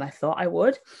them more than I thought I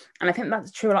would. And I think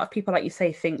that's true. A lot of people, like you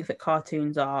say, think that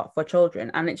cartoons are for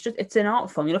children, and it's an art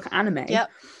form. You look at anime,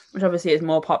 which obviously is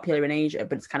more popular in Asia,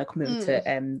 but it's kind of come over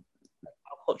to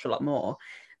culture a lot more.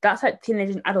 that's like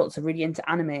teenagers and adults are really into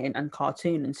anime and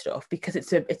cartoon and stuff, because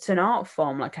it's an art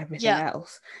form like everything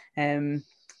else.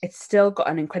 It's still got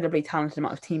an incredibly talented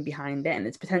amount of team behind it, and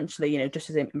it's potentially, just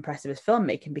as impressive as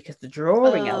filmmaking, because the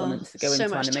drawing elements that go so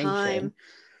into much animation time.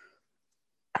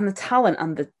 and the talent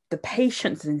and the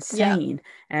patience is insane.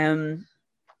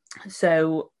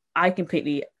 So I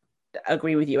completely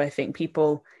agree with you. I think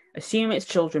people assume it's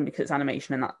children because it's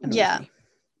animation, and that annoys me.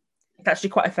 It's actually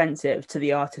quite offensive to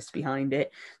the artists behind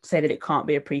it to say that it can't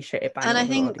be appreciated by an older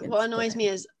audience. And I think what annoys me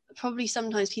is probably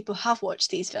sometimes people have watched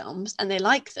these films and they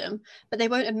like them, but they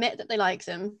won't admit that they like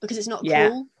them because it's not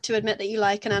cool to admit that you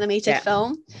like an animated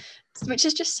film, which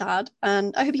is just sad.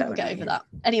 And I hope you can get over that.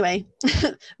 Anyway,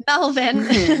 Melvin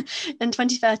in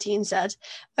 2013 said,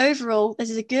 overall, this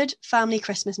is a good family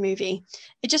Christmas movie.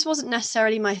 It just wasn't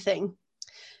necessarily my thing.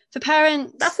 For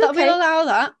parents, that will allow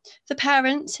that. For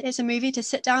parents, it's a movie to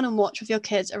sit down and watch with your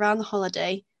kids around the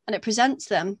holiday, and it presents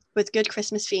them with good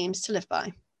Christmas themes to live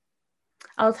by.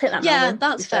 I'll take that. Yeah,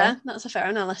 that's fair. That's a fair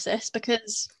analysis,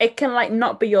 because it can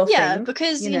not be your thing. Yeah,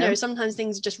 because sometimes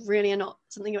things just really are not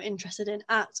something you're interested in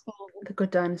at all. The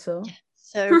Good Dinosaur. Yeah,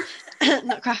 so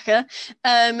Nutcracker.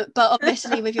 But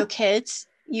obviously with your kids,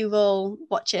 you will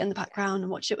watch it in the background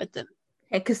and watch it with them.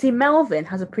 Yeah, because see, Melvin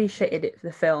has appreciated it for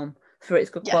the film for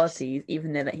its good qualities,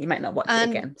 even though that he might not watch it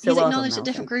again. So he's acknowledged that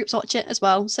different groups watch it as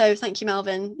well. So thank you,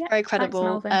 Melvin. Very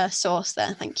credible source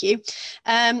there. Thank you.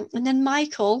 And then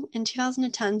Michael in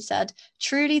 2010 said,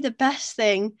 truly the best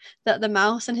thing that the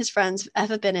mouse and his friends have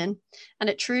ever been in. And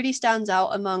it truly stands out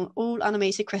among all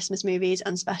animated Christmas movies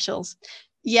and specials.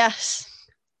 Yes.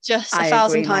 Just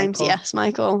 1,000 times, Michael. Yes,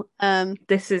 Michael.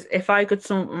 This is, if I could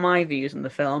sum up my views on the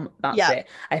film, that's it.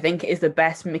 I think it is the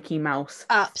best Mickey Mouse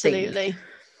Absolutely. thing.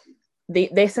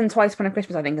 This and Twice Upon a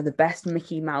Christmas, I think, are the best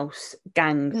Mickey Mouse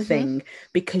gang thing,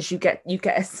 because you get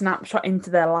a snapshot into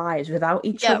their lives without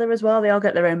each other as well. They all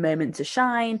get their own moment to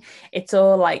shine. It's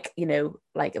all like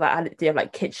that idea of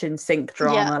like kitchen sink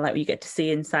drama, like you get to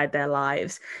see inside their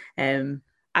lives.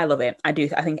 I love it. I do.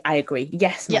 I think I agree.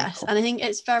 Yes, Michael. Yes, and I think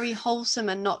it's very wholesome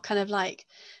and not kind of like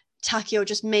tacky or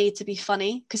just made to be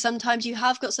funny, because sometimes you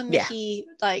have got some Mickey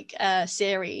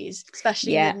series,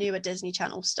 especially the newer Disney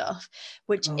Channel stuff,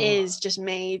 which is just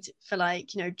made for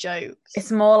jokes.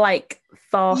 It's more like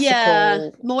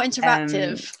farcical, more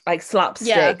interactive, like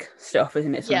slapstick stuff,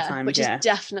 isn't it? Sometimes, which is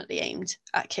definitely aimed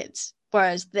at kids.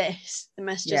 Whereas the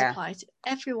messages apply to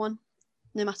everyone,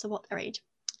 no matter what their age.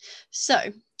 So,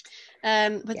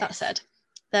 with that said,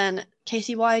 then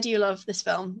Casey, why do you love this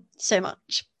film so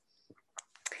much?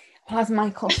 As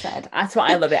Michael said, that's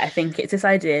why I love it. I think it's this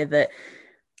idea that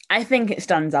I think it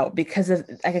stands out because of,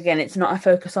 again, it's not a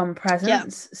focus on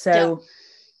presents. So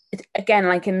it's, again,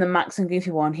 like in the Max and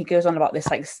Goofy one, he goes on about this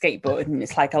skateboard, and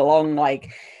it's like a long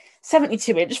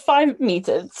 72-inch, 5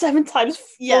 meters, 7 times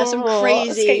 4 some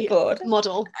crazy skateboard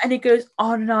model, and he goes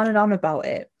on and on and on about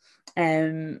it.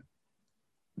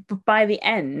 But by the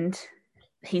end,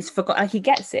 he's forgotten. He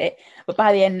gets it, but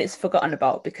by the end, it's forgotten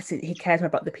about because he cares more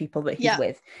about the people that he's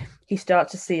with. He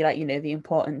starts to see the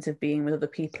importance of being with other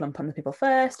people and putting other people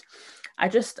first. I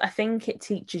think it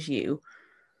teaches you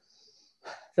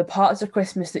the parts of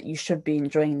Christmas that you should be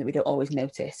enjoying that we don't always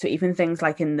notice. So even things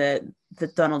like in the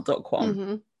Donald Duck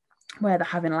one, where they're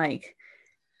having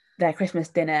their Christmas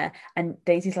dinner, and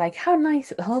Daisy's like, how nice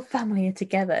that the whole family are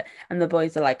together, and the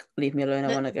boys are like, leave me alone,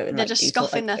 I want to go. And they're just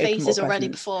scoffing their faces already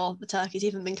before the turkey's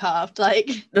even been carved.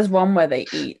 There's one where they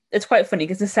eat. It's quite funny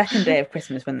because the second day of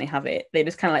Christmas, when they have it, they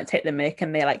just kind of take the mick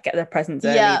and they get their presents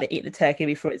early. They eat the turkey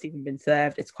before it's even been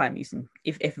served. It's quite amusing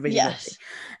if really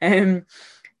naughty.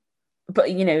 But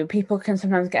people can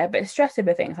sometimes get a bit stressed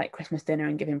over things like Christmas dinner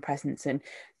and giving presents and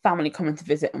family coming to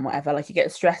visit and whatever. You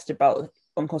get stressed about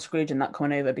Uncle Scrooge and that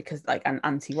coming over because an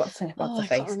auntie, what's the face?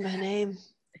 I can't remember her name.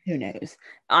 Who knows?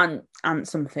 Aunt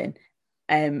something,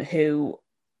 who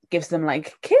gives them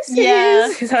kisses. Yeah,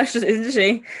 because that's just, isn't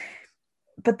she?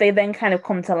 But they then kind of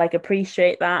come to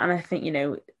appreciate that, and I think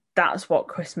that's what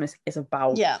Christmas is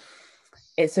about. Yeah,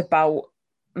 it's about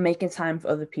making time for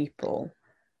other people.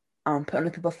 Putting other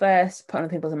people first, putting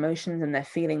other people's emotions and their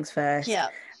feelings first,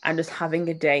 and just having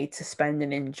a day to spend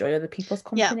and enjoy other people's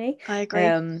company. Yeah, I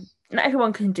agree. Not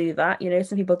everyone can do that,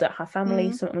 some people don't have family,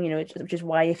 which is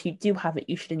why if you do have it,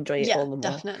 you should enjoy it all the more.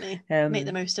 Definitely. Make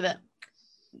the most of it.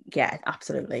 Yeah,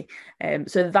 absolutely.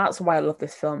 So that's why I love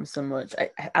this film so much.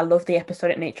 I love the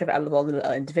episodic nature of it. I love all the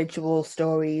little individual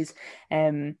stories.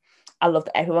 I love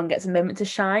that everyone gets a moment to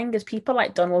shine, because people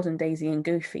like Donald and Daisy and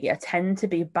Goofy tend to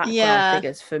be background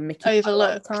figures for Mickey a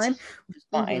lot of the time, which is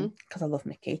fine because I love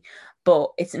Mickey.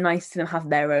 But it's nice to them have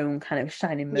their own kind of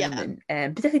shining moment.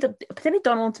 Particularly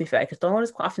Donald, to be fair, because Donald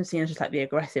is quite often seen as just like the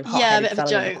aggressive, hot-headed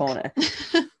fella in the corner.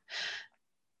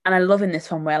 And I love in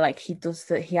this one where like he does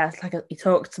that. He has like he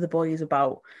talks to the boys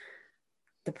about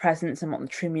the presents and what the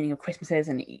true meaning of Christmas is,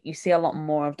 and you see a lot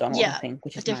more of Donald, I think,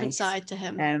 which is a different nice. side to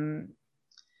him.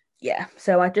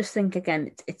 So I just think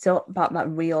again it's all about that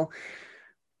real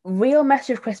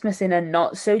message of Christmas in a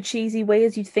not so cheesy way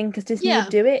as you'd think as Disney would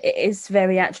do it. It is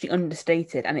very actually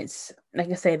understated, and it's like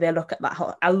I say, they look at that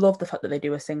whole, I love the fact that they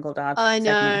do a single dad segment,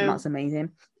 and that's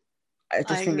amazing. I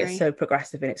just think it's so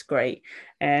progressive and it's great.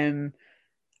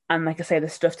 And like I say, the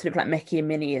stuff to do with like Mickey and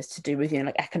Minnie is to do with,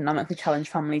 like economically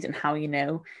challenged families and how,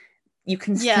 you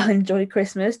can still enjoy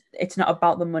Christmas. It's not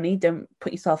about the money. Don't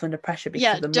put yourself under pressure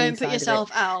because of the money. Don't put yourself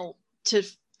out to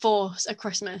force a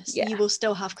Christmas. You will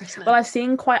still have Christmas. Well, I've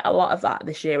seen quite a lot of that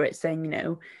this year. It's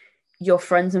saying, your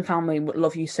friends and family would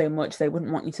love you so much they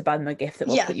wouldn't want you to buy them a gift that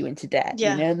will put you into debt.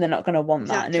 They're not going to want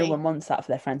that. No one wants that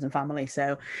for their friends and family.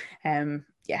 So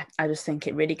I just think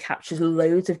it really captures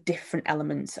loads of different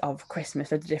elements of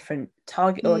Christmas, loads of different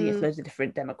target audience, loads of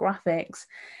different demographics,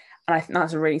 and I think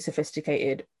that's really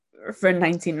sophisticated for a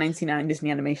 1999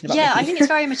 Disney animation about Mickey. I think it's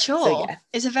very mature.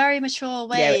 It's a very mature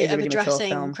way of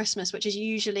addressing Christmas, which is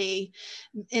usually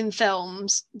in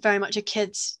films very much a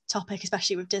kid's topic,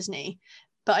 especially with Disney.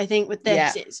 But I think with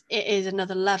this, it is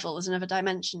another level, there's another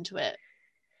dimension to it.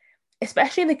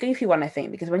 Especially the Goofy one, I think,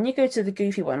 because when you go to the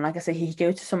Goofy one, like I say, he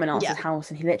goes to someone else's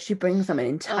house and he literally brings them an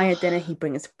entire dinner. He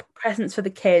brings presents for the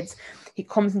kids. He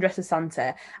comes and dresses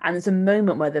Santa. And there's a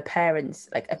moment where the parents,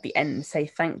 like at the end, say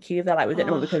thank you. They're like, we don't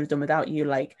know what we could have done without you.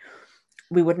 Like,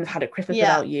 we wouldn't have had a Christmas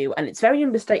without you. And it's very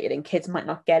understated and kids might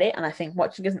not get it. And I think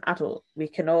watching as an adult, we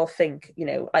can all think,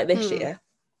 like this year,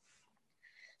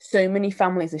 so many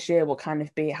families this year will kind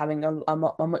of be having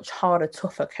a much harder,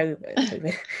 tougher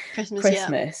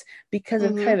Christmas because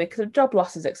of COVID, because of job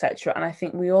losses, etc. And I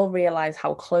think we all realise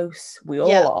how close we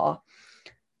all are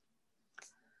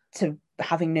to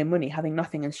having no money, having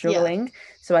nothing and struggling.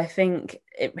 So I think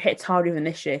it hits hard even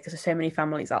this year because there's so many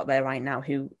families out there right now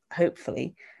who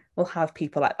hopefully will have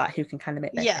people like that who can kind of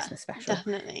make their Christmas special.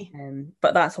 Definitely.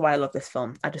 But that's why I love this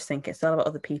film. I just think it's all about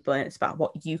other people and it's about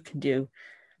what you can do.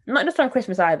 Not just on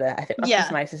Christmas either. I think that's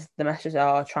just nice. Is the messages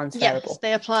are transferable. Yes,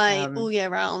 they apply all year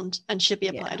round and should be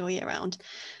applied all year round.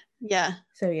 Yeah.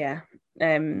 So I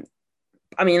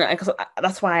mean,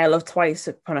 that's why I love Twice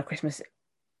Upon a Christmas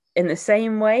in the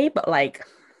same way, but like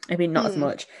maybe not as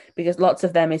much, because lots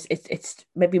of them it's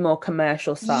maybe more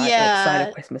commercial side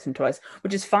of Christmas and Twice,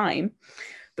 which is fine.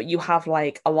 But you have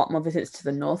like a lot more visits to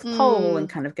the North Pole and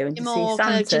kind of going to see Santa.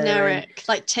 Kind of generic,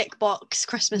 like tick box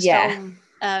Christmas film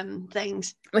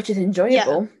things, which is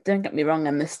enjoyable. Don't get me wrong,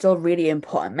 and there's still really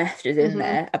important messages in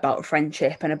there about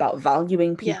friendship and about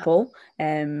valuing people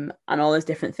and all those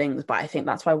different things. But I think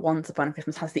that's why Once Upon a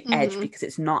Christmas has the edge, because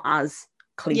it's not as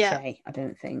cliche, I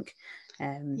don't think.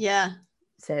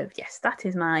 So yes, that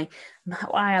is why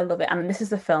I love it, and this is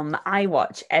the film that I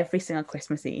watch every single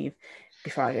Christmas Eve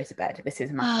before I go to bed. This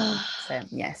is my film.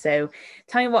 So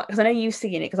tell me what, because I know you've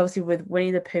seen it, because obviously with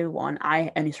Winnie the Pooh one,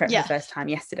 I only saw it for the first time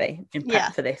yesterday in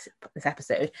prep for this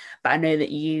episode, but I know that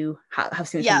you have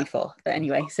seen this one before. But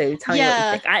anyway, so tell me what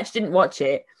you think. I actually didn't watch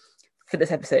it for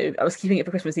this episode. I was keeping it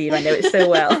for Christmas Eve. I know it so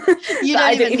well. You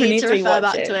don't even need to refer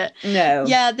back to it. No.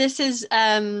 Yeah, this is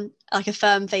like a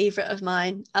firm favourite of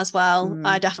mine as well.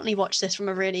 I definitely watched this from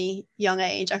a really young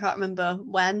age. I can't remember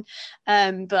when,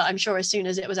 but I'm sure as soon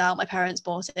as it was out, my parents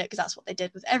bought it, because that's what they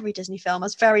did with every Disney film. I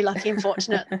was very lucky and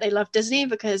fortunate that they love Disney,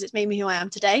 because it's made me who I am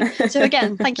today. So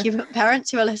again, thank you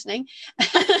parents who are listening.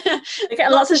 You're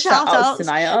getting lots of shout outs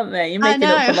tonight, aren't they? You're making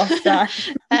up for lost time.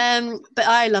 But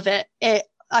I love it.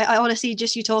 I honestly,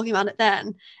 just you talking about it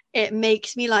then, it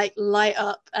makes me like light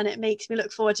up, and it makes me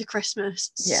look forward to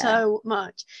Christmas so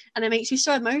much, and it makes me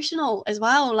so emotional as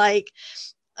well. Like,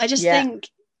 I just think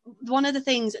one of the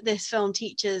things that this film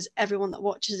teaches everyone that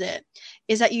watches it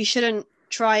is that you shouldn't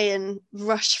try and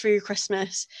rush through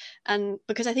Christmas, and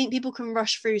because I think people can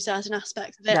rush through certain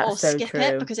aspects of it or skip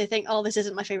it because they think, oh, this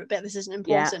isn't my favorite bit, this isn't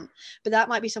important, but that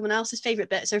might be someone else's favorite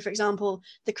bit. So for example,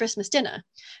 the Christmas dinner,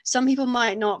 some people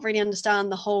might not really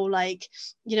understand the whole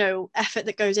effort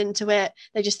that goes into it.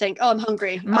 They just think, oh, I'm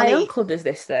hungry, my uncle does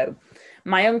this though.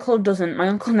 My uncle doesn't. My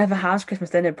uncle never has Christmas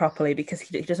dinner properly because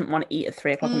he doesn't want to eat at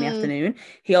 3 o'clock in the afternoon.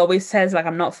 He always says like,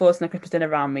 "I'm not forcing a Christmas dinner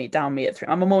down me at 3."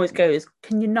 My mum always goes,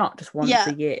 "Can you not just once Yeah.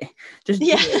 a year, just do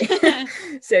Yeah.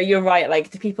 it?" So you're right.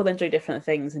 Like, people enjoy different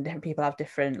things, and different people have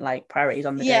different like priorities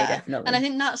on the day. Yeah, and I Definitely.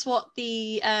 think that's what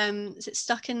the is it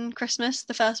Stuck in Christmas,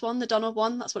 the first one, the Donald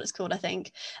one, that's what it's called, I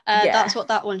think. Yeah. That's what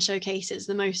that one showcases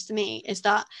the most to me, is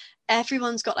that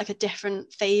everyone's got like a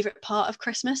different favorite part of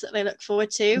Christmas that they look forward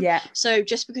to. Yeah. So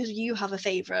just because you have a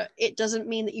favorite, it doesn't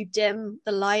mean that you dim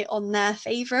the light on their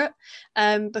favorite,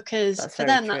 because That's for very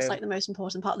them that's true. like the most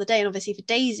important part of the day. And obviously for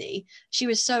Daisy, she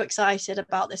was so excited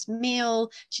about this meal.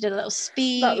 She did a little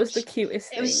That was the speech.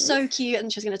 cutest It was thing. so cute,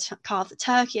 and she was going to carve the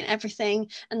turkey and everything,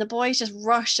 and the boys just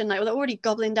rushed and like they're already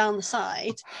gobbling down the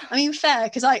side. I mean, fair,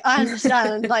 because I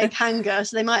understand like hunger,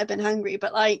 so they might have been hungry,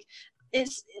 but like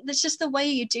it's just the way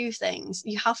you do things.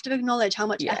 You have to acknowledge how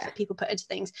much Yeah. effort people put into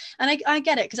things, and I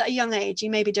get it, because at a young age you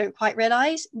maybe don't quite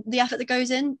realize the effort that goes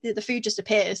in. The food just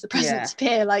appears, the presents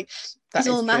appear, like That it's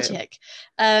all is true. magic.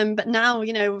 But now,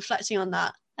 you know, reflecting on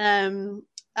that,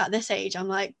 at this age, I'm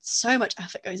like, so much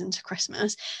effort goes into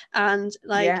Christmas, and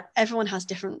like everyone has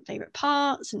different favorite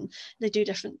parts and they do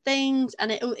different things,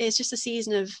 and it's just a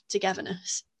season of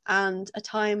togetherness and a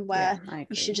time where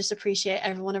you should just appreciate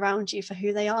everyone around you for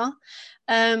who they are.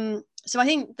 So I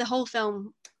think the whole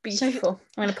film, beautiful.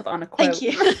 I'm gonna put that on a quote. Thank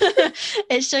you.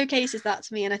 It showcases that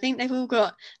to me, and I think they've all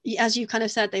got, as you kind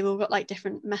of said, they've all got like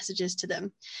different messages to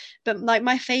them. But like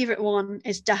my favorite one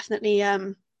is definitely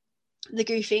the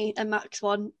Goofy and Max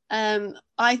one.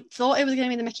 I thought it was going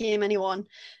to be the Mickey and Minnie one,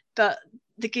 but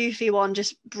the Goofy one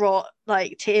just brought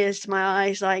like tears to my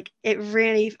eyes. Like it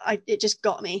really, it just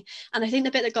got me. And I think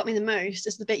the bit that got me the most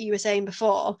is the bit you were saying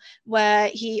before, where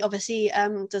he obviously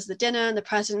does the dinner and the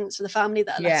presents for the family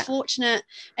that are less fortunate,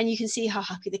 and you can see how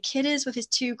happy the kid is with his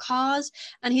 2 cars,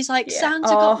 and he's like, Santa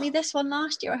got me this one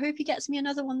last year, I hope he gets me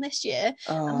another one this year.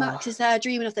 And Max is there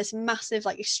dreaming of this massive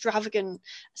like extravagant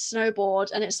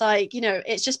snowboard, and it's like, you know,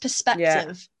 it's just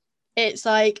perspective. It's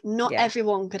like not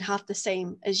everyone could have the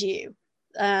same as you,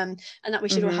 and that we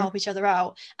should all help each other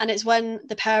out. And it's when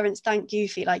the parents thank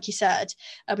Goofy, like you said,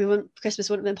 Christmas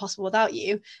wouldn't have been possible without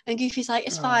you, and Goofy's like,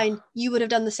 it's fine, you would have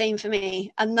done the same for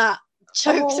me. And that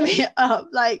chokes me up.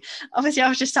 Like obviously I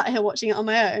was just sat here watching it on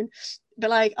my own, but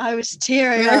like I was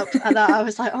tearing up at that. I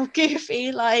was like, oh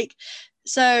Goofy. Like,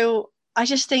 so I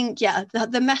just think,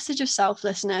 the message of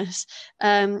selflessness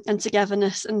and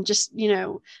togetherness, and just, you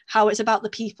know, how it's about the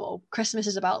people. Christmas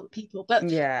is about people. But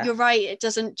you're right, it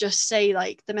doesn't just say,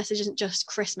 like, the message isn't just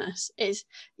Christmas. It's,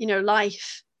 you know,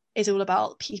 life is all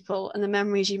about people and the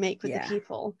memories you make with the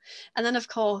people. And then, of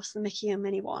course, the Mickey and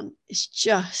Minnie one is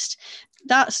just,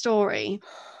 that story,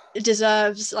 it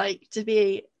deserves, like, to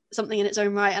be something in its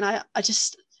own right. And I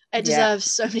just... it deserves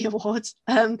so many awards.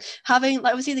 Having,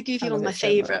 like, obviously the Goofy one's my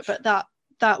favorite, but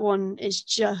that one is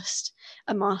just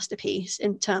a masterpiece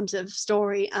in terms of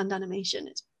story and animation.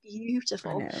 It's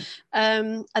beautiful.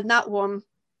 And that one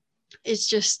is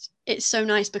just, it's so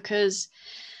nice because,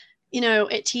 you know,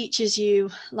 it teaches you,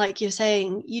 like you're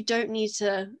saying, you don't need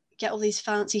to get all these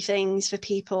fancy things for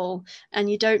people, and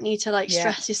you don't need to like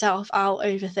stress yourself out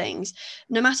over things.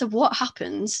 No matter what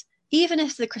happens, even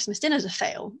if the Christmas dinner's a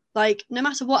fail, like no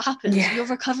matter what happens, you'll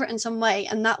recover it in some way,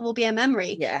 and that will be a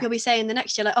memory. You'll be saying the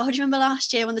next year, like, oh, do you remember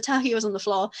last year when the turkey was on the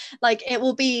floor? Like it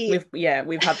will be...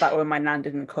 We've had that when my nan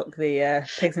didn't cook the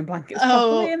pigs in blankets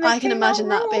properly, and I can imagine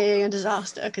that being a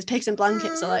disaster, because pigs in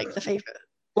blankets are like the favorite.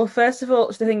 Well, first of all,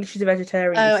 the thing is she's a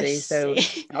vegetarian, so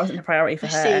that wasn't a priority for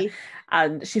her.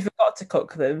 And she forgot to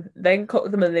cook them, then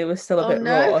cooked them, and they were still a bit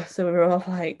raw. So we were all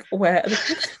like, where are the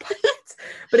pigs in blankets?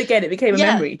 But again, it became a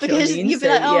memory. Because you'd be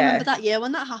like, oh, remember that year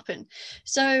when that happened.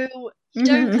 So you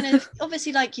don't kind of,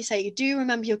 obviously, like you say, you do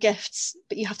remember your gifts,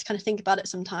 but you have to kind of think about it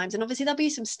sometimes. And obviously there'll be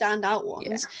some standout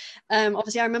ones.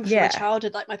 Obviously I remember from my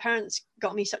childhood, like my parents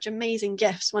got me such amazing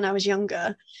gifts when I was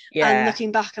younger. And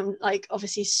looking back, I'm like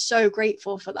obviously so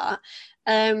grateful for that.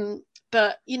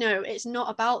 But, you know, it's not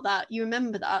about that. You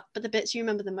remember that, but the bits you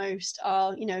remember the most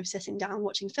are, you know, sitting down,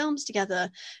 watching films together,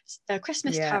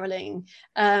 Christmas caroling,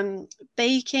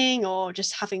 baking, or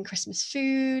just having Christmas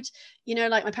food. You know,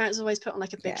 like my parents always put on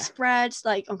like a big spread,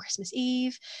 like on Christmas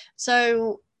Eve.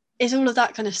 So it's all of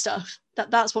that kind of stuff.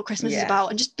 That's what Christmas is about,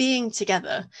 and just being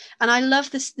together. And I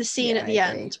love the scene at the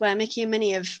end where Mickey and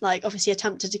Minnie have like obviously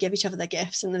attempted to give each other their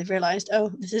gifts, and they've realised,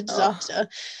 oh, this is a disaster.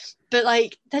 But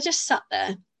like they're just sat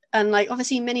there. And like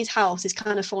obviously Minnie's house is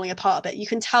kind of falling apart a bit. You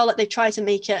can tell that they've tried to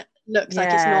make it look like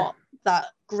it's not that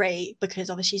great, because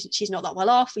obviously she's not that well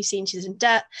off. We've seen she's in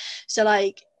debt. So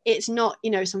like it's not,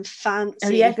 you know, some fancy. Oh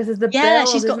yeah, because there's the yeah,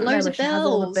 bills, she's got isn't there, loads where of she has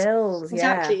all the bills. bills.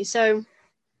 Exactly. Yeah. So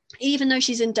even though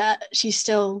she's in debt, she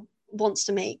still wants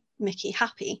to make Mickey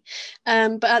happy.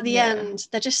 But at the end,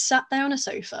 they're just sat there on a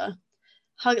sofa,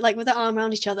 like with their arm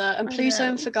around each other, and Pluto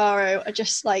and Figaro are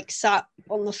just like sat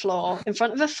on the floor in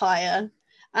front of a fire,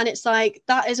 and it's like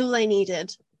that is all they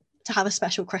needed to have a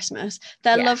special Christmas.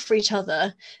 Their love for each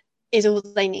other is all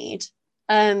they need.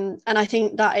 And I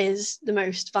think that is the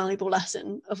most valuable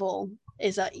lesson of all,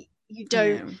 is that you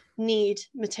don't need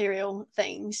material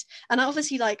things. And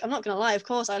obviously, like, I'm not gonna lie, of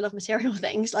course I love material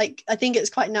things. Like, I think it's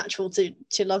quite natural to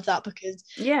love that, because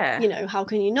you know, how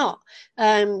can you not?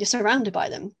 You're surrounded by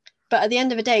them. But at the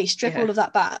end of the day, strip all of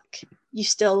that back, you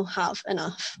still have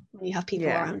enough when you have people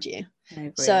around you.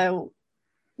 So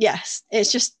yes,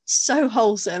 it's just so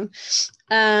wholesome,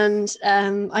 and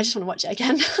I just want to watch it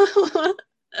again.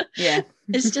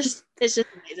 It's just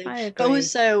amazing. But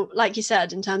also, like you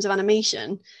said, in terms of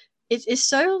animation, it's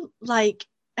so like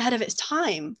ahead of its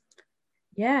time.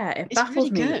 It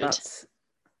baffles really me. Good. That's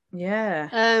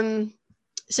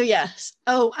So yes.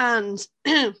 Oh, and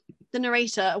the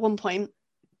narrator at one point,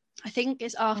 I think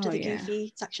it's after the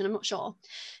Goofy section, I'm not sure,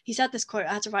 he said this quote.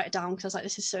 I had to write it down because I was like,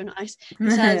 this is so nice. He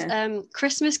says,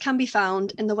 Christmas can be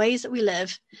found in the ways that we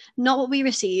live, not what we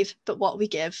receive, but what we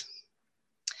give.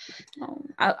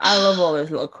 I love all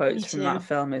those little quotes from that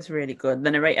film. It's really good.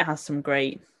 The narrator has some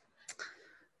great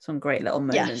little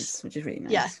moments, which is really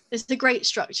nice. Yeah, it's the great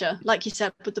structure, like you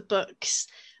said, with the books.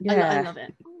 I love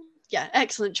it. Yeah,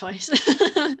 excellent choice.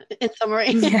 In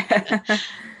summary.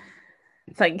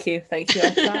 Thank you.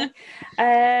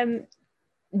 And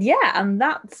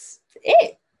that's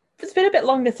it. It's been a bit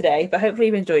longer today, but hopefully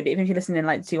you've enjoyed it. Even if you're listening in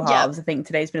like two halves, I think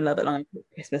today's been a little bit longer for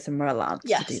Christmas, and we're allowed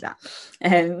to do that.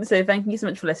 So thank you so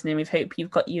much for listening. We hope you've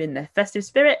got you in the festive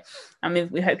spirit, and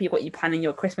we hope you've got you planning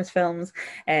your Christmas films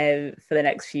for the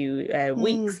next few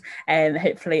weeks. And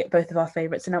hopefully both of our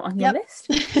favourites are now on your list.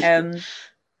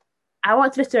 I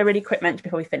want to just do a really quick mention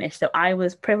before we finish. So I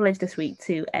was privileged this week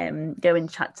to go and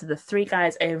chat to the three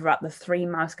guys over at the Three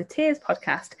Mouseketeers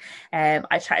podcast.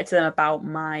 I chatted to them about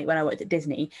when I worked at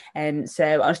Disney. So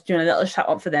I was doing a little shout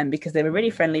out for them because they were really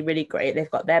friendly, really great.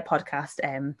 They've got their podcast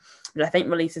that I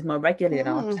think releases more regularly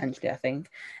than ours, potentially, I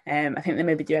think. I think they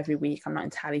maybe do every week. I'm not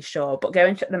entirely sure. But go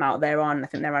and check them out. I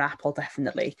think they're on Apple,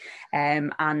 definitely.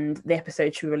 And the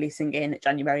episode should be releasing in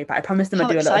January. But I promised them I'd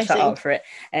do a little shout out for it.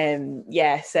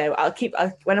 So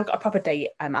when I've got a proper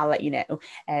date, I'll let you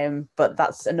know. But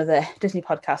that's another Disney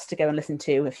podcast to go and listen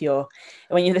to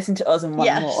when you listen to us and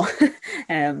want more.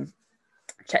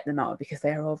 Check them out because they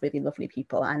are all really lovely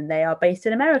people, and they are based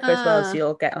in America as well, so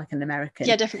you'll get like an American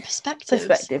different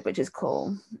perspective, which is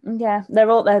cool. They're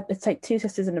all there. It's like two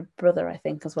sisters and a brother, I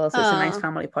think, as well, so it's a nice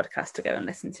family podcast to go and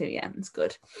listen to. It's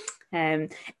good.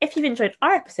 If you've enjoyed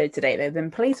our episode today though,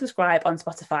 then please subscribe on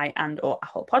Spotify and or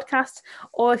Apple Podcasts,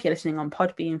 or if you're listening on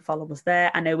Podbean, follow us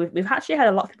there. I know we've actually had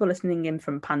a lot of people listening in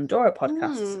from Pandora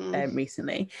podcasts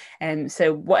recently,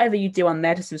 so whatever you do on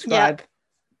there to subscribe,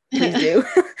 please do.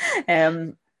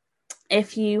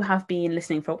 If you have been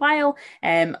listening for a while,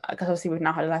 because obviously we've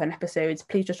now had 11 episodes,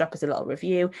 please just drop us a little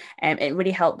review. It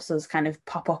really helps us kind of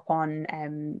pop up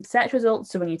on search results.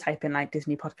 So when you type in like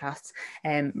Disney podcasts,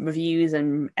 reviews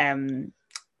and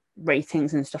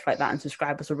ratings and stuff like that, and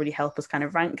subscribers will really help us kind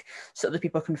of rank so other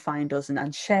people can find us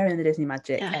and share in the Disney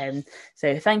magic.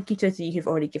 So thank you to you who've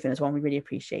already given us one. We really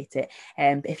appreciate it.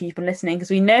 If you've been listening, because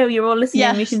we know you're all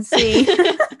listening, we can see.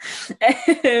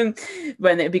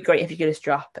 When it would be great if you could just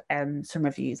drop some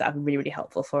reviews. That would be really, really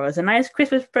helpful for us. A nice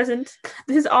Christmas present.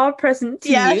 This is our present to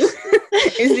you.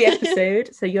 Is the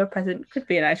episode, so your present could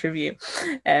be a nice review.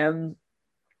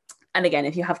 And again,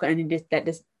 if you have got any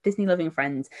Disney loving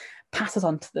friends, pass us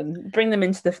on to them, bring them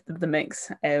into the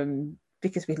mix,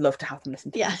 because we'd love to have them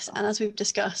listen to us. And as we've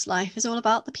discussed, life is all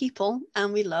about the people,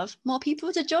 and we love more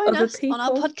people to join us on our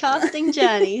podcasting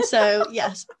journey. So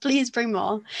yes, please bring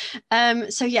more.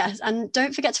 So yes, and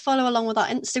don't forget to follow along with our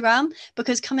Instagram,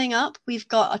 because coming up we've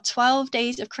got a 12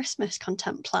 days of Christmas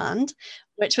content planned,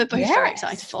 which we're both very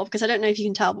excited for, because I don't know if you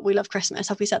can tell, but we love Christmas.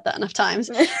 Have we said that enough times?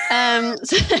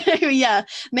 So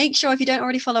make sure if you don't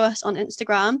already follow us on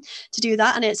Instagram to do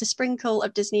that. And it's a Sprinkle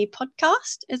of Disney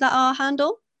podcast. Is that our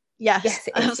handle? Yes,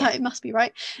 I was like, it must be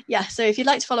right. So if you'd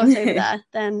like to follow us over there,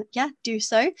 then do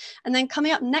so. And then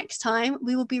coming up next time,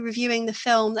 we will be reviewing the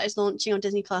film that is launching on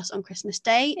Disney Plus on Christmas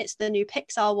Day. It's the new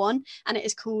Pixar one, and it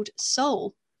is called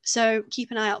Soul. So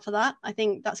keep an eye out for that. I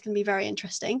think that's going to be very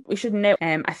interesting. We should know.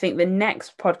 I think the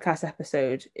next podcast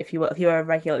episode, if you're a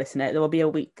regular listener, there will be a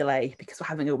week delay because we're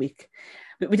having a week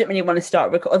we didn't really want to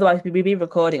start, otherwise we'd be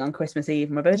recording on Christmas Eve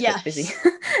and we're both a bit busy.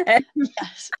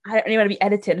 Yes. I don't really want to be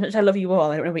editing, which I love you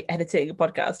all. I don't want to be editing a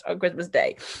podcast on Christmas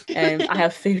Day. I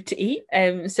have food to eat.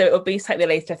 So it'll be slightly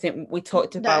later. I think we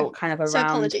talked about kind of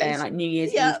around like New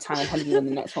Year's Eve time, probably when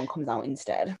the next one comes out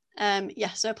instead.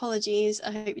 So apologies.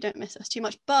 I hope you don't miss us too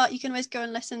much, but you can always go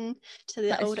and listen to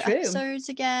the older episodes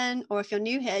again, or if you're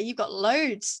new here, you've got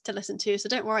loads to listen to, so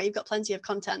don't worry, you've got plenty of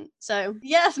content. So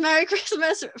yes, Merry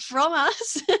Christmas from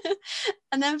us.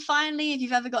 And then finally, if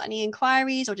you've ever got any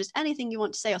inquiries or just anything you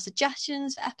want to say or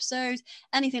suggestions for episodes,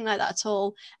 anything like that at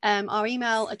all, our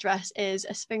email address is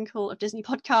a sprinkle of Disney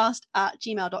podcast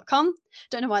 @gmail.com.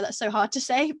 Don't know why that's so hard to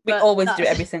say, but we always do it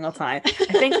every single time.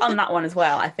 I think on that one as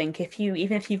well, I think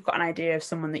even if you've got an idea of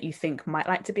someone that you think might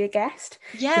like to be a guest,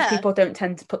 because people don't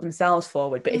tend to put themselves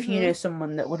forward, but if you know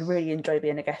someone that would really enjoy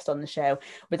being a guest on the show,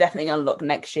 we're definitely going to look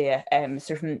next year.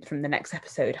 So from the next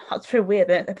episode, that's pretty weird.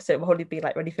 The episode will only be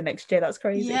like ready for next year. That's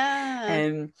crazy.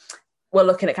 We're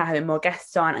looking at kind of having more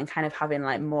guests on and kind of having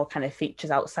like more kind of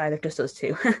features outside of just us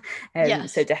two.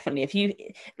 So definitely, if you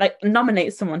like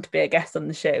nominate someone to be a guest on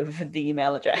the show, for the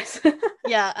email address.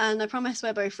 Yeah, and I promise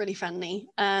we're both really friendly.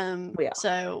 We are.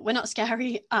 So we're not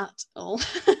scary at all.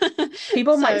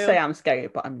 People might say I'm scary,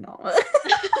 but I'm not.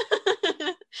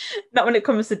 Not when it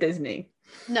comes to Disney.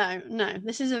 No.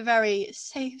 This is a very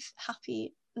safe,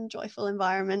 happy, and joyful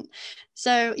environment.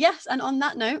 So yes, and on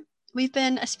that note, we've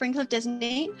been a Sprinkle of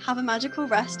Disney. Have a magical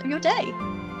rest of your day.